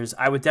Dodgers,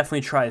 I would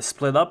definitely try to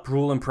split up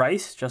Brule and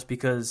Price, just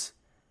because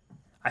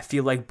I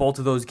feel like both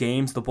of those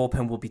games, the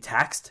bullpen will be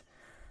taxed.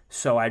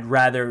 So I'd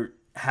rather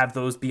have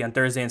those be on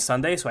Thursday and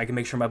Sunday so I can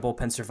make sure my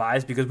bullpen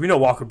survives, because we know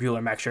Walker Buehler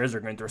and Max Scherzer are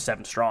going to throw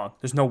 7 strong.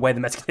 There's no way the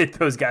Mets can hit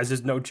those guys.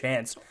 There's no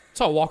chance.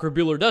 That's all Walker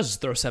Buehler does is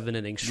throw 7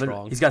 innings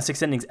strong. He's got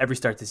 6 innings every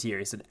start this year.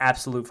 He's an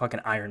absolute fucking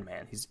Iron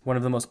Man. He's one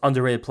of the most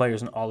underrated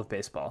players in all of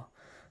baseball.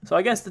 So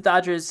I guess the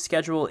Dodgers'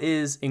 schedule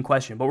is in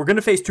question, but we're going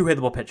to face 2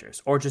 hittable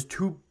pitchers, or just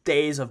 2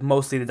 days of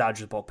mostly the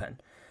Dodgers' bullpen.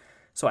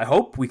 So I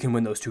hope we can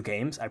win those 2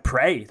 games. I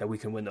pray that we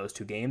can win those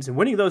 2 games. And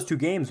winning those 2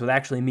 games would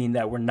actually mean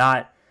that we're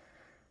not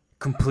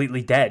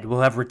completely dead.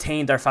 We'll have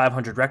retained our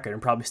 500 record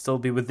and probably still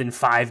be within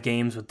 5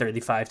 games with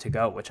 35 to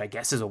go, which I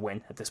guess is a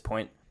win at this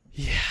point.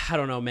 Yeah, I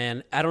don't know,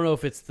 man. I don't know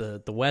if it's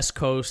the West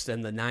Coast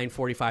and the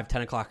 9:45,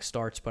 10 o'clock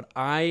starts, but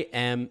I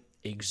am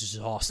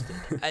exhausted.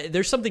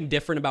 There's something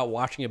different about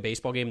watching a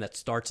baseball game that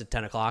starts at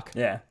 10 o'clock.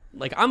 Yeah.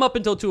 Like, I'm up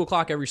until 2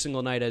 o'clock every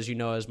single night, as you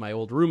know, as my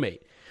old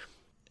roommate.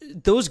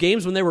 Those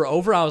games, when they were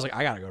over, I was like,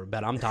 I gotta go to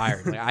bed. I'm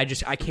tired. Like,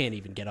 I can't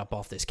even get up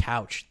off this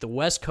couch. The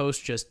West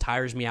Coast just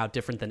tires me out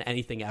different than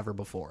anything ever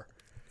before.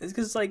 It's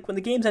because, like, when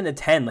the game's end at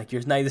 10, like,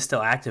 your night is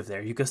still active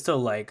there. You can still,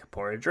 like,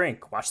 pour a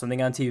drink, watch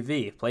something on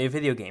TV, play a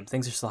video game.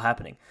 Things are still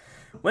happening.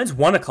 When it's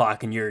 1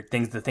 o'clock and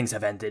the things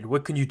have ended,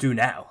 what can you do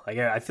now? Like,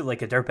 I feel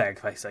like a dirtbag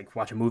if I, like,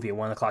 watch a movie at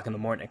 1 o'clock in the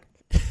morning.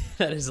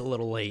 That is a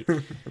little late.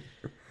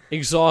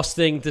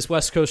 Exhausting. This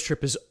West Coast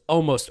trip is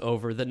almost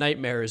over. The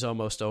nightmare is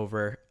almost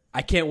over.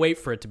 I can't wait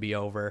for it to be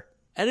over.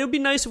 And it would be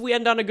nice if we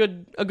end on a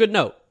good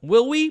note.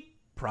 Will we?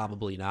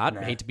 Probably not.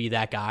 I hate to be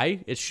that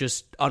guy. It's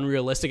just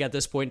unrealistic at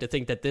this point to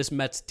think that this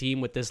Mets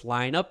team with this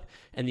lineup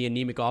and the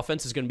anemic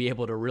offense is going to be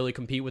able to really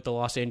compete with the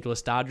Los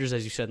Angeles Dodgers.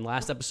 As you said in the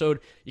last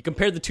episode, you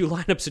compare the 2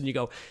 lineups and you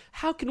go,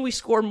 how can we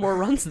score more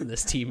runs than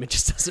this team? It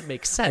just doesn't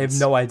make sense. I have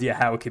no idea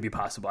how it could be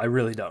possible. I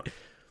really don't.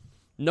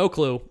 No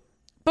clue.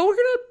 But we're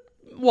going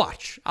to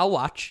watch. I'll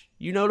watch.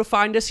 You know to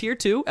find us here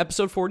too,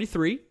 episode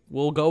 43.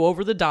 We'll go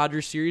over the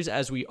Dodgers series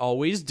as we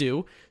always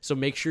do. So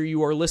make sure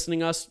you are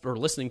listening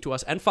to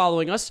us and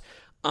following us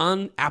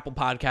on Apple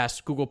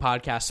Podcasts, Google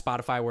Podcasts,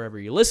 Spotify, wherever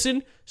you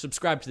listen.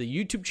 Subscribe to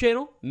the YouTube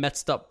channel,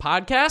 Metsed Up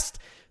Podcast.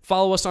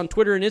 Follow us on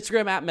Twitter and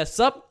Instagram at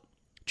Metsed Up.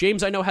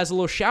 James, I know, has a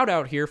little shout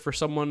out here for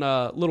someone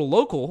a little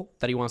local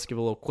that he wants to give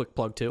a little quick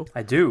plug to.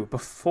 I do.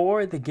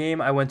 Before the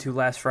game I went to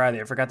last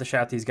Friday, I forgot to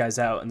shout these guys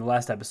out in the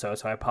last episode,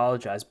 so I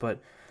apologize. But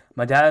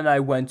my dad and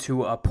I went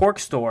to a pork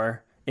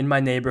store in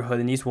my neighborhood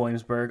in East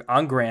Williamsburg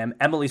on Graham,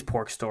 Emily's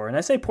Pork Store. And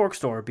I say pork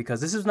store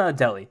because this is not a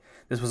deli.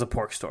 This was a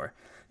pork store.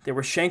 There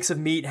were shanks of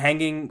meat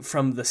hanging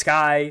from the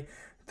sky.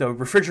 The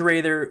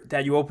refrigerator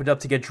that you opened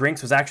up to get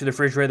drinks was actually the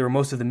refrigerator where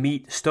most of the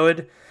meat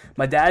stood.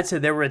 My dad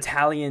said there were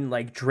Italian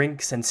like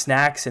drinks and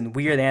snacks and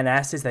weird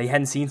antacids that he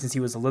hadn't seen since he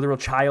was a literal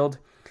child.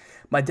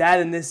 My dad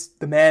and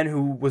the man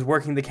who was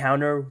working the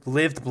counter,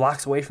 lived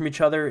blocks away from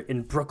each other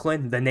in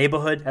Brooklyn, the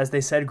neighborhood, as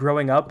they said,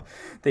 growing up.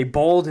 They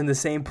bowled in the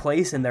same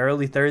place in their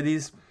early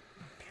 30s.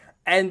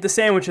 And the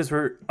sandwiches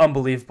were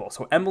unbelievable.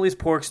 So Emily's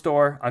Pork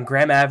Store on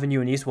Graham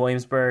Avenue in East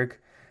Williamsburg.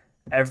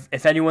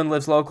 If anyone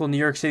lives local in New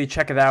York City,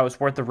 check it out. It's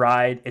worth the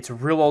ride. It's a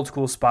real old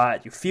school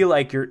spot. You feel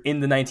like you're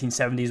in the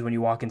 1970s when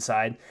you walk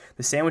inside.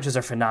 The sandwiches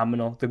are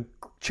phenomenal. The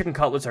chicken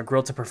cutlets are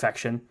grilled to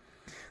perfection.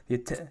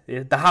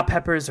 The hot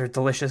peppers are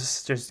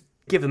delicious. Just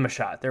give them a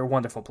shot. They're a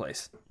wonderful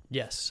place.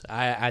 Yes,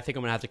 I think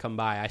I'm going to have to come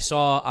by. I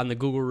saw on the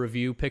Google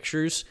review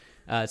pictures,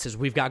 it says,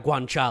 we've got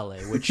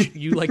guanciale, which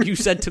you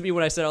said to me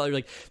when I said it earlier,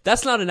 like,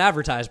 that's not an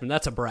advertisement,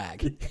 that's a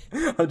brag.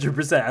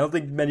 100%. I don't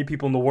think many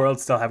people in the world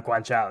still have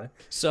guanciale.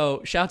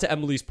 So, shout out to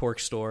Emily's Pork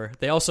Store.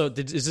 They also,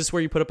 is this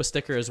where you put up a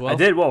sticker as well? I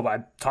did. Well,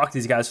 I talked to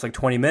these guys for like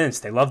 20 minutes.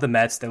 They love the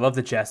Mets. They love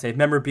the Jets. They have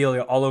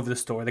memorabilia all over the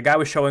store. The guy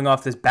was showing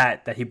off this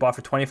bat that he bought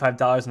for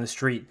 $25 in the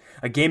street.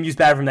 A game-used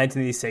bat from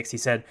 1986. He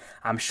said,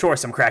 I'm sure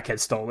some crackhead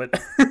stole it.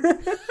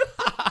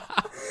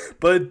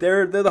 But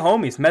they're the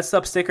homies. Mets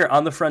Up sticker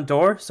on the front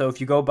door. So if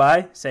you go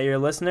by, say you're a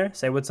listener,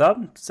 say what's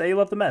up, say you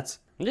love the Mets.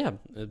 Yeah,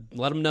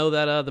 let them know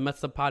that the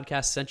Mets Up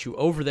podcast sent you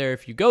over there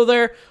if you go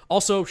there.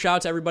 Also, shout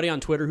out to everybody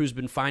on Twitter who's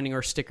been finding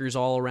our stickers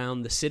all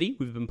around the city.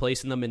 We've been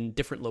placing them in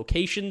different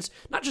locations,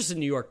 not just in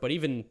New York, but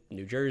even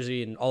New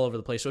Jersey and all over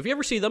the place. So if you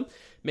ever see them,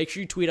 make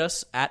sure you tweet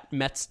us at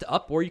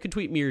MetsUp, or you can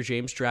tweet me or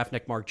James.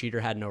 Draftneck Mark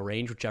Jeter had no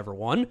range, whichever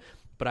one.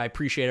 But I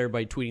appreciate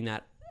everybody tweeting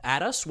that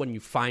at us when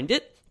you find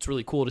it. It's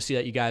really cool to see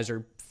that you guys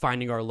are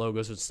finding our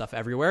logos and stuff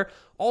everywhere.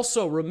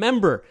 Also,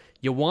 remember,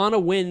 you want to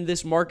win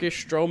this Marcus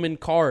Stroman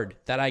card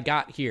that I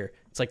got here.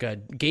 It's like a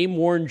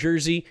game-worn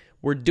jersey.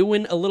 We're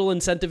doing a little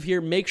incentive here.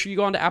 Make sure you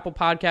go on to Apple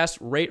Podcasts,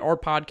 rate our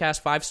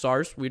podcast 5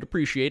 stars. We'd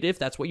appreciate it if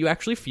that's what you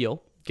actually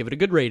feel. give it a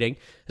good rating,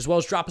 as well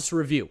as drop us a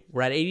review.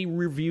 We're at 80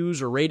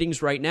 reviews or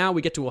ratings right now.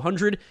 We get to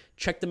 100.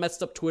 Check the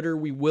Mets Up Twitter.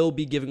 We will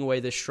be giving away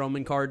this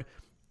Stroman card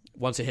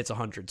once it hits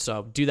 100.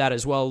 So do that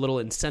as well. A little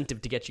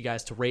incentive to get you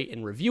guys to rate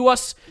and review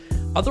us.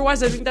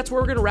 Otherwise, I think that's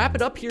where we're going to wrap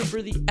it up here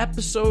for the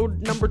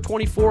episode number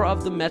 24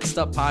 of the Mets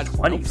Up Pod.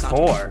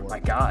 24? My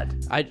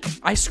God.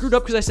 I screwed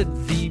up because I said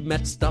the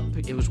Mets Up.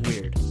 It was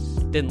weird.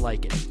 Didn't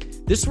like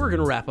it. This is where we're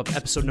going to wrap up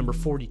episode number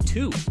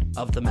 42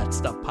 of the Mets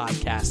Up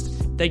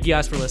Podcast. Thank you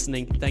guys for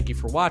listening. Thank you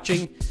for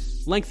watching.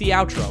 Lengthy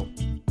outro,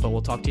 but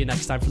we'll talk to you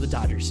next time for the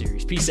Dodgers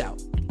series. Peace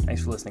out.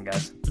 Thanks for listening,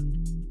 guys.